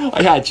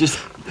 I just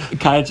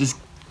kind of just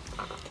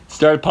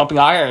started pumping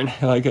iron.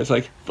 Like, I was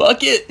like,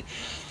 fuck it.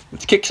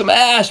 Let's kick some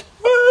ass.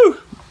 Woo!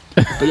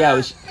 But yeah,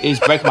 it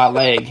was breaking my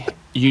leg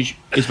is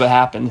what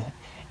happened.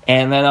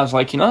 And then I was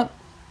like, you know what?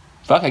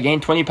 Fuck, I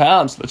gained 20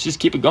 pounds. Let's just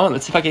keep it going.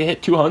 Let's see if I can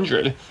hit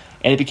 200.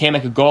 And it became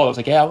like a goal. I was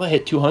like, yeah, I want to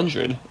hit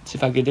 200. Let's see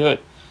if I could do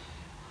it.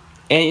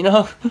 And, you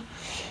know,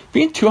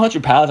 being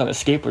 200 pounds on a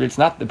skateboard, it's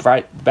not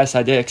the best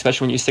idea,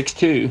 especially when you're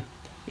 6'2".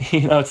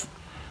 You know, it's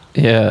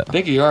the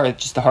bigger you are,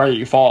 just the harder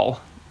you fall.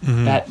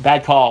 Mm-hmm.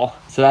 Bad call.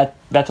 So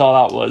that's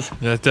all that was.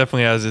 Yeah, it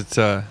definitely has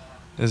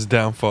its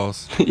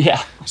downfalls.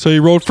 Yeah. So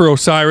you rode for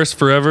Osiris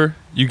forever.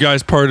 You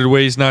guys parted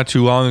ways not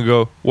too long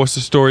ago. What's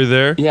the story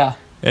there? Yeah.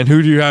 And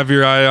who do you have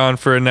your eye on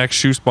for a next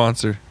shoe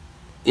sponsor?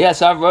 Yeah,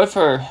 so I rode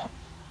for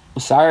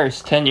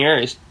Osiris 10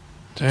 years.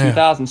 Damn.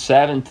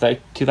 2007 to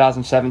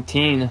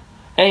 2017.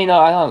 And, you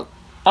know,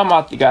 I'm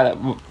not the guy that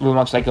really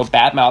wants to like go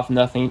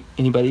badmouth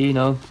anybody, you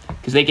know,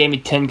 because they gave me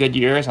 10 good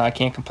years and I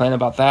can't complain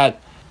about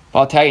that. But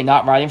I'll tell you,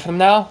 not riding for them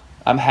now,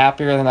 I'm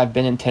happier than I've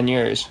been in 10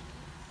 years.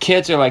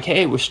 Kids are like,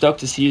 hey, we're stoked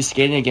to see you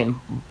skating again,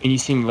 and you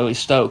seem really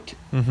stoked.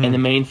 Mm-hmm. And the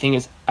main thing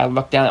is, I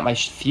look down at my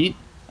feet,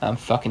 I'm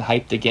fucking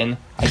hyped again.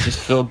 I just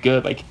feel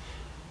good. Like,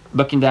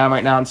 looking down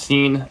right now and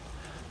seeing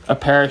a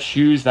pair of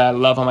shoes that I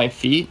love on my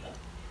feet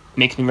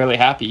makes me really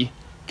happy.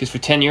 Because for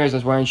 10 years I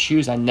was wearing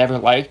shoes I never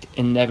liked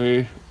and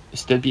never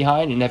stood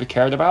behind and never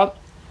cared about.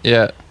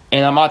 Yeah.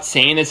 And I'm not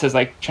saying this as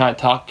like trying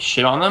to talk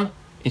shit on them.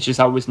 It's just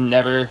I was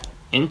never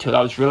into it.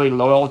 I was really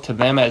loyal to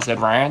them as a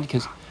brand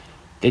because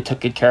they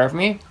took good care of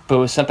me. But it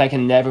was something I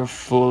can never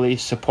fully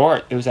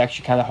support. It was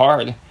actually kind of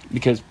hard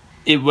because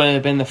it wouldn't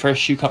have been the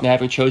first shoe company I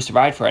ever chose to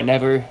ride for. I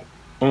never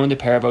owned a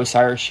pair of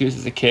Osiris shoes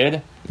as a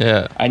kid.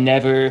 Yeah. I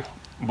never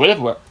would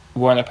have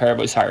worn a pair of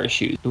Osiris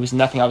shoes. It was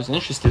nothing I was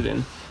interested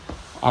in.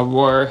 I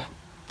wore,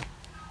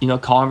 you know,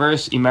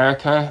 Converse,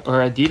 America, or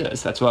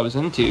Adidas. That's what I was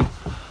into.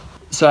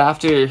 So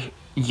after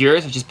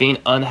years of just being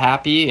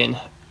unhappy and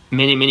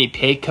many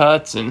pay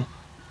cuts and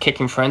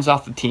kicking friends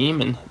off the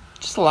team and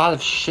just a lot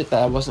of shit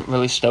that I wasn't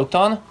really stoked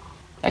on.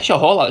 Actually, a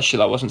whole lot of shit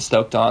I wasn't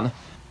stoked on.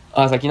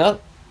 I was like, you know,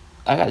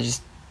 I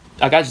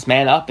gotta just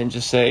man up and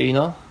just say, you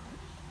know,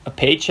 a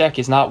paycheck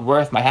is not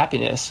worth my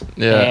happiness.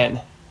 Yeah.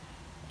 And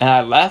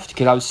I left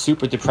because I was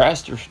super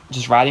depressed or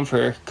just riding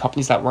for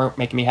companies that weren't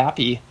making me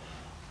happy.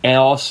 And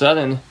all of a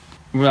sudden,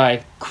 when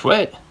I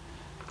quit,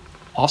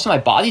 also my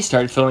body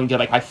started feeling good.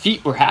 Like, my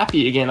feet were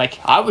happy again. Like,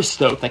 I was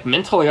stoked. Like,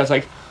 mentally, I was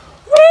like,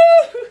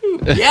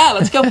 woo! Yeah,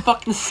 let's go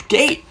fucking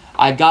skate.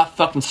 I got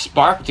fucking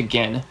sparked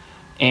again.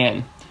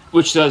 And,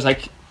 which was,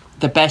 like,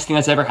 the best thing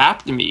that's ever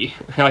happened to me,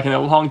 like, in a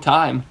long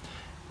time,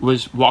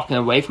 was walking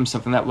away from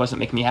something that wasn't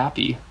making me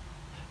happy.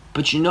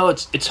 But, you know,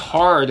 it's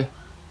hard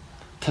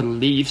to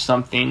leave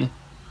something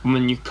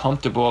when you're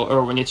comfortable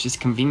or when it's just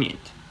convenient.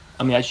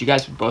 I mean, as you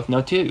guys both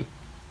know too.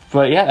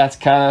 But yeah, that's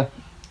kind of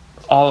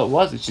all it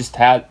was. It's just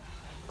I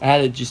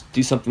had to just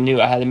do something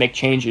new. I had to make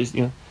changes.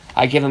 You know,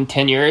 I give them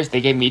 10 years.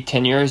 They gave me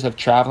 10 years of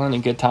traveling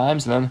and good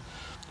times. And then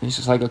it's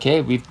just like,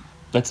 okay,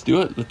 let's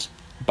do it. Let's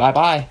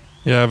bye.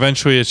 Yeah,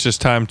 eventually it's just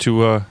time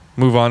to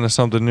move on to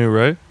something new,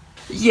 right?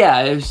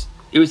 Yeah, it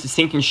was a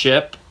sinking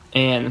ship,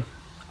 and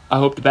I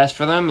hope the best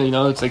for them. You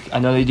know, it's like I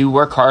know they do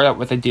work hard at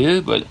what they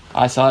do, but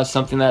I saw it as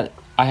something that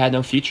I had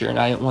no future, and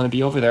I didn't want to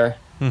be over there.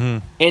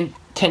 Mm-hmm. And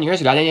 10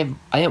 years ago, I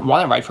didn't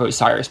want to ride for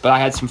Osiris, but I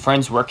had some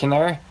friends working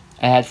there.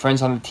 I had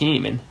friends on the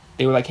team, and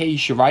they were like, "Hey, you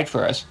should ride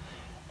for us."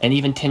 And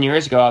even 10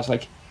 years ago, I was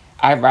like,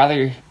 "I'd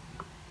rather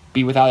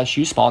be without a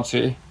shoe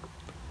sponsor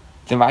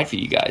than ride for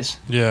you guys."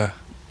 Yeah.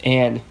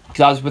 And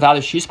because I was without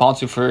a shoe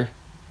sponsor for,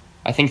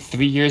 I think,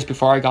 3 years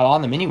before I got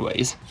on them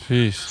anyways.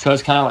 Jeez. So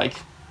it's kind of like,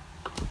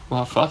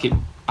 well, fuck it.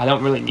 I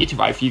don't really need to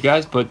ride for you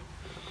guys, but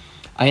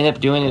I ended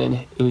up doing it,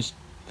 and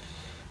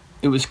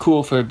it was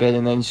cool for a bit,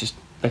 and then it's just,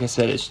 like I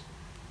said,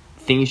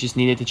 things just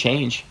needed to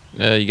change.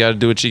 Yeah, you got to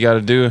do what you got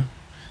to do.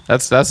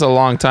 That's a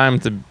long time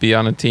to be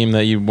on a team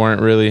that you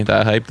weren't really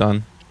that hyped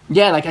on.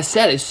 Yeah, like I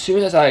said, as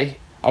soon as I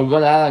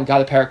went out and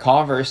got a pair of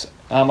Converse,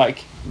 I'm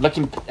like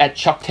looking at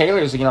Chuck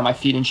Taylor's again on my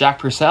feet and Jack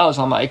Purcell's.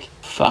 I'm like,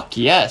 fuck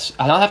yes.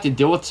 I don't have to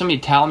deal with somebody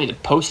telling me to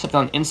post something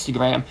on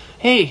Instagram.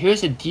 Hey,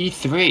 here's a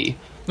D3.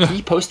 Can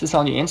you post this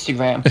on your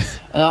Instagram?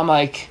 And I'm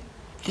like,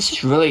 this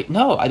is really,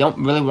 no, I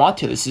don't really want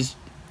to.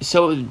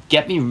 So it would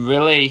get me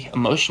really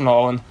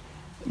emotional. And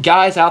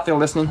guys out there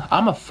listening,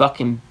 I'm a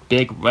fucking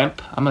big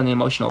wimp. I'm an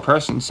emotional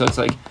person. So it's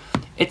like,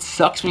 it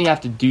sucks when you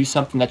have to do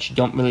something that you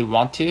don't really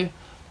want to.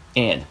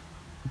 And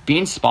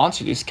being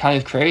sponsored is kind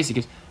of crazy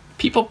because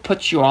people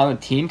put you on a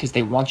team because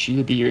they want you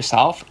to be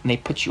yourself, and they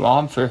put you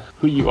on for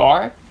who you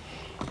are,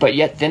 but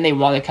yet then they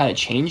want to kind of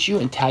change you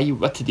and tell you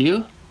what to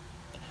do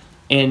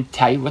and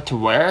tell you what to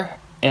wear.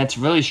 And it's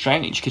really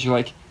strange because you're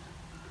like,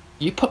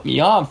 you put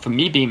me on for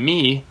me being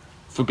me,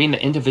 for being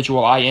the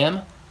individual I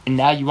am, and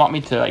now you want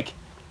me to like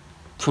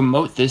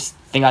promote this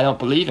thing I don't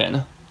believe in.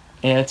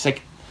 And it's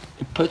like,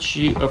 it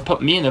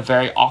put me in a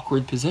very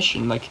awkward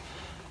position, like,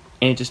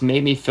 and it just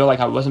made me feel like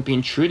I wasn't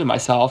being true to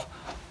myself,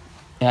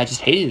 and I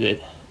just hated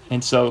it.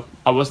 And so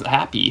I wasn't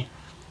happy.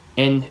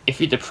 And if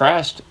you're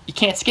depressed, you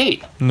can't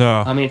skate.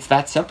 No. I mean, it's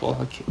that simple.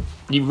 Like,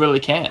 you really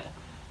can't.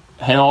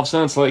 And all of a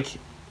sudden, it's like,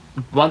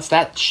 once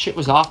that shit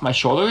was off my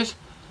shoulders,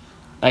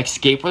 like,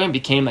 skateboarding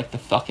became, like, the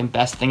fucking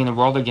best thing in the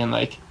world again.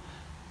 Like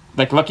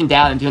looking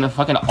down and doing a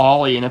fucking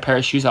ollie in a pair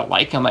of shoes I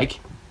like, I'm like,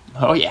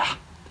 oh, yeah,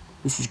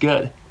 this is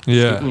good.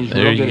 Yeah,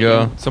 there you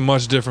go. It's a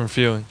much different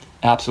feeling.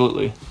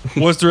 Absolutely.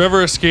 Was there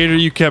ever a skater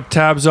you kept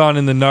tabs on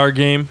in the NAR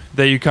game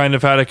that you kind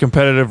of had a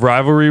competitive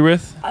rivalry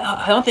with?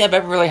 I don't think I've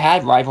ever really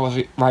had rivalries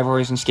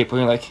in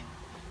skateboarding. Like,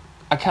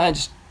 I kind of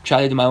just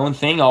try to do my own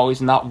thing always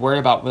and not worry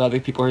about what other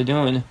people are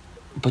doing.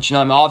 But, you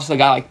know, I'm obviously a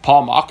guy like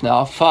Paul Mock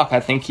now. Fuck, I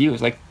think he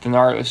was, like, the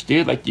gnarliest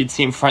dude. Like, you'd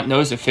see him front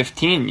nose at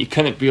 15. You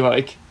couldn't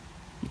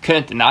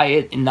deny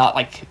it and not,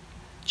 like,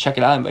 check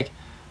it out and be like,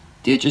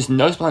 dude, just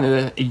nose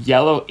blended a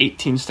yellow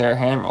 18-stair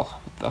handrail.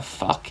 What the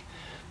fuck?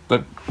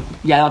 But,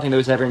 yeah, I don't think there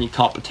was ever any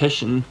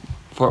competition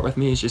for it with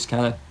me. It's just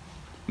kind of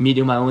me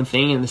doing my own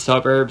thing in the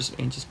suburbs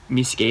and just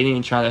me skating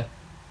and trying to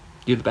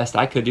do the best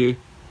I could do.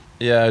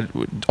 Yeah,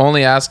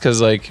 only ask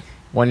because, like,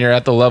 when you're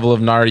at the level of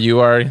NAR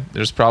you are,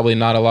 there's probably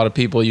not a lot of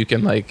people you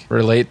can, like,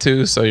 relate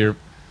to. So you're,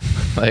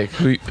 like,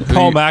 who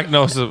Paul Mack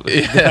knows.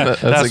 Yeah,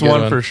 that's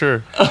one for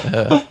sure.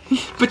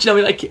 But, you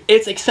know, like,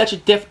 it's, like, such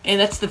a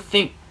and that's the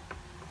thing.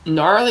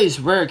 Gnarly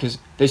is weird because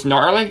there's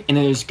gnarly and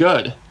then there's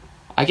good.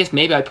 I guess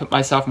maybe I put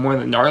myself more in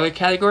the gnarly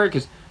category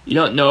because you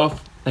don't know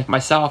if, like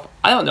myself,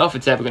 I don't know if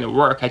it's ever going to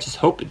work. I just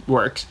hope it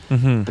works.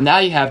 Mm-hmm. But now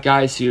you have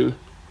guys who,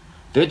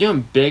 they're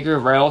doing bigger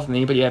rails than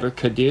anybody ever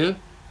could do,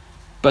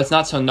 but it's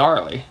not so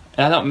gnarly.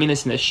 And I don't mean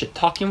this in a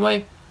shit-talking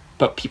way,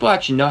 but people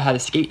actually know how to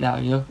skate now,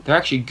 you know? They're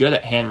actually good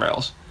at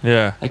handrails.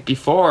 Yeah. Like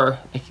before,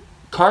 like,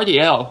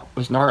 Cardiel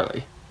was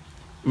gnarly.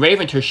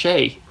 Raven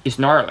Touche is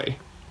gnarly.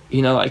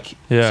 You know, like,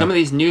 some of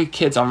these new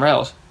kids on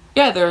rails,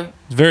 yeah, they're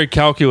very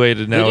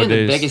calculated nowadays. They're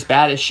doing the biggest,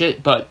 baddest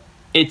shit, but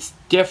it's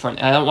different.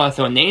 And I don't want to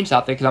throw names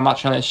out there because I'm not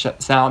trying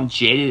to sound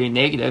jaded or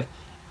negative.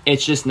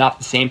 It's just not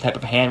the same type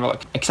of handrail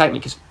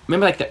excitement. Because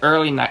remember, like, the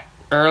early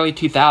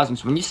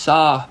 2000s, when you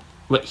saw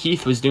what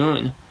Heath was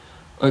doing,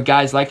 or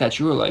guys like that,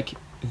 you were like,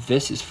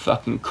 this is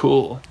fucking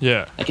cool.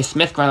 Yeah. Like, a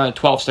Smith grind on a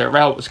 12-stair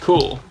rail was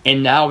cool.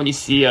 And now when you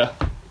see a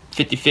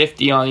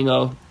 50-50 on, you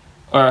know,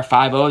 or a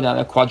 5-0 down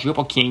a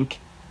quadruple kink,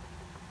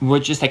 we're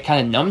just, like,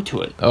 kind of numb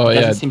to it. Oh, it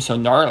yeah. doesn't seem so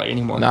gnarly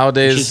anymore.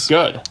 Nowadays, which is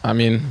good. I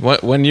mean,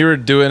 when you were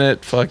doing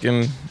it,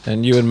 fucking,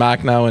 and you and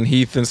Mac now and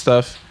Heath and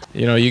stuff,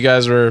 you know, you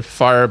guys were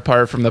far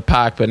apart from the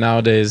pack, but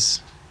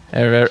nowadays,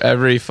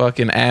 every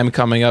fucking am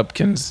coming up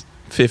can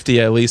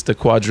 50 at least a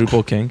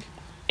quadruple kink.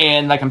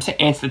 And, like I'm saying,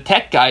 it's the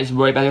tech guy's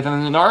way better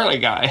than the gnarly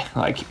guy.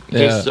 Like,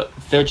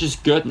 they're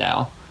just good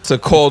now. It's a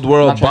cold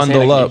world,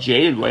 bundle like up. In a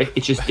jaded way.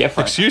 It's just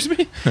different. Excuse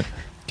me?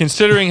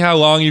 Considering how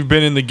long you've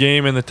been in the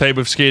game and the type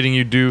of skating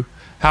you do,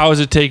 How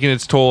is it taking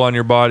its toll on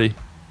your body?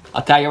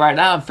 I'll tell you right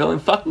now, I'm feeling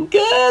fucking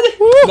good.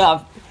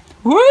 No,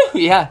 woo,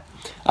 yeah.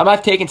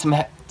 I've taken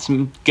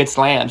some good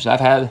slams. I've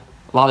had a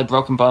lot of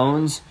broken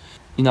bones.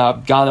 You know,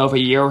 I've gone over a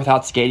year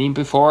without skating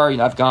before. You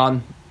know, I've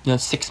gone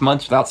 6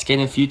 months without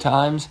skating a few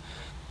times.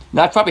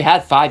 Now, I've probably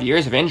had 5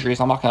 years of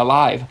injuries, I'm not gonna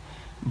lie.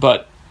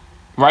 But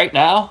right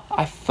now,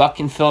 I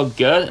fucking feel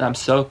good, and I'm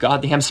so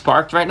goddamn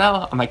sparked right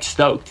now. I'm like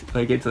stoked.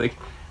 Like, it's like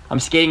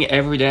I'm skating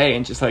every day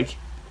and just like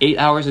 8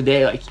 hours a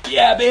day. Like,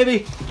 yeah,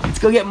 baby, let's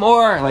go get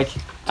more. Like,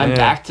 I'm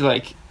back to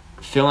like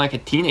feeling like a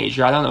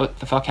teenager. I don't know what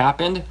the fuck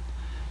happened,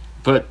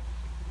 but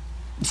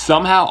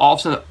somehow all of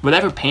a sudden,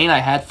 whatever pain I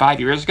had 5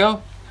 years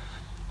ago,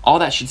 all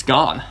that shit's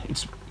gone.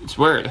 It's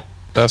weird.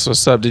 That's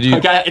what's up. Did you?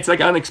 It's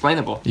like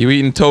unexplainable. You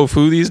eating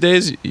tofu these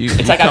days? You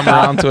like come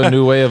around to a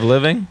new way of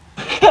living?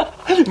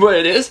 What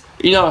it is,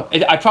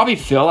 I probably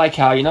feel like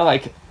how,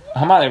 like,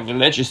 I'm not a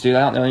religious dude, I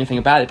don't know anything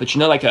about it, but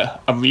like a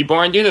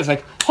reborn dude that's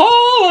like,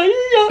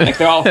 oh, like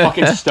they're all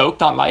fucking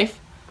stoked on life.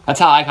 That's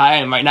how like I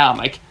am right now. I'm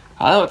like,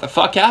 I don't know what the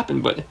fuck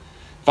happened, but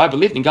if I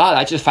believed in God,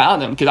 I just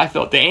found him because I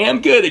felt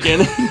damn good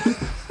again.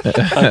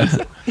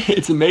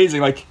 It's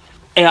amazing. Like,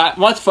 and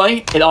what's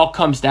funny, it all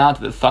comes down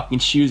to the fucking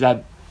shoes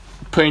I'm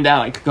putting down,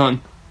 like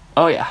going,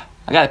 oh yeah,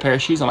 I got a pair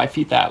of shoes on my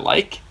feet that I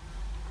like.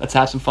 Let's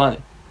have some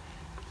fun.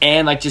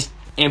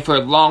 And for a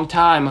long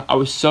time, I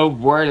was so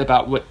worried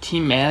about what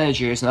team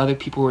managers and other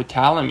people were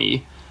telling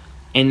me.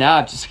 And now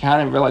I've just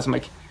kind of realized,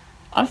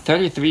 I'm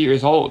 33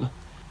 years old.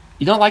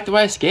 You don't like the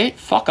way I skate?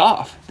 Fuck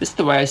off. This is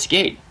the way I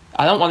skate.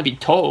 I don't want to be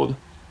told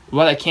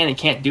what I can and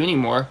can't do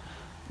anymore.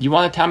 You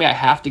want to tell me I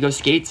have to go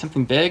skate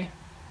something big?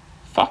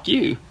 Fuck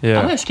you. Yeah.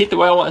 I'm going to skate the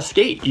way I want to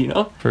skate,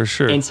 For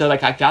sure. And so,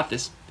 like, I got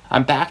this.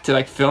 I'm back to,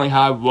 like, feeling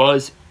how I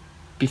was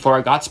before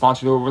I got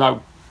sponsored or when I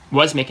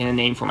was making a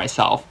name for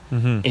myself.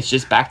 Mm-hmm. It's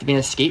just back to being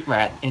a skate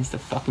rat, and it's the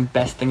fucking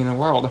best thing in the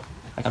world.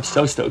 Like, I'm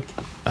so stoked.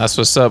 That's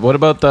what's up. What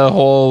about the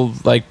whole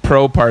like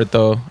pro part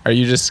though? Are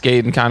you just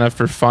skating kind of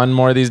for fun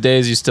more these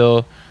days? You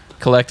still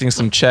collecting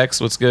some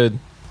checks? What's good?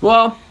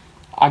 Well,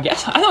 I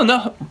guess I don't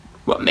know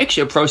what makes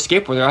you a pro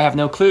skateboarder. I have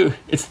no clue.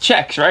 It's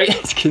checks, right?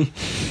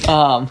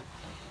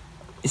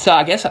 So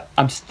I guess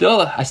I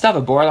still have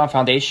a board on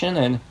foundation,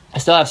 and I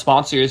still have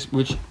sponsors,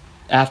 which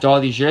after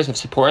all these years have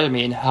supported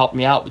me and helped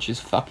me out, which is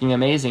fucking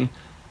amazing.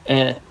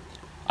 And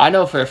I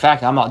know for a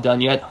fact I'm not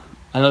done yet.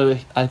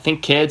 I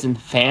think kids and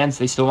fans,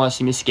 they still want to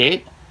see me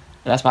skate,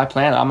 and that's my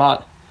plan. I'm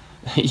not.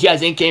 You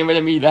guys ain't getting rid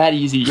of me that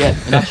easy yet.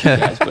 Not you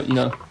guys, but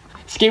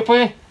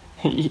skateboarding,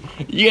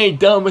 you ain't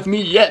done with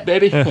me yet,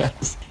 baby.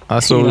 That's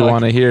what we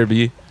want to hear,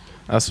 B.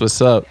 That's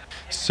what's up.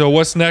 So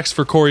what's next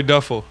for Corey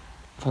Duffel?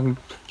 I'm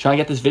trying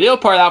to get this video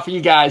part out for you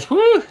guys.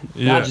 Woo!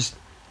 Yeah. Not just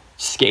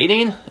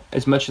skating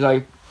as much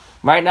as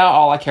right now,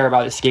 all I care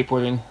about is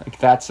skateboarding. Like,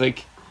 that's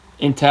like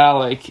until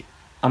like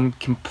I'm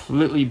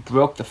completely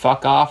broke the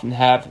fuck off and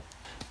have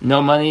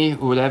no money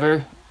or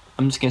whatever.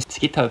 I'm just gonna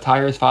skate till the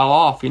tires fall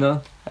off.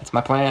 That's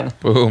my plan.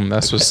 Boom.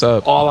 That's what's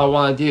up. All I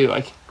want to do.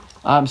 Like,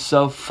 I'm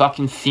so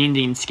fucking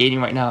fiending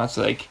skating right now. It's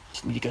like,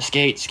 just need to go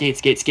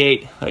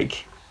skate.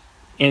 Like,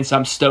 and so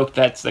I'm stoked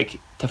that's like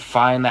to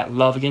find that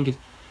love again. Cause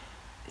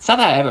it's not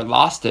that I ever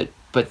lost it,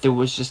 but there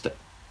was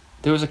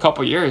a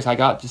couple years I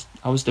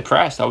was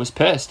depressed. I was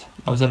pissed.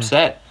 I was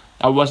upset.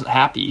 I wasn't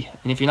happy.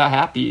 And if you're not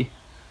happy,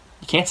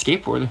 you can't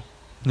skateboard.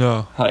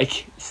 No.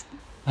 Like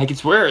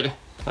it's weird.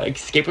 Like,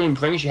 skateboarding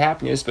brings you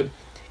happiness, but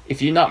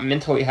if you're not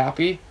mentally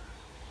happy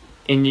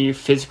and you're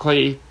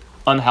physically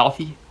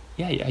unhealthy,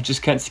 I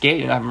just couldn't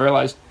skate. And I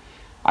realized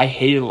I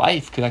hated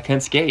life because I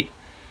couldn't skate.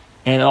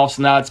 And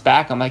also now it's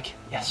back. I'm like,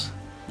 yes,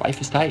 life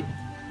is tight.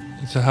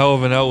 It's a hell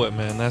of an outlet,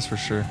 man. That's for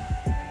sure.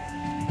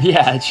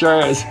 Yeah, it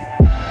sure is.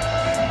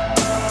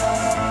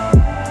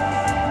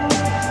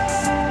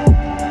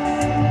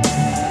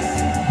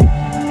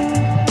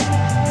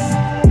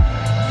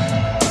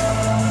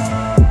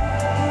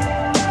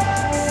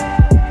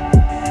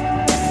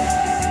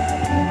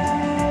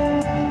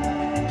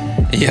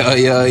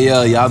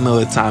 Yo, y'all know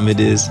what time it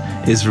is.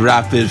 It's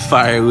rapid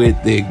fire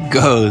with the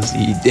goes,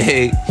 you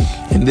dig?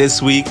 And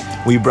this week,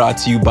 we brought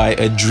to you by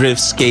a Drift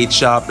Skate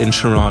Shop in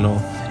Toronto.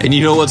 And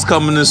you know what's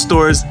coming to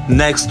stores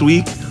next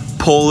week?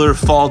 Polar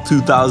Fall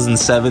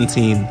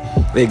 2017.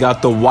 They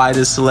got the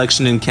widest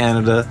selection in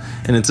Canada,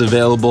 and it's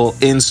available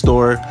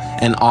in-store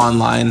and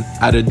online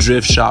at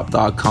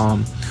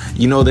adriftshop.com.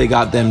 You know they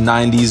got them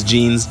 90s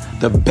jeans,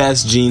 the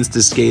best jeans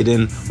to skate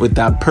in with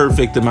that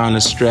perfect amount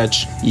of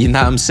stretch. You know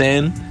what I'm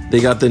saying? They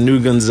got the new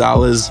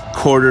Gonzalez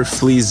quarter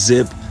fleece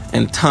zip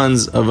and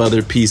tons of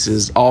other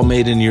pieces, all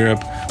made in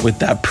Europe with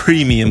that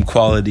premium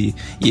quality.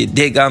 You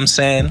dig what I'm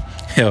saying?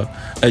 Yo,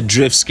 a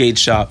Drift Skate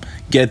Shop.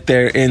 Get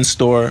there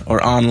in-store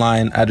or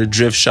online at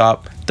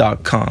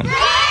adriftshop.com.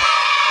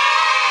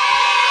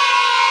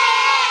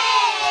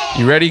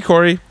 You ready,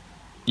 Corey?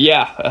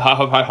 Yeah,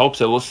 I hope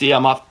so. We'll see.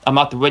 I'm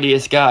not the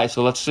wittiest guy,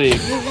 so let's see.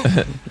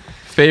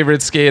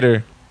 Favorite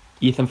skater?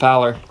 Ethan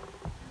Fowler.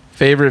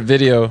 Favorite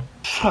video?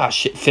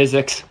 Shit,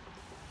 physics.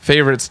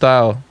 Favorite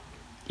style?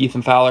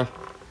 Ethan Fowler.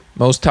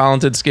 Most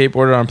talented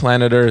skateboarder on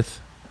planet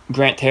Earth?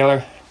 Grant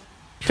Taylor.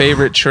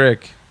 Favorite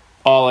trick?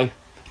 Ollie.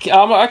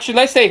 Actually,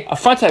 let's say a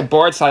frontside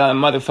board slide on a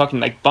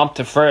motherfucking like bump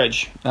to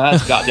fridge. Now,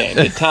 that's a goddamn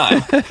good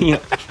time. You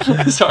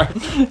know, sorry,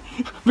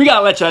 we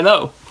gotta let you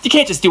know. You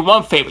can't just do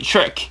one favorite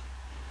trick.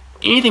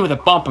 Anything with a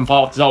bump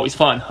involved is always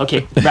fun.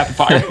 Okay, rapid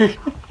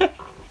fire.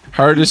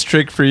 Hardest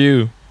trick for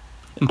you?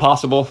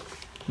 Impossible.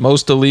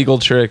 Most illegal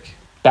trick?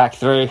 Back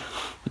three.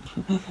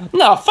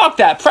 No, fuck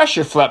that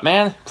pressure flip,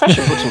 man.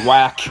 Pressure flips are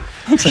whack.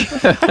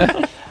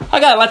 I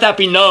gotta let that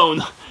be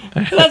known.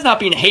 That's not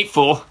being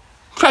hateful.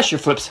 Pressure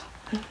flips.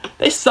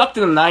 They sucked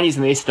in the 90s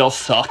and they still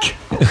suck.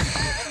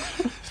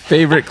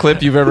 Favorite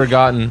clip you've ever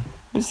gotten?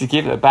 Just to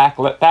give it a back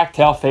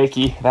tail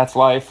fakie. That's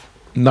life.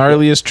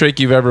 Gnarliest trick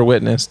you've ever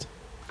witnessed?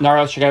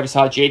 Gnarliest trick I ever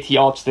saw. JT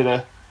Alts did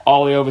a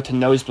ollie over to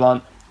nose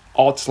blunt,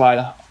 alt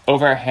slide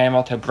over a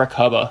hammer to brick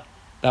hubba.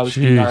 That was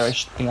the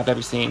gnarliest thing I've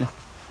ever seen.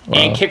 Wow.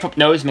 And kickflip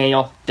nose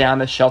manual down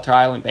the Shelter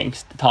Island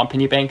banks, the Tom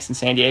Pinney banks in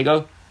San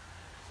Diego.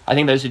 I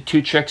think those are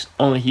two tricks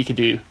only he could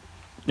do.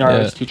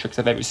 Gnarliest two tricks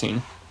I've ever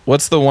seen.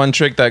 What's the one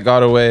trick that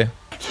got away?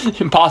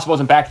 Impossibles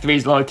and back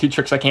threes are the only two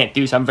tricks I can't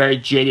do, so I'm very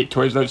jaded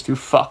towards those two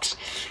fucks.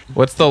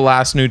 What's the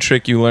last new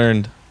trick you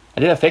learned?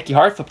 I did a fakie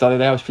hard flip the other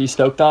day. I was pretty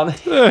stoked on.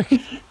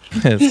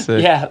 That's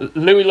sick. Yeah,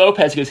 Louis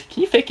Lopez goes,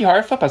 "Can you fakie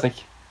hard flip?" I was like,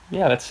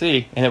 "Yeah, let's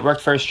see." And it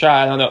worked first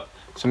try. I don't know.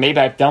 So maybe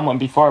I've done one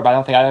before, but I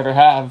don't think I ever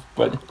have.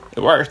 But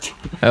it worked.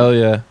 Hell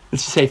yeah.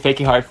 Let's just say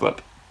fakie hard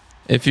flip.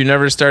 If you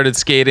never started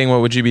skating,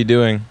 what would you be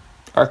doing?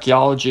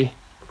 Archaeology.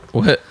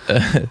 What?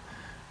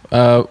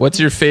 What's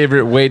your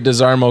favorite Wade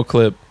Desarmo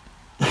clip?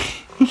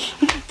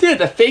 Dude,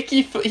 the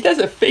fakie, he does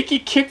a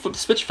fakie kickflip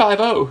switch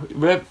 5-0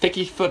 with a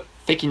fakie flip,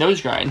 fakie nose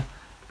grind.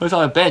 It was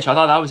on a bench. I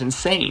thought that was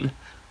insane.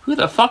 Who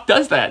the fuck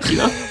does that, you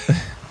know?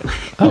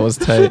 That was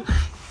tight.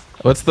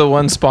 What's the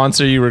one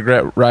sponsor you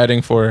regret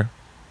riding for?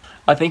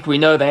 I think we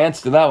know the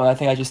answer to that one. I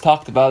think I just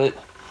talked about it.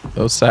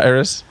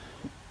 Osiris?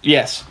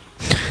 Yes.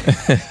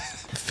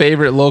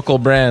 Favorite local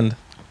brand?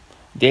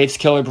 Dave's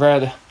Killer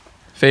Bread.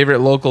 Favorite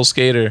local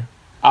skater?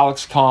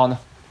 Alex Kahn.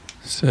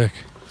 Sick.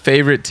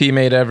 Favorite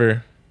teammate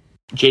ever?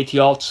 JT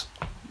Alts.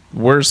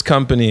 Worst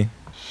company?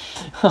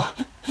 I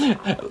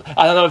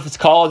don't know if it's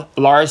called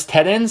Lars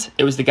Teddens.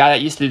 It was the guy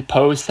that used to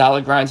pose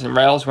salad grinds and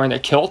rails wearing a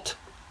kilt.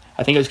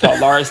 I think it was called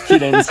Lars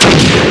Teddens.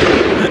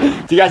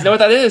 Do you guys know what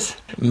that is?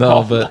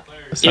 No, but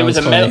it was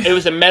a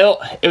metal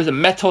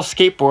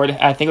skateboard. And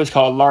I think it was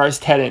called Lars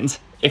Teddens.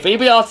 If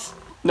anybody else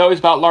knows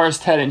about Lars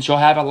Teddens, you'll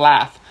have a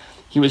laugh.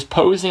 He was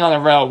posing on a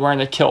rail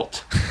wearing a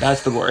kilt.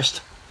 That's the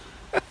worst.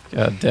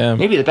 God damn.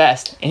 Maybe the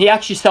best. And he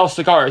actually sells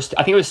cigars.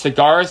 I think it was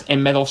cigars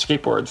and metal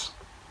skateboards.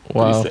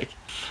 Wow. Pretty sick.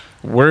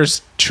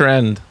 Worst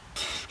trend?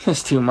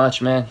 That's too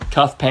much, man.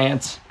 Cuff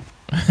pants.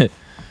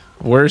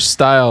 Worst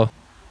style?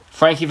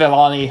 Frankie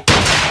Villani.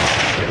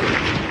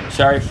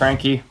 Sorry,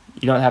 Frankie.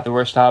 You don't have the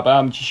worst style, but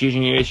I'm just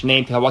using you as your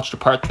name because I watched your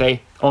part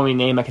today. Only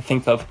name I can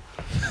think of.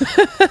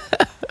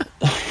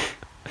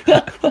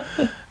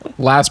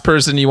 Last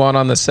person you want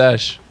on the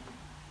sesh?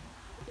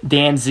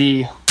 Dan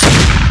Z.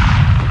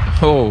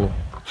 Oh.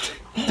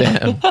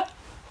 Damn.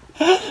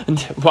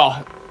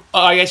 Well,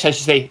 I guess I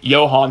should say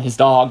Johan, his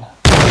dog.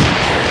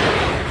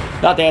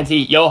 Not Dan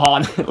Z,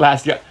 Johan,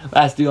 last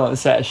dude on the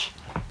sesh.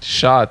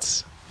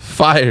 Shots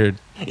fired.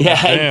 Yeah,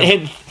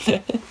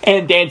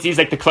 and Dan Z's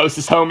like the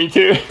closest homie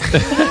too.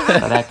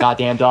 Oh, that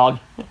goddamn dog.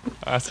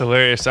 That's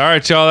hilarious. All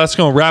right, y'all, that's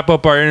going to wrap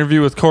up our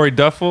interview with Corey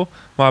Duffel.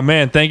 My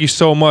man, thank you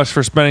so much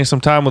for spending some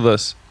time with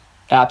us.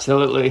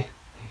 Absolutely.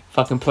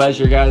 Fucking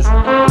pleasure, guys.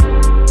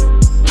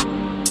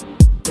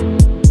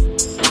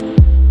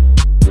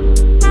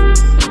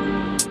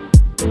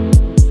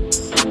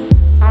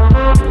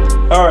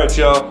 All right,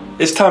 y'all.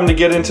 It's time to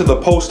get into the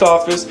post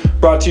office,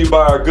 brought to you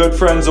by our good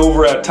friends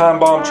over at Time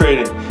Bomb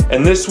Trading.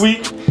 And this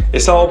week,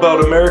 it's all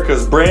about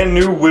America's brand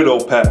new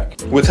Widow Pack.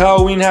 With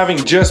Halloween having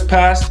just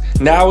passed,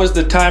 now is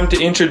the time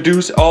to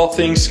introduce all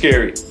things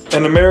scary.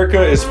 And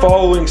America is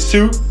following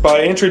suit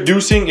by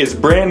introducing its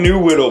brand new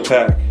Widow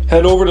Pack.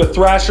 Head over to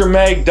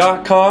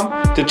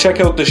thrashermag.com to check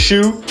out the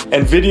shoe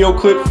and video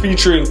clip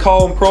featuring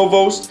Colin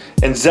Provost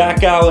and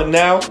Zach Allen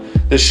now.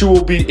 The shoe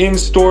will be in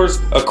stores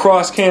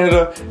across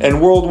Canada and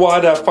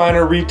worldwide at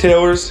finer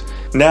retailers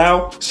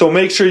now, so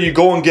make sure you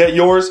go and get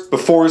yours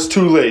before it's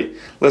too late.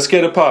 Let's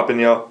get it poppin',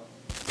 y'all.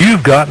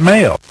 You've got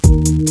mail.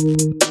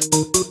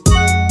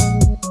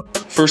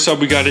 First up,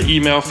 we got an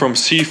email from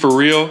C for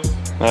Real.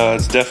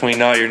 It's definitely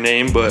not your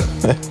name, but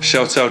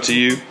shouts out to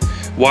you.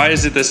 Why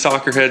is it that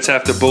soccer heads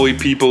have to bully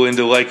people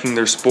into liking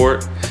their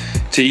sport?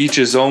 To each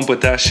his own, but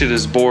that shit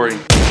is boring.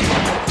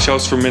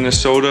 Shouts from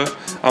Minnesota.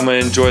 I'm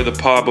going to enjoy the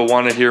pod, but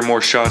want to hear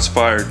more shots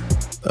fired.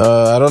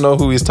 I don't know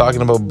who he's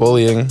talking about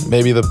bullying.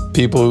 Maybe the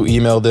people who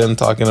emailed in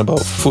talking about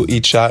footy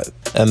chat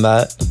and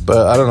that.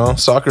 But I don't know.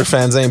 Soccer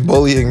fans ain't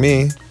bullying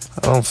me.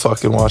 I don't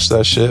fucking watch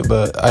that shit,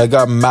 but I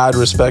got mad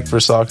respect for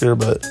soccer,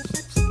 but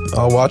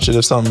I'll watch it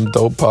if something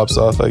dope pops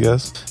off, I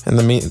guess. In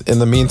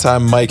the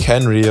meantime, Mike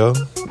Henry, yo.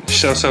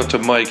 Shouts out to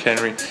Mike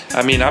Henry.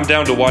 I mean, I'm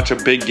down to watch a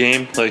big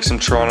game, like some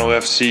Toronto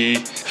FC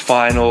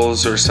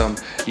finals or some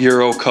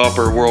Euro Cup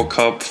or World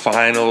Cup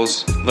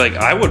finals. Like,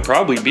 I would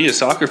probably be a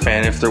soccer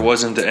fan if there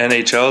wasn't the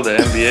NHL, the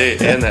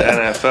NBA, and the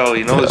NFL.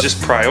 You know, it's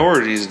just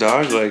priorities,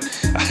 dog. Like,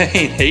 I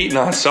ain't hating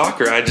on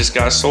soccer. I just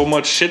got so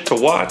much shit to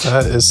watch.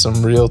 That is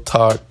some real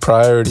talk.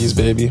 Priorities,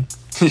 baby.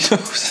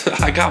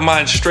 I got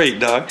mine straight,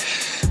 dog.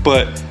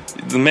 But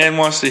the man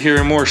wants to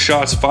hear more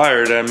shots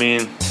fired. I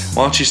mean,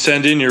 why don't you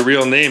send in your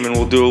real name and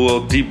we'll do a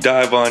little deep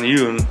dive on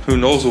you, and who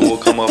knows what we'll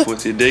come up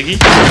with, you diggy?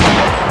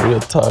 Real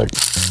talk.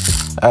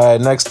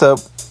 Next up,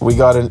 we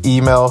got an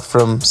email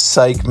from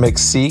Psych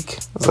McSeek.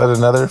 Is that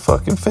another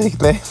fucking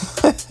fake name?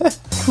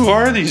 Who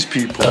are these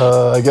people?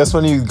 I guess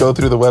when you go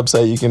through the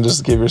website, you can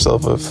just give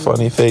yourself a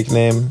funny fake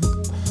name.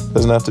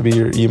 Doesn't have to be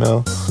your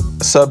email.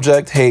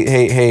 Subject,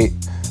 hate.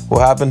 What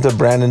happened to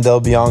Brandon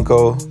Del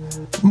Bianco,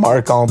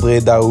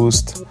 Marc-André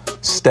Daoust,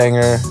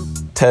 Stenger,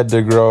 Ted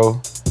DeGros,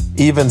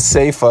 even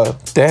Seifa,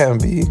 damn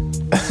B.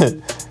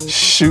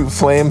 Shoot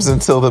flames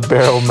until the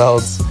barrel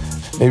melts.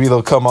 Maybe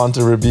they'll come on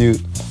to rebuke.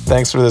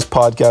 Thanks for this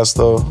podcast,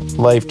 though.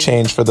 Life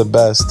changed for the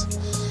best.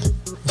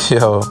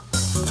 Yo,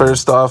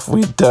 first off,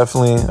 we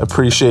definitely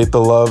appreciate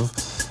the love.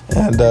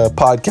 And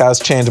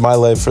podcast changed my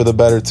life for the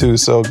better, too.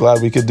 So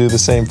glad we could do the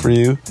same for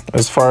you.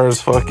 As far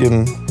as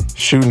fucking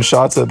shooting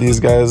shots at these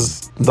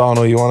guys,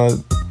 Donald, you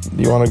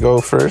wanna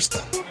go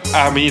first?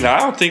 I mean, I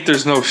don't think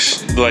there's no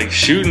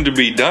shooting to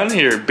be done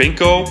here.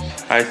 Binko,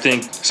 I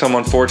think some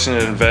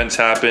unfortunate events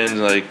happened,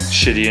 like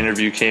shitty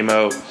interview came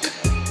out,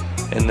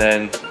 and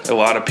then a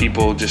lot of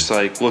people just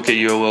like look at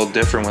you a little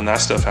different when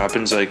that stuff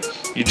happens. Like,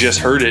 you just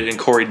heard it in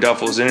Corey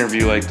Duffel's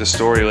interview, like the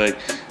story, like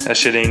that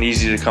shit ain't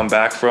easy to come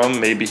back from.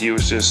 Maybe he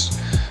was just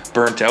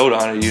burnt out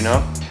on it, you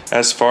know?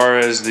 As far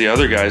as the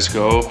other guys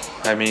go,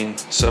 I mean,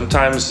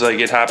 sometimes like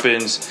it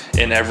happens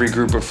in every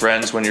group of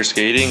friends when you're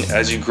skating.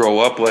 As you grow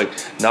up, like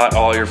not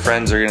all your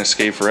friends are gonna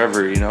skate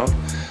forever, you know?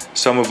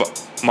 Some of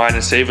mine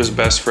and Sava's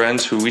best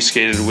friends who we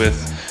skated with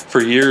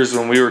for years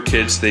when we were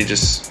kids, they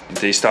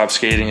stopped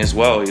skating as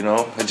well, you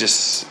know?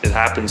 It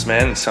happens,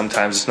 man.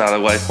 Sometimes it's not a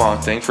lifelong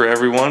thing for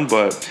everyone,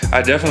 but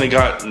I definitely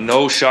got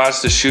no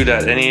shots to shoot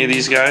at any of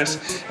these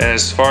guys. And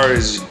as far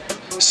as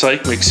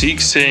Psych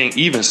McSeek saying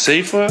even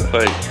Seifa,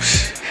 like,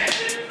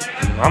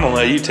 I'm gonna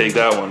let you take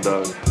that one,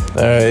 dog.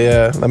 Alright,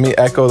 yeah. Let me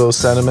echo those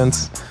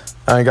sentiments.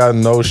 I ain't got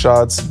no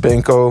shots.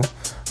 Binko,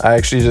 I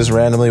actually just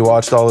randomly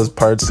watched all his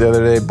parts the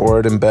other day,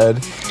 bored in bed.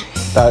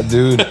 That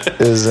dude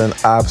is an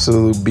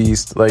absolute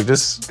beast. Like,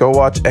 just go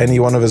watch any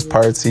one of his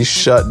parts. He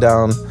shut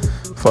down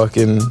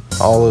fucking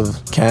all of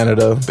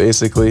Canada,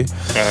 basically.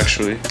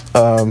 Actually.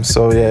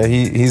 So yeah,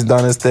 he's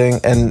done his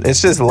thing, and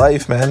it's just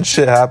life, man.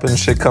 Shit happens,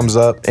 shit comes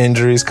up,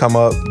 injuries come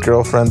up,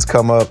 girlfriends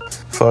come up,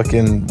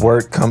 fucking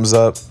work comes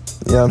up.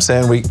 You know what I'm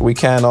saying? We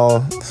can't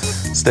all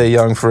stay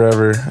young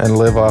forever and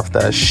live off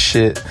that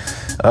shit.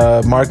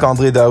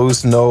 Marc-André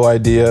Daoust, no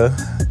idea.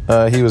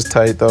 He was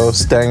tight though.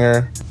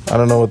 Stenger, I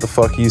don't know what the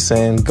fuck he's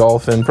saying.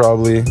 Golfing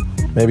probably.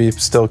 Maybe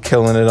still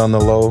killing it on the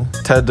low.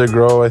 Ted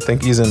DeGros, I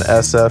think he's in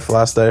SF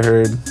last I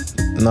heard.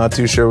 Not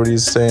too sure what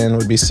he's saying.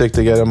 Would be sick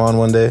to get him on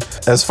one day.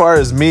 As far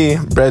as me,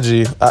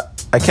 Reggie,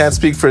 I can't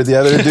speak for the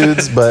other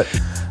dudes, but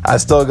I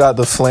still got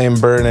the flame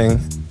burning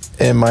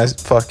in my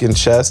fucking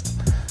chest.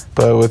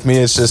 But with me,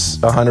 it's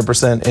just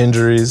 100%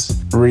 injuries,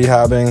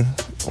 rehabbing.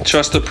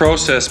 Trust the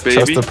process, baby.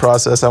 Trust the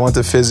process. I went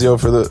to physio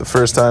for the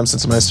first time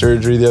since my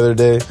surgery the other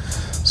day.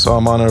 So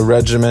I'm on a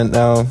regiment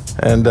now.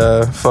 And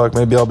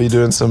maybe I'll be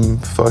doing some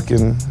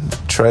fucking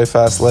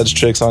tri-fast ledge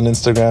tricks on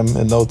Instagram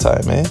in no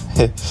time, eh?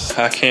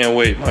 I can't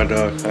wait, my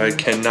dog. I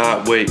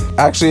cannot wait.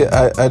 Actually,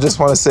 I just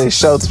want to say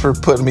shouts for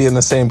putting me in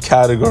the same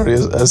category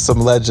as some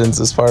legends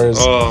as far as,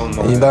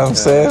 you know what I'm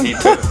saying?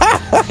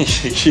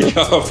 You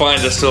gotta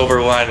find a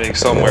silver lining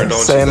somewhere, don't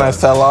you? Saying I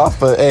fell off,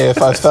 but hey,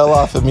 if I fell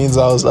off, it means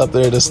I was up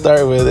there to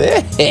start with.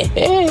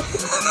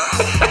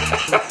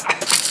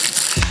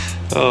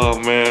 Oh,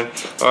 man.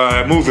 All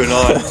right, moving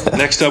on.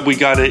 Next up, we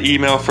got an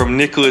email from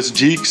Nicholas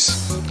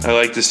Jeeks. I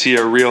like to see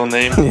a real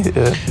name.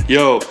 Yeah.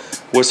 Yo,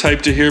 was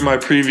hyped to hear my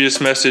previous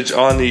message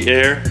on the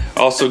air.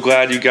 Also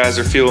glad you guys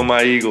are feeling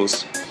my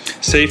Eagles.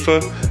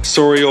 Seifa,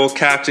 sorry old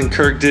Captain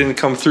Kirk didn't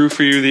come through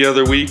for you the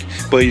other week,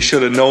 but you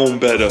should have known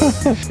better.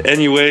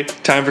 Anyway,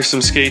 time for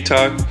some skate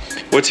talk.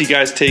 What's you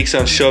guys' takes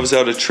on shoves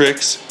out of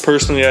tricks?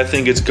 Personally, I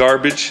think it's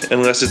garbage,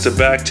 unless it's a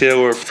back tail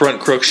or a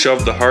front crook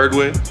shoved the hard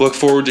way. Look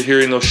forward to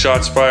hearing those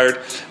shots fired.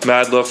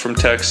 Mad love from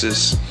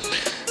Texas.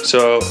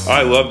 So,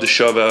 I love the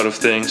shove out of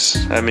things.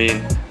 I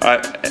mean,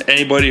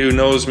 anybody who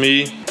knows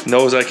me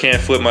knows I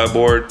can't flip my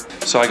board.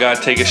 So I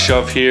gotta take a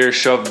shove here,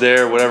 shove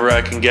there, whatever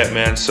I can get,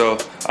 man. So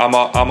I'm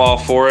all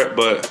for it,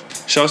 but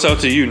shouts out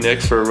to you,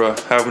 Nick, for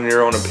having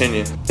your own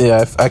opinion.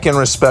 Yeah, I can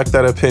respect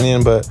that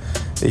opinion, but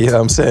yeah,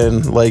 I'm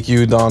saying, like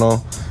you,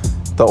 Donald,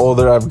 the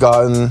older I've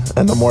gotten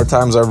and the more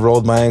times I've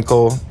rolled my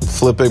ankle,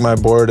 flipping my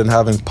board and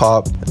having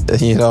pop,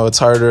 you know, it's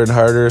harder and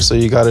harder, so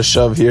you gotta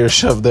shove here,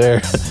 shove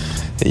there.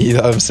 You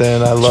know what I'm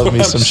saying? I love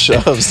me some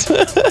shoves.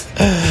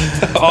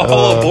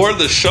 All aboard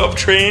the shove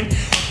train,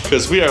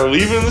 because we are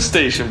leaving the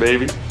station,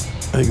 baby.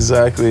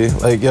 Exactly.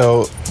 Like,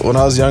 yo, when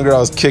I was younger, I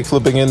was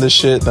kickflipping into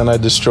shit. Then I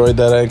destroyed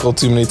that ankle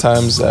too many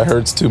times. That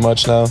hurts too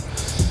much now.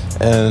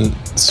 And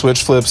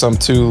switch flips, I'm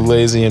too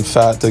lazy and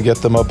fat to get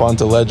them up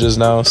onto ledges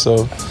now.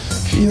 So,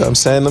 you know what I'm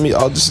saying?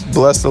 I'll just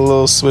bless the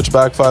little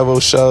switchback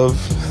 5-0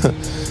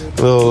 shove.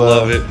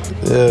 Love it.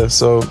 Yeah,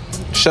 so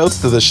shouts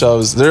to the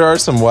shoves. There are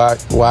some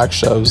whack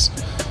shoves.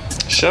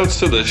 Shouts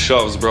to the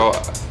shoves, bro.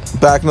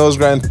 Back nose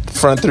grind,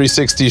 front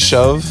 360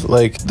 shove,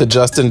 like the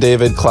Justin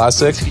David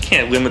classic. You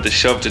can't limit the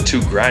shove to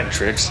 2 grind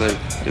tricks. Like,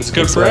 it's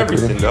good for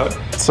everything, dog.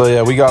 So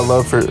yeah, we got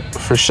love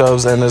for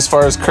shoves. And as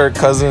far as Kirk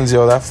Cousins,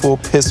 yo, that fool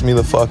pissed me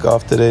the fuck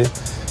off today.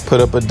 Put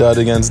up a dud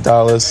against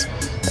Dallas.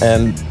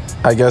 And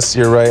I guess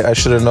you're right, I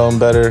should have known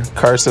better.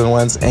 Carson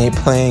Wentz ain't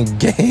playing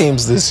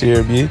games this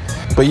year, B.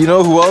 But you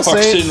know who else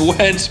ain't? Carson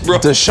Wentz, bro.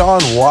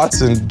 Deshaun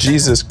Watson,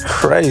 Jesus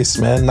Christ,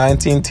 man.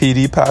 19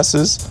 TD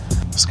passes.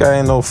 This guy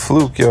ain't no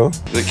fluke, yo.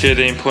 The kid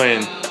ain't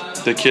playing.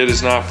 The kid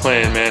is not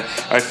playing, man.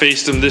 I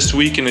faced him this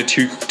week in a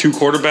two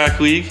quarterback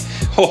league.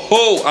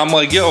 Ho, I'm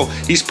like, yo,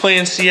 he's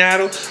playing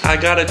Seattle. I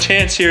got a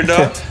chance here,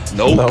 dog.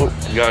 Nope.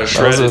 Got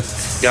shredded.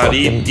 Got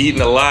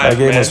eaten alive, man. That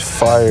game man. was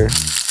fire.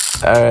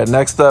 All right,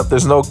 next up,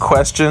 there's no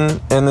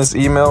question in this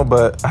email,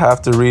 but I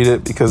have to read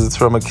it because it's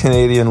from a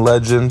Canadian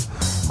legend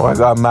who I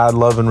got mad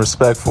love and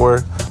respect for.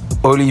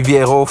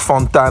 Oliviero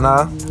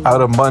Fontana out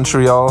of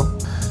Montreal.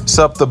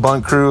 Sup the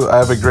Bunt crew, I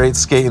have a great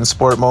skate and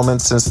sport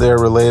moment since they are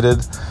related.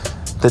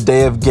 The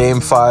day of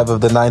Game 5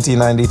 of the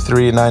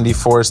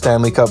 1993-94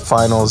 Stanley Cup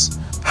Finals,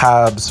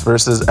 Habs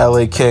versus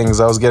LA Kings.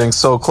 I was getting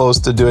so close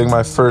to doing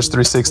my first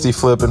 360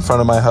 flip in front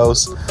of my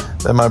house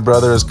that my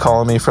brother is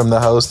calling me from the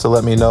house to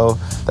let me know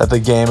that the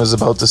game is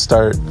about to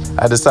start.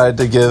 I decided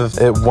to give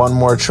it one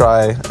more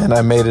try, and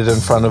I made it in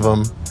front of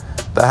him.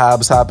 The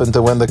Habs happened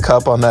to win the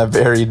cup on that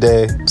very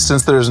day.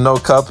 Since there is no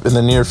cup in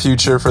the near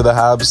future for the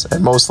Habs,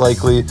 and most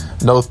likely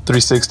no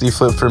 360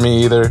 flip for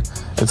me either,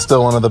 it's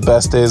still one of the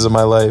best days of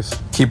my life.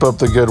 Keep up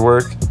the good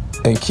work,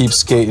 and keep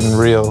skating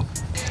real.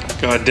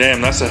 God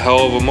damn, that's a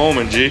hell of a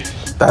moment, G.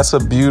 That's a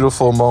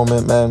beautiful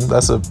moment, man.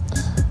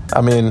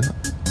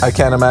 I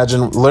can't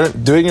imagine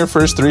doing your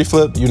first 3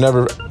 flip.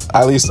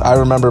 At least I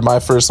remember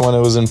my first one. It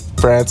was in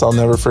France. I'll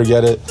never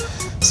forget it.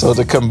 So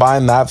to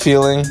combine that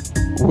feeling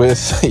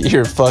with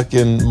your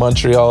fucking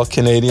Montreal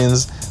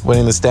Canadiens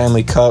winning the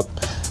Stanley Cup,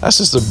 that's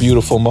just a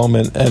beautiful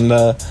moment. And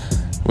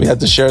we had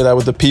to share that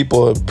with the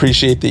people.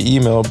 Appreciate the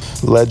email,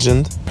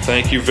 legend.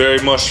 Thank you very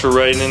much for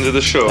writing into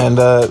the show.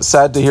 And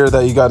sad to hear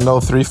that you got no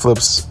 3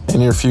 flips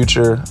in your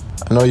future.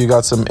 I know you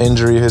got some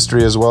injury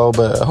history as well,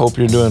 but I hope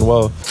you're doing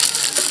well.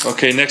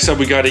 Okay, next up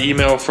we got an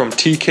email from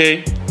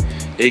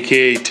TK,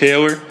 aka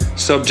Taylor.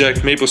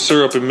 Subject, maple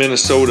syrup in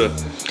Minnesota.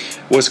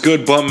 What's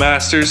good, Bunt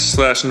Masters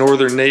 /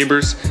 Northern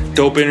Neighbors?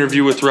 Dope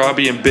interview with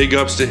Robbie, and big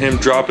ups to him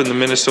dropping the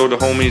Minnesota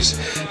homies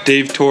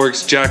Dave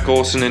Torgs, Jack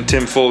Olson, and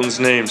Tim Fulton's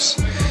names.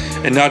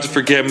 And not to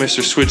forget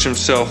Mr. Switch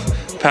himself,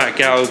 Pat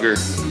Gallagher.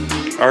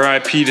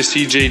 RIP to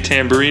CJ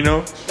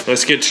Tamburino.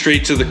 Let's get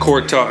straight to the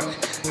court talk.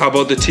 How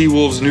about the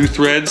T-Wolves' new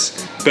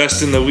threads?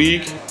 Best in the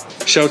league?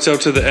 Shouts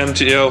out to the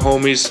MTL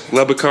homies,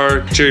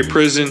 Lebacar, Jerry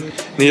Prison,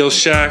 Neil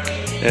Shack,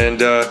 and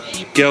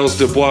Gels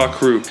Dubois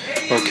crew.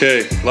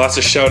 Okay, lots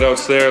of shout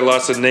outs there,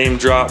 lots of name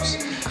drops.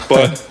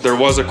 But there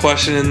was a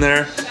question in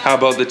there. How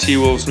about the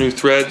T-Wolves' new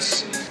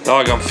threads?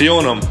 Dog, I'm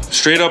feeling them.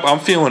 Straight up, I'm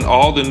feeling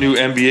all the new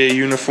NBA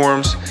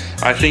uniforms.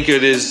 I think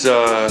it is,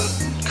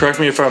 correct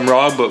me if I'm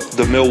wrong, but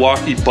the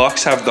Milwaukee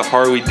Bucks have the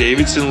Harley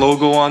Davidson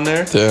logo on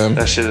there. Damn.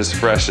 That shit is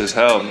fresh as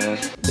hell, man.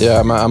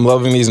 Yeah, I'm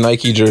loving these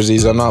Nike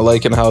jerseys. I'm not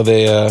liking how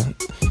they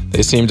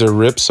seem to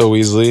rip so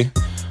easily.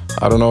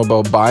 I don't know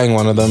about buying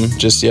one of them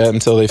just yet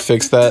until they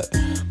fix that,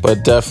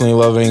 but definitely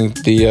loving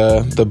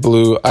the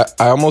blue. I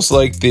almost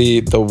like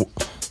the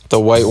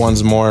white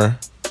ones more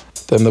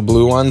than the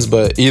blue ones,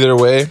 but either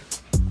way,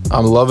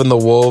 I'm loving the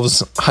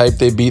Wolves. Hype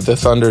they beat the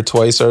Thunder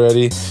twice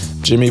already.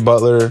 Jimmy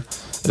Butler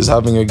is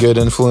having a good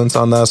influence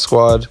on that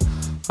squad.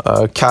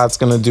 Cat's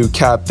gonna do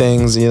cat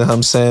things, you know what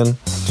I'm saying?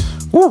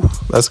 Woo!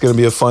 That's gonna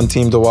be a fun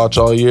team to watch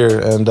all year,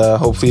 and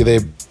hopefully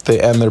they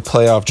end their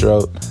playoff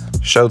drought.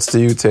 Shouts to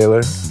you,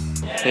 Taylor.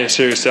 Yeah,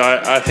 seriously,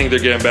 I think they're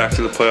getting back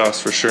to the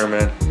playoffs for sure,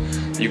 man.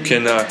 You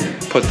can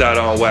put that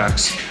on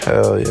wax.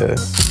 Hell yeah.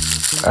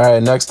 All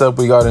right, next up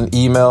we got an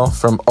email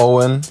from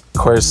Owen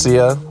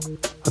Quercia.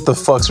 What the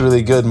fuck's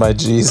really good, my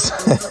G's?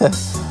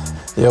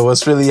 Yo,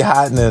 what's really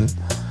happening?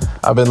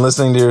 I've been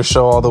listening to your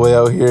show all the way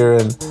out here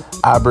in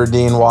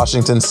Aberdeen,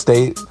 Washington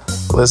State.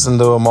 Listen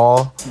to them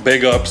all.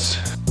 Big ups.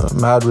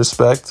 Mad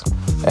respect.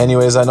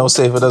 Anyways, I know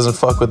Safa doesn't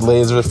fuck with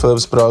laser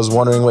flips, but I was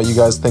wondering what you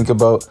guys think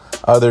about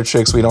other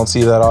tricks we don't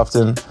see that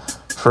often.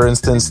 For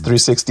instance,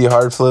 360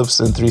 hard flips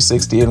and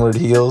 360 inward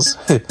heels.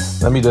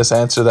 Let me just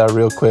answer that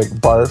real quick.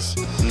 Barf.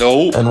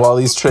 No. And while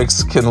these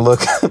tricks can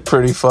look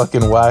pretty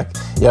fucking whack,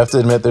 you have to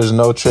admit there's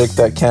no trick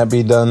that can't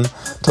be done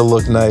to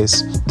look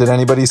nice. Did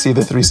anybody see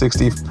the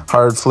 360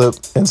 hard flip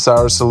in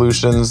Sour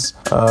Solutions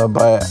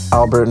by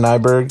Albert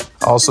Nyberg?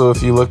 Also,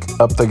 if you look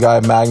up the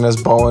guy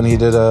Magnus Bowen, he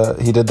did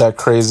that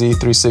crazy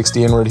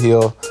 360 inward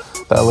heel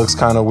that looks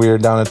kind of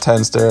weird down a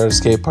 10 stair at a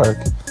skate park.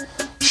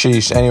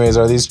 Sheesh. Anyways,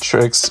 are these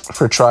tricks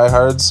for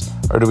tryhards,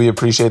 or do we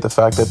appreciate the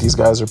fact that these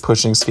guys are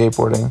pushing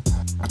skateboarding?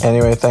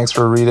 Anyway, thanks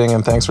for reading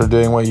and thanks for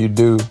doing what you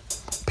do.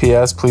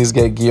 P.S. Please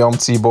get Guillaume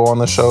Thibault on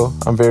the show.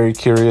 I'm very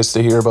curious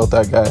to hear about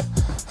that guy.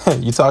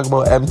 You talk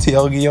about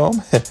MTL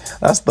Guillaume?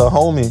 That's the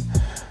homie.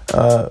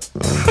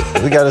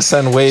 We gotta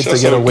send Wade to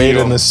get a Wade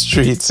in the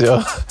streets,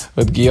 yo,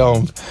 with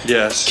Guillaume.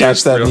 Yes.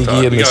 Catch that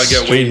nigga in the streets. We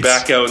gotta get Wade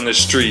back out in the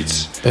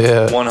streets.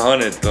 Yeah.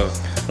 100 though.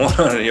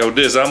 100. Yo,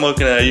 Diz, I'm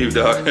looking at you,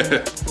 dog.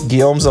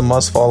 Guillaume's a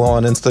must follow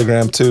on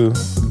Instagram too.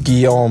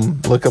 Guillaume,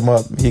 look him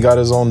up. He got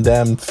his own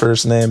damn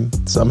first name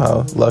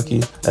somehow,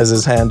 lucky, as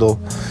his handle.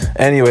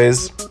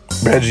 Anyways,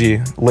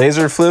 Reggie,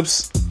 laser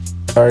flips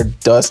are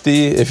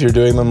dusty if you're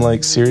doing them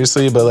like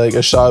seriously, but like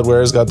Ashad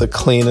Ware's got the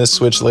cleanest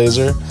switch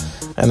laser.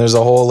 And there's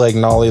a whole like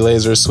nollie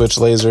laser, switch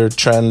laser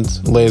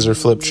trend, laser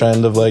flip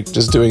trend of like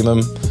just doing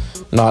them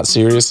not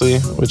seriously,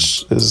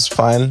 which is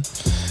fine.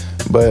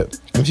 But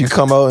if you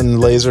come out and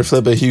laser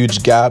flip a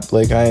huge gap,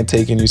 like I ain't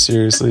taking you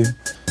seriously.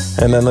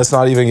 And then let's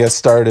not even get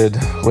started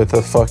with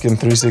a fucking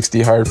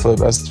 360 hard flip.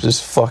 That's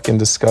just fucking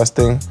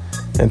disgusting.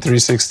 And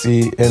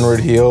 360 inward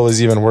heel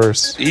is even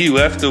worse. He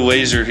left the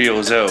laser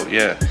heels out,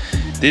 yeah.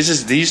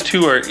 These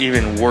two are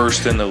even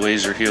worse than the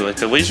laser heel. Like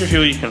the laser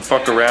heel you can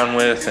fuck around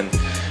with and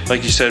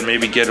like you said,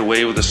 maybe get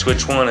away with a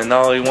switch one and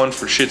nollie one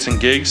for shits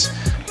and gigs.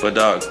 But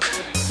dog,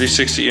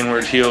 360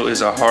 inward heel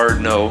is a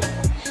hard no.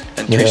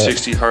 And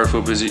 360 hard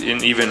flip is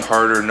an even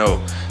harder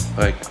no.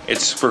 Like,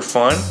 it's for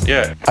fun,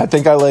 yeah. I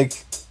think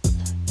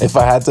if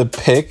I had to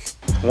pick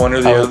one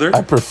or the other,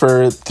 I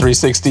prefer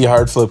 360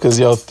 hard flip because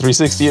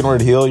 360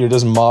 inward heel, you're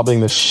just mobbing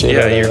the shit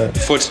out of your that.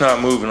 Foot's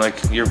not moving. Like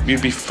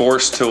you'd be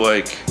forced to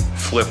like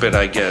flip it,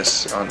 I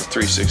guess, on the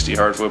 360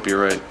 hard flip.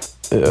 You're right.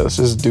 Yeah, it's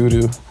just doo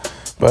doo.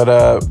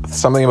 But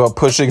something about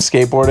pushing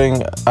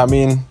skateboarding, I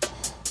mean,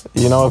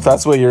 if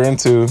that's what you're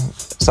into,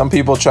 some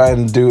people try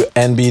and do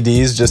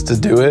NBDs just to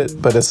do it,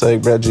 but it's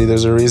like, Reggie,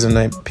 there's a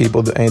reason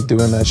people ain't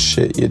doing that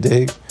shit, you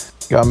dig?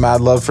 Got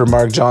mad love for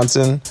Mark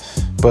Johnson,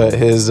 but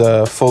his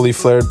fully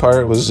flared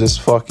part was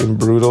just fucking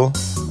brutal.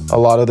 A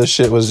lot of the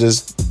shit was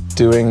just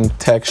doing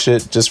tech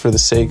shit just for the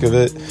sake of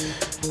it.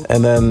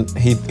 And then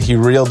he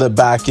reeled it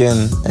back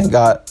in and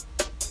got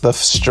the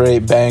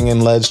straight banging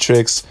ledge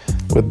tricks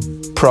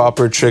with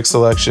proper trick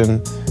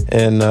selection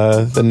in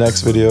the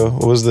next video.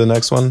 What was the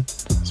next one?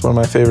 It's one of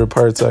my favorite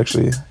parts,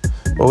 actually.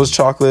 What was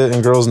Chocolate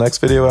and Girl's next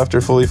video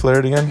after Fully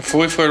Flared again?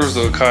 Fully Flared was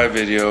the Kai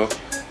video.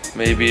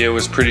 Maybe it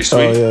was Pretty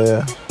Sweet.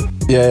 Oh,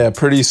 yeah,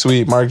 Pretty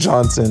Sweet. Mark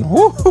Johnson.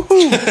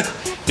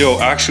 Yo,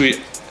 actually,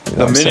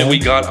 the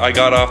minute I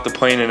got off the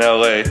plane in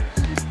LA,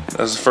 that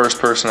was the first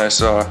person I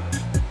saw.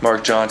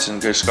 Mark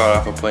Johnson just got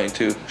off a plane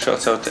too.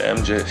 Shouts out to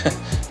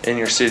MJ in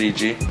your city,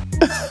 G.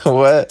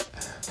 What?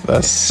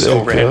 That's sick,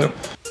 so random.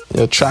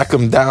 Yo, track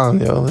him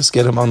down, yo. Let's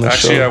get him on the show.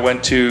 Actually, I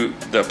went to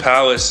the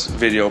Palace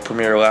video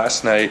premiere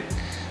last night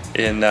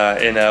in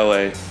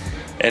LA,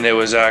 and it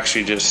was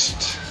actually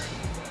just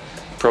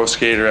pro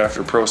skater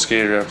after pro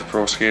skater after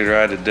pro skater.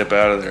 I had to dip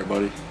out of there,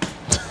 buddy.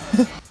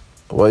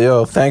 Well,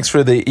 yo, thanks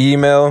for the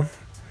email.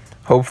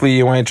 Hopefully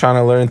you ain't trying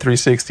to learn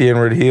 360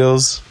 inward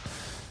heels.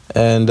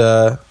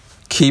 And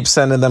keep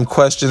sending them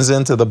questions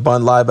in to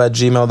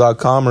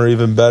thebuntlive@gmail.com, or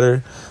even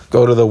better,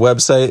 go to the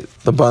website,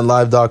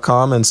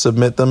 thebuntlive.com, and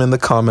submit them in the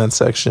comment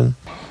section.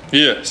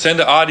 Yeah, send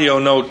an audio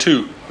note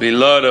too. We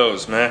love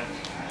those, man.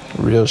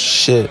 Real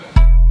shit.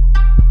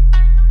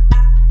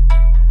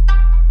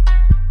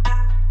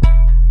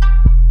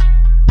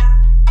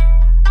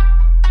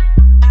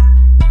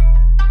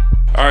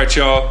 All right,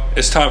 y'all.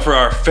 It's time for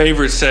our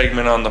favorite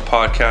segment on the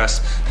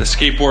podcast, the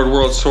Skateboard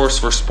World Source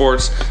for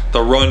Sports,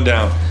 the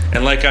Rundown.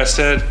 And like I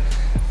said,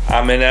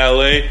 I'm in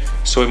LA,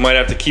 so we might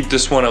have to keep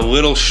this one a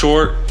little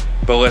short,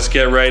 but let's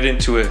get right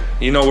into it.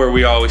 You know where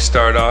we always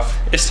start off.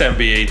 It's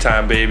NBA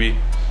time, baby.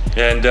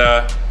 And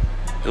it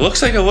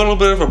looks like a little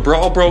bit of a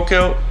brawl broke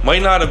out.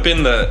 Might not have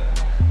been the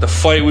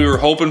fight we were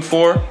hoping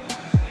for,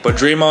 but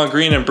Draymond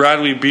Green and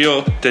Bradley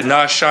Beal did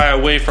not shy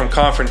away from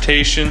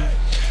confrontation.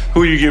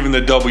 Who are you giving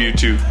the W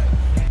to?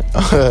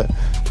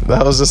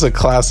 That was just a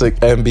classic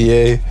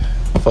NBA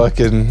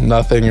fucking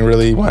nothing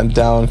really went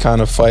down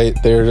kind of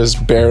fight. They were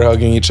just bear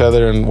hugging each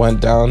other and went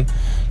down,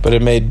 but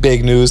it made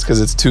big news because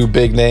it's two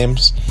big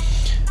names.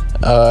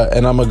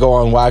 And I'm gonna go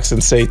on wax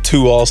and say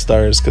two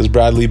All-Stars, because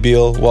Bradley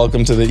Beal,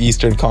 welcome to the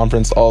Eastern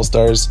Conference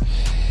All-Stars.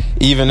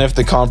 Even if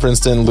the conference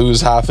didn't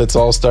lose half its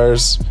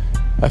All-Stars,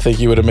 I think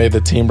he would have made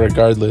the team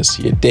regardless.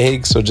 You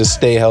dig? So just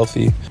stay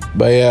healthy.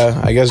 But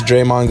yeah, I guess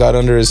Draymond got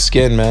under his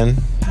skin, man.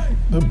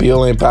 But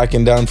Beal ain't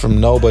backing down from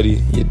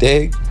nobody. You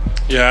dig?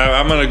 Yeah,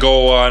 I'm going to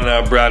go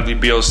on Bradley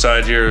Beal's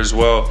side here as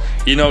well.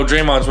 You know,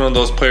 Draymond's one of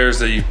those players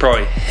that you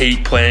probably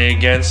hate playing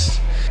against.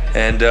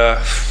 And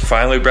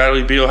finally,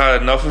 Bradley Beal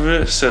had enough of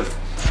it. Said,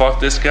 fuck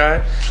this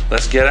guy.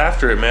 Let's get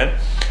after it, man.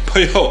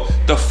 But, yo,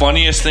 the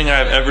funniest thing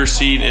I've ever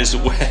seen is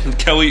when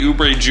Kelly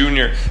Oubre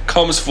Jr.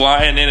 comes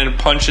flying in and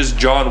punches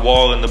John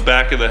Wall in the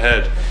back of the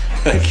head.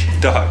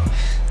 Like, dog,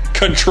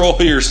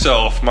 control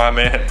yourself, my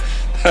man.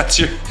 That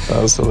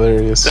was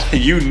hilarious.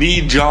 You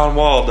need John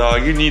Wall,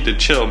 dog. You need to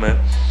chill, man.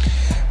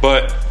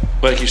 But,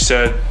 like you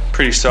said,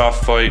 pretty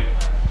soft fight.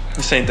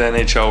 This ain't the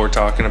NHL we're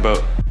talking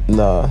about.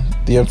 No.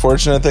 The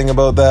unfortunate thing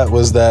about that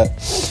was that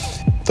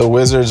the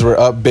Wizards were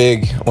up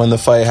big when the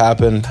fight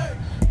happened.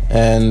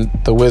 And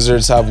the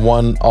Wizards have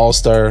one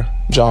all-star,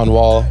 John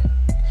Wall.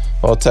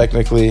 Well,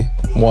 technically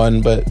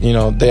one, but, you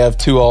know, they have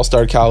 2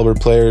 all-star caliber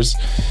players.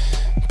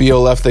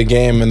 Beal left the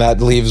game, and that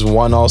leaves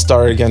 1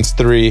 all-star against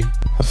 3.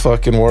 The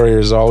fucking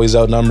Warriors always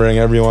outnumbering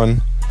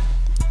everyone.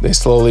 They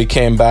slowly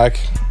came back,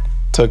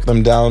 took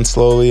them down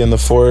slowly in the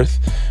 4th.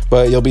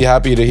 But you'll be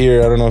happy to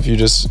hear, I don't know if you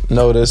just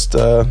noticed,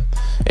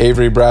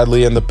 Avery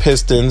Bradley and the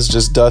Pistons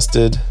just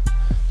dusted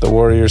the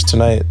Warriors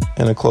tonight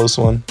in a close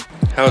one.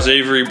 How's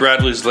Avery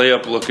Bradley's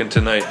layup looking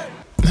tonight?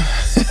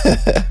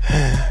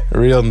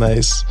 Real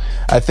nice.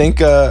 I think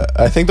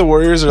the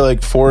Warriors are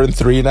like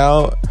 4-3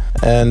 now,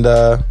 and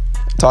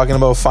talking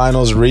about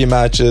finals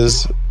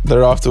rematches,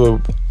 they're off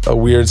to a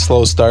weird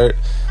slow start,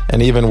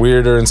 and even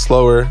weirder and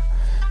slower,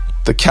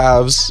 the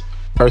Cavs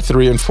are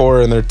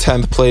 3-4 and they're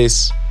 10th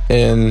place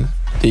in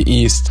the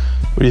East.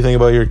 What do you think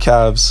about your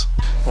Cavs?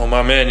 Well,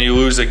 my man, you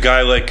lose a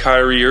guy like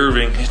Kyrie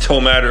Irving. It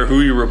don't matter who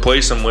you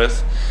replace him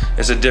with.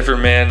 It's a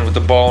different man with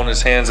the ball in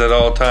his hands at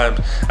all times.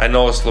 I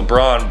know it's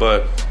LeBron,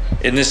 but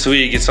in this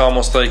league, it's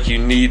almost like you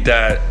need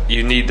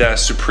that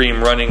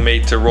supreme running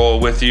mate to roll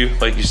with you.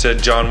 Like you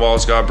said, John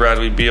Wall's got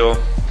Bradley Beal.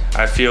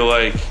 I feel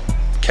like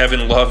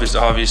Kevin Love is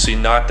obviously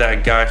not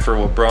that guy for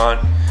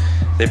LeBron.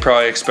 They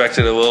probably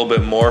expected a little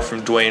bit more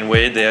from Dwayne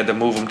Wade. They had to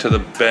move him to the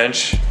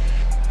bench.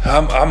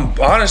 I'm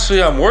honestly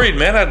worried,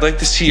 man. I'd like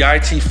to see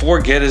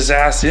IT4 get his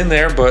ass in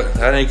there, but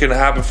that ain't gonna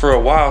happen for a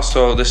while.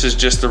 So this is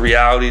just the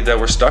reality that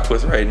we're stuck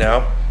with right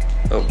now.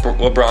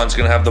 LeBron's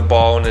gonna have the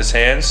ball in his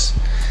hands,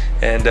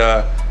 and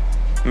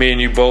me and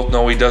you both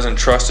know he doesn't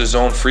trust his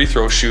own free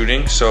throw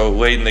shooting. So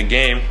late in the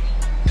game,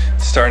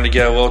 it's starting to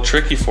get a little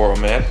tricky for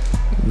him, man.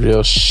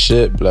 Real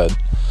shit, blood.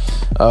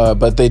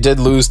 But they did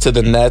lose to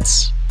the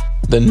Nets,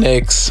 the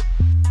Knicks,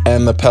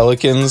 and the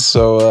Pelicans.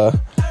 So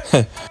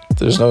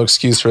there's no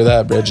excuse for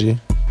that, Reggie.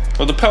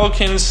 Well, the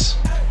Pelicans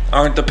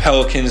aren't the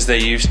Pelicans they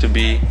used to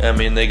be. I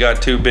mean, they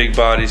got 2 big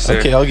bodies there.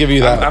 Okay, I'll give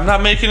you that. I'm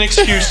not making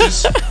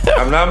excuses.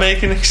 I'm not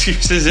making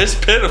excuses. It's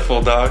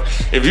pitiful, dog.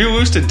 If you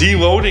lose to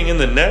deloading in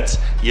the Nets,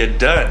 you're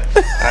done.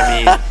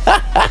 I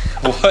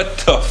mean, what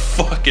the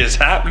fuck is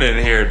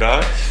happening here,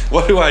 dog?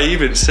 What do I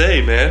even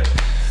say, man?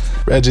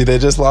 Reggie, they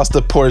just lost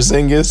to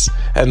Porzingis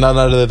and none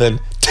other than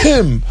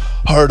Tim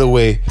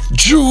Hardaway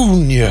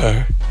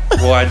Jr.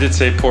 Well, I did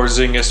say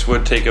Porzingis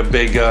would take a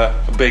big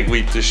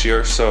leap this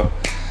year, so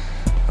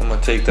I'm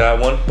gonna take that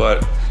one.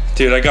 But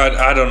dude,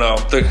 I don't know,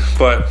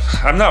 but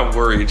I'm not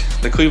worried.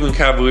 The Cleveland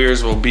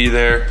Cavaliers will be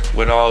there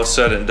when all is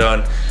said and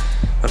done.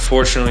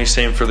 Unfortunately,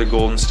 same for the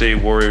Golden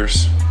State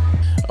Warriors.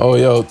 Oh,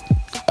 yo,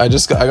 I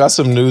got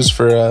some news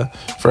for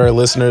our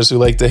listeners who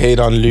like to hate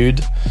on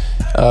Lude.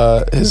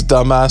 His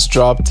dumbass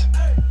dropped.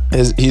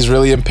 He's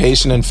really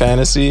impatient in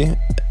fantasy,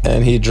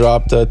 and he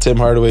dropped Tim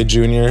Hardaway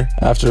Jr.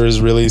 after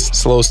his really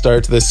slow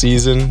start to the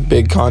season.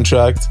 Big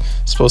contract,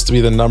 supposed to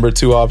be the number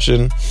 2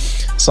 option.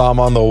 Saw him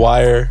on the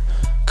wire,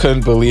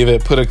 couldn't believe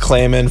it. Put a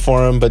claim in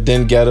for him, but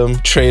didn't get him.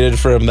 Traded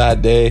for him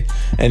that day,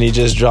 and he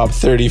just dropped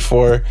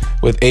 34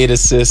 with 8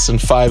 assists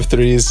and 5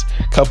 threes,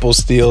 couple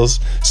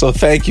steals. So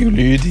thank you,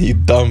 Lude, you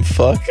dumb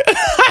fuck.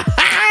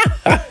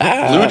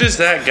 Lude is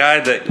that guy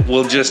that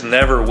will just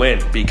never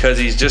win because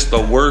he's just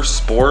the worst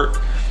sport.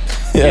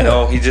 Yeah. You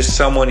know, he's just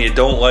someone you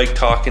don't like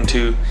talking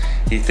to.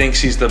 He thinks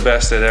he's the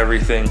best at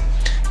everything.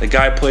 The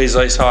guy plays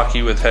ice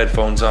hockey with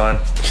headphones on.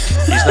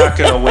 He's not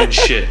going to win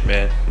shit,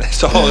 man.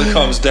 That's all it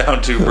comes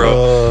down to,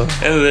 bro.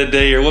 End of the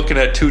day, you're looking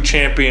at 2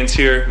 champions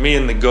here, me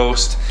and the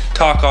Ghost.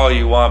 Talk all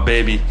you want,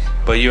 baby,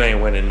 but you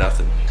ain't winning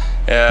nothing.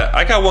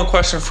 I got one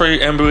question for you,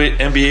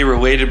 NBA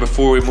related,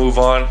 before we move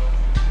on.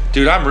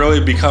 Dude, I'm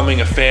really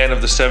becoming a fan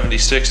of the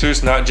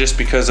 76ers, not just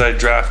because I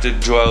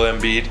drafted Joel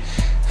Embiid.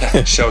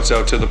 Shouts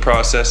out to the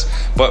process.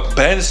 But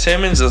Ben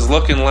Simmons is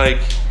looking like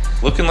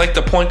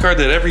the point guard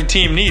that every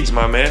team needs,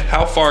 my man.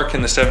 How far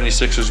can the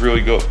 76ers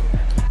really go?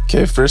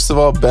 Okay, first of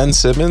all, Ben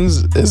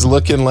Simmons is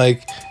looking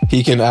like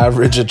he can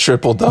average a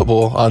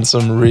triple-double on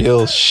some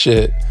real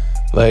shit.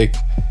 Like,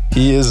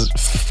 he is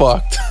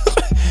fucked.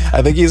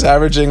 I think he's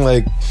averaging,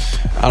 like,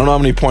 I don't know how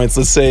many points.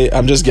 Let's say,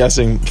 I'm just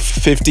guessing,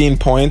 15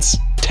 points,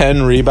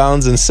 10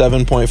 rebounds, and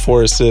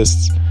 7.4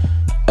 assists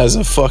as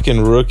a fucking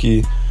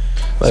rookie.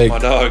 Like, that's my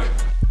dog.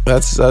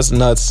 That's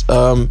nuts.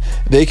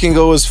 They can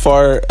go as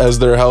far as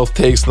their health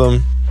takes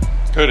them.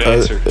 Good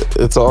answer.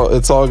 It's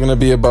all going to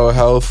be about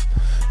health,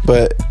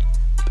 but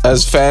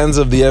as fans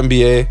of the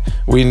NBA,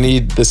 we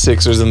need the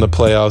Sixers in the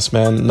playoffs,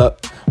 man.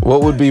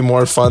 What would be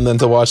more fun than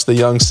to watch the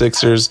young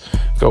Sixers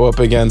go up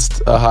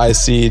against a high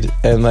seed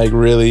and like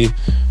really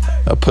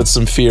put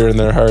some fear in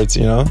their hearts,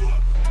 you know?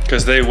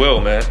 Because they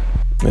will, man.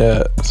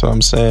 Yeah, that's what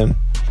I'm saying.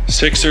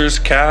 Sixers,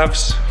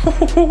 Cavs.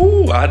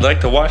 I'd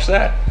like to watch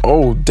that.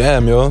 Oh,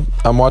 damn, yo.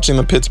 I'm watching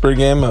the Pittsburgh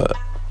game.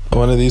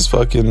 One of these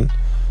fucking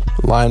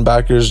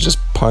linebackers just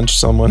punched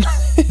someone.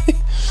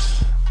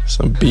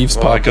 Some beefs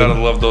popping. I gotta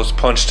love those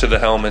punch to the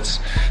helmets.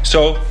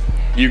 So,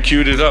 you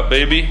queued it up,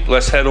 baby.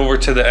 Let's head over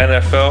to the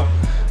NFL.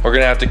 We're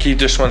gonna have to keep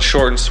this one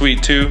short and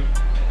sweet, too.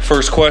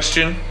 First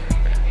question.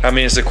 I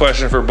mean, it's a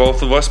question for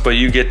both of us, but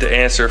you get to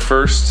answer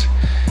first.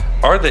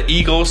 Are the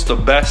Eagles the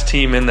best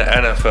team in the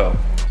NFL?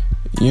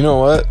 You know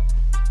what?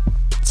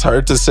 It's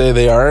hard to say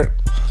they aren't,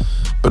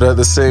 but at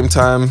the same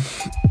time,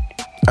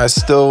 I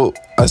still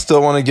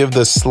want to give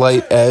the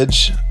slight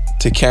edge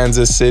to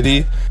Kansas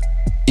City.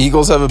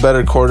 Eagles have a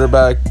better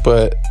quarterback,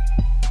 but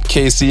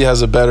KC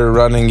has a better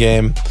running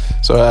game.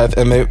 So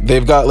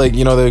they've got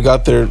they've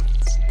got their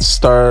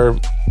star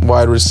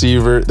wide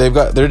receiver.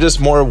 They're just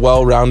more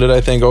well-rounded,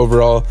 I think,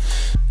 overall.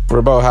 We're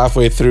about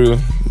halfway through.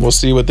 We'll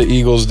see what the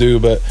Eagles do,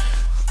 but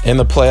in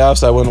the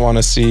playoffs, I wouldn't want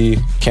to see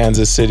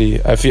Kansas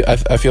City. I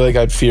feel like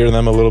I'd fear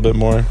them a little bit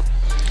more.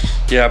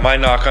 Yeah, my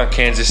knock on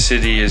Kansas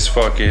City is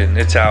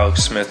it's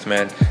Alex Smith,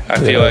 man. I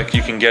feel like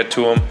you can get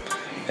to him,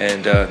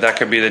 and that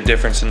could be the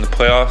difference in the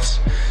playoffs.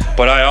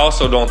 But I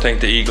also don't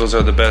think the Eagles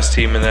are the best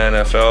team in the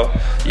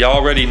NFL. You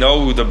already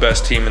know who the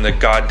best team in the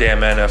goddamn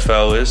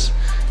NFL is.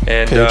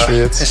 And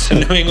it's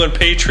the New England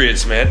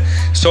Patriots, man.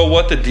 So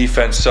what? The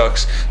defense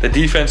sucks. The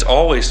defense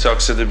always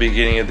sucks at the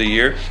beginning of the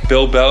year.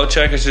 Bill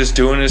Belichick is just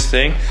doing his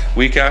thing.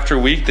 Week after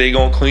week, they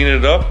gonna clean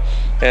it up.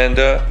 And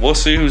we'll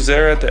see who's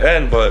there at the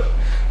end. But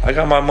I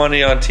got my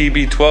money on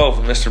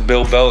TB12, Mr.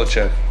 Bill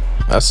Belichick.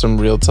 That's some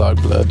real talk,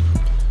 blood.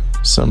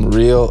 Some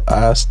real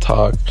ass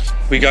talk.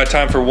 We got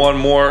time for one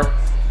more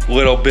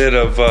little bit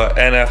of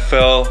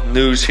NFL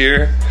news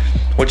here.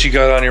 What you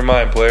got on your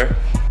mind, player?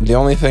 The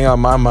only thing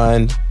on my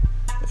mind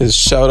is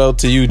shout out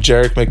to you,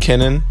 Jerick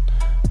McKinnon.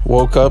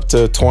 Woke up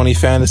to 20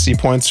 fantasy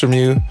points from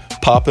you,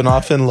 popping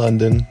off in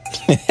London.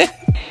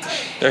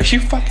 Are you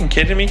fucking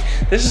kidding me?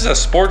 This is a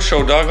sports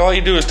show, dog. All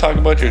you do is talk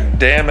about your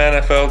damn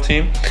NFL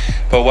team.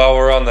 But while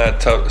we're on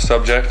that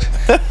subject,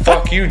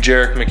 fuck you,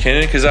 Jerick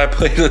McKinnon, because I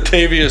played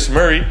Latavius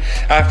Murray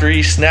after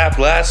he snapped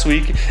last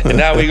week, and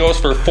now he goes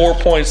for 4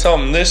 point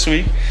something this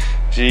week.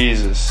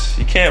 Jesus,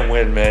 you can't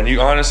win, man.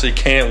 You honestly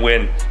can't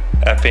win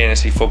at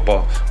fantasy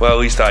football. Well, at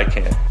least I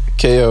can.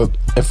 KO,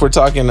 if we're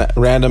talking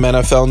random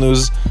NFL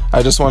news,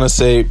 I just want to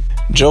say,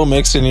 Joe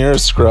Mixon, you're a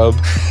scrub.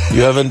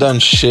 You haven't done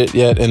shit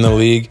yet in the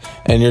league,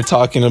 and you're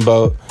talking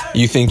about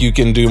you think you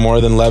can do more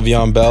than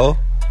Le'Veon Bell.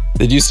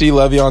 Did you see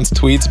Le'Veon's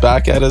tweets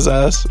back at his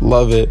ass?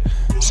 Love it.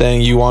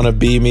 Saying you want to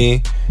be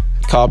me,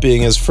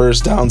 copying his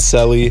first down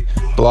celly,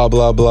 blah,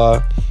 blah,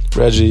 blah.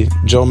 Reggie,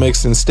 Joe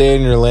Mixon, stay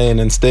in your lane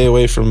and stay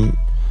away from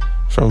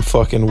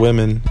fucking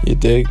women. You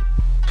dig?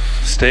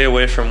 Stay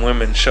away from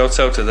women. Shouts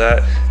out to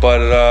that.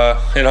 But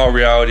in all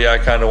reality, I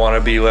kind of want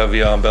to be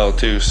Le'Veon Bell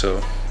too,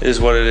 so it is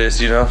what it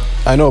is, you know?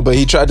 I know, but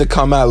he tried to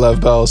come at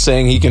Lev Bell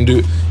saying he can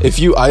do... If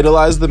you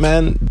idolize the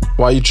man,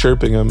 why are you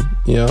chirping him,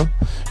 you know?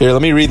 Here,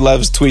 let me read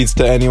Lev's tweets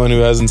to anyone who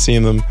hasn't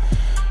seen them.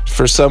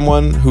 For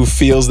someone who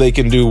feels they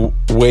can do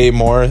way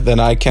more than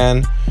I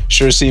can,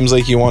 sure seems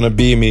like you want to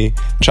be me,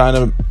 trying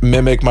to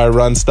mimic my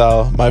run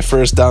style, my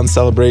first down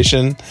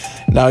celebration.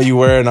 Now you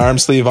wear an arm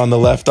sleeve on the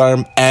left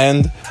arm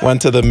and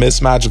went to the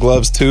mismatched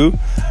gloves too.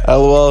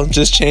 LOL,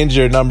 just change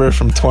your number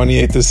from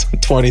 28 to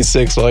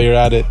 26 while you're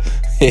at it.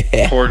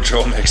 Yeah. Poor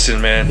Joe Mixon,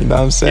 man. You know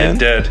what I'm saying?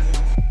 Get dead.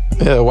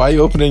 Yeah, why are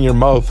you opening your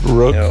mouth,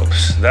 Rook?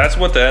 That's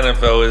what the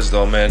NFL is,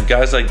 though, man.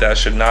 Guys like that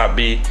should not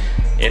be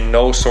in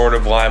no sort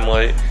of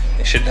limelight.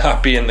 They should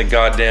not be in the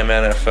goddamn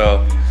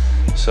NFL.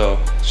 So,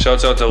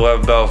 shouts out to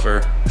Lev Bell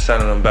for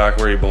sending him back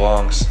where he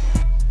belongs.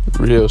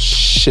 Real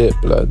shit,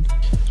 blood.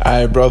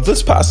 Alright, bro,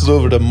 let's pass it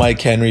over to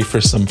Mike Henry for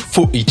some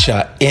footy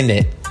chat in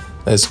it.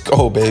 Let's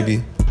go,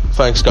 baby.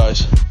 Thanks,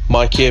 guys.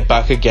 Mike here,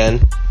 back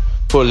again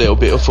for a little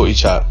bit of footy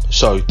chat.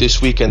 So,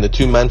 this weekend, the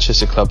two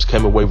Manchester clubs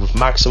came away with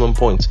maximum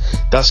points,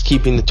 thus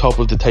keeping the top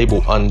of the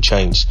table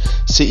unchanged.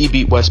 City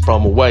beat West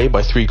Brom away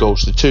by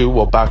 3-2,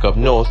 while back up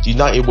north,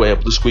 United were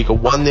able to squeak a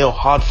 1-0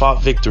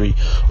 hard-fought victory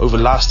over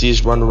last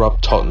year's runner-up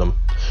Tottenham,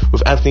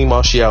 with Anthony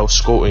Martial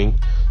scoring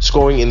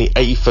in the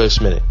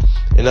 81st minute.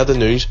 In other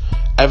news,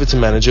 Everton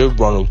manager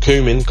Ronald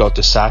Koeman got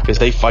the sack as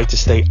they fight to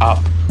stay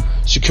up,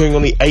 securing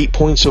only 8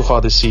 points so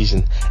far this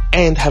season,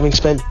 and having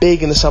spent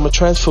big in the summer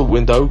transfer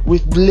window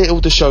with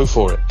little to show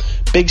for it.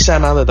 Big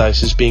Sam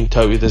Allardyce is being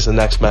touted as the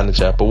next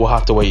manager, but we'll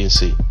have to wait and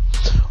see.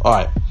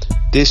 Alright,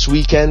 this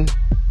weekend,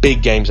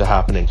 big games are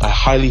happening. I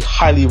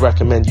highly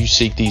recommend you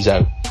seek these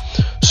out.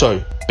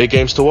 So, big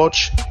games to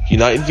watch: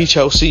 United v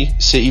Chelsea,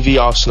 City v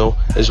Arsenal,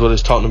 as well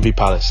as Tottenham v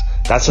Palace.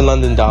 That's a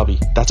London derby.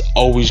 That's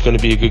always going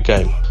to be a good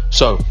game.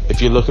 So,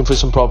 if you're looking for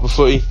some proper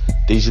footy,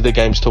 these are the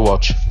games to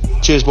watch.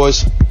 Cheers,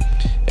 boys.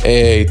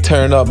 Hey,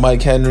 turn up,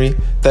 Mike Henry.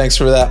 Thanks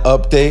for that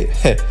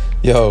update.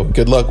 Yo,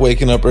 good luck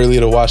waking up early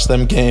to watch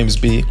them games,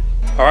 B.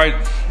 All right,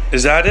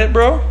 is that it,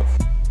 bro?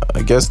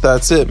 I guess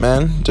that's it,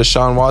 man.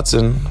 Deshaun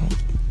Watson,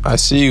 I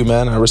see you,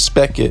 man. I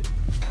respect it.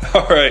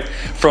 All right,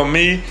 from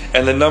me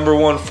and the number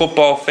one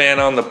football fan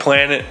on the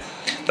planet,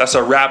 that's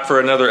a wrap for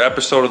another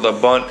episode of The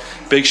Bunt.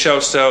 Big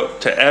shouts out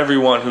to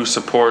everyone who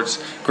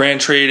supports Grand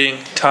Trading,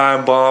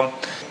 Time Bomb,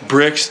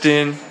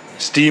 Brixton,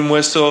 Steam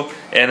Whistle,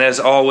 and as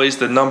always,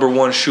 the number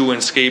one shoe in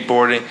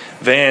skateboarding,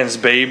 Vans,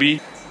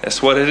 baby.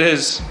 That's what it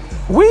is.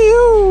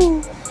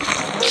 Wee-oo!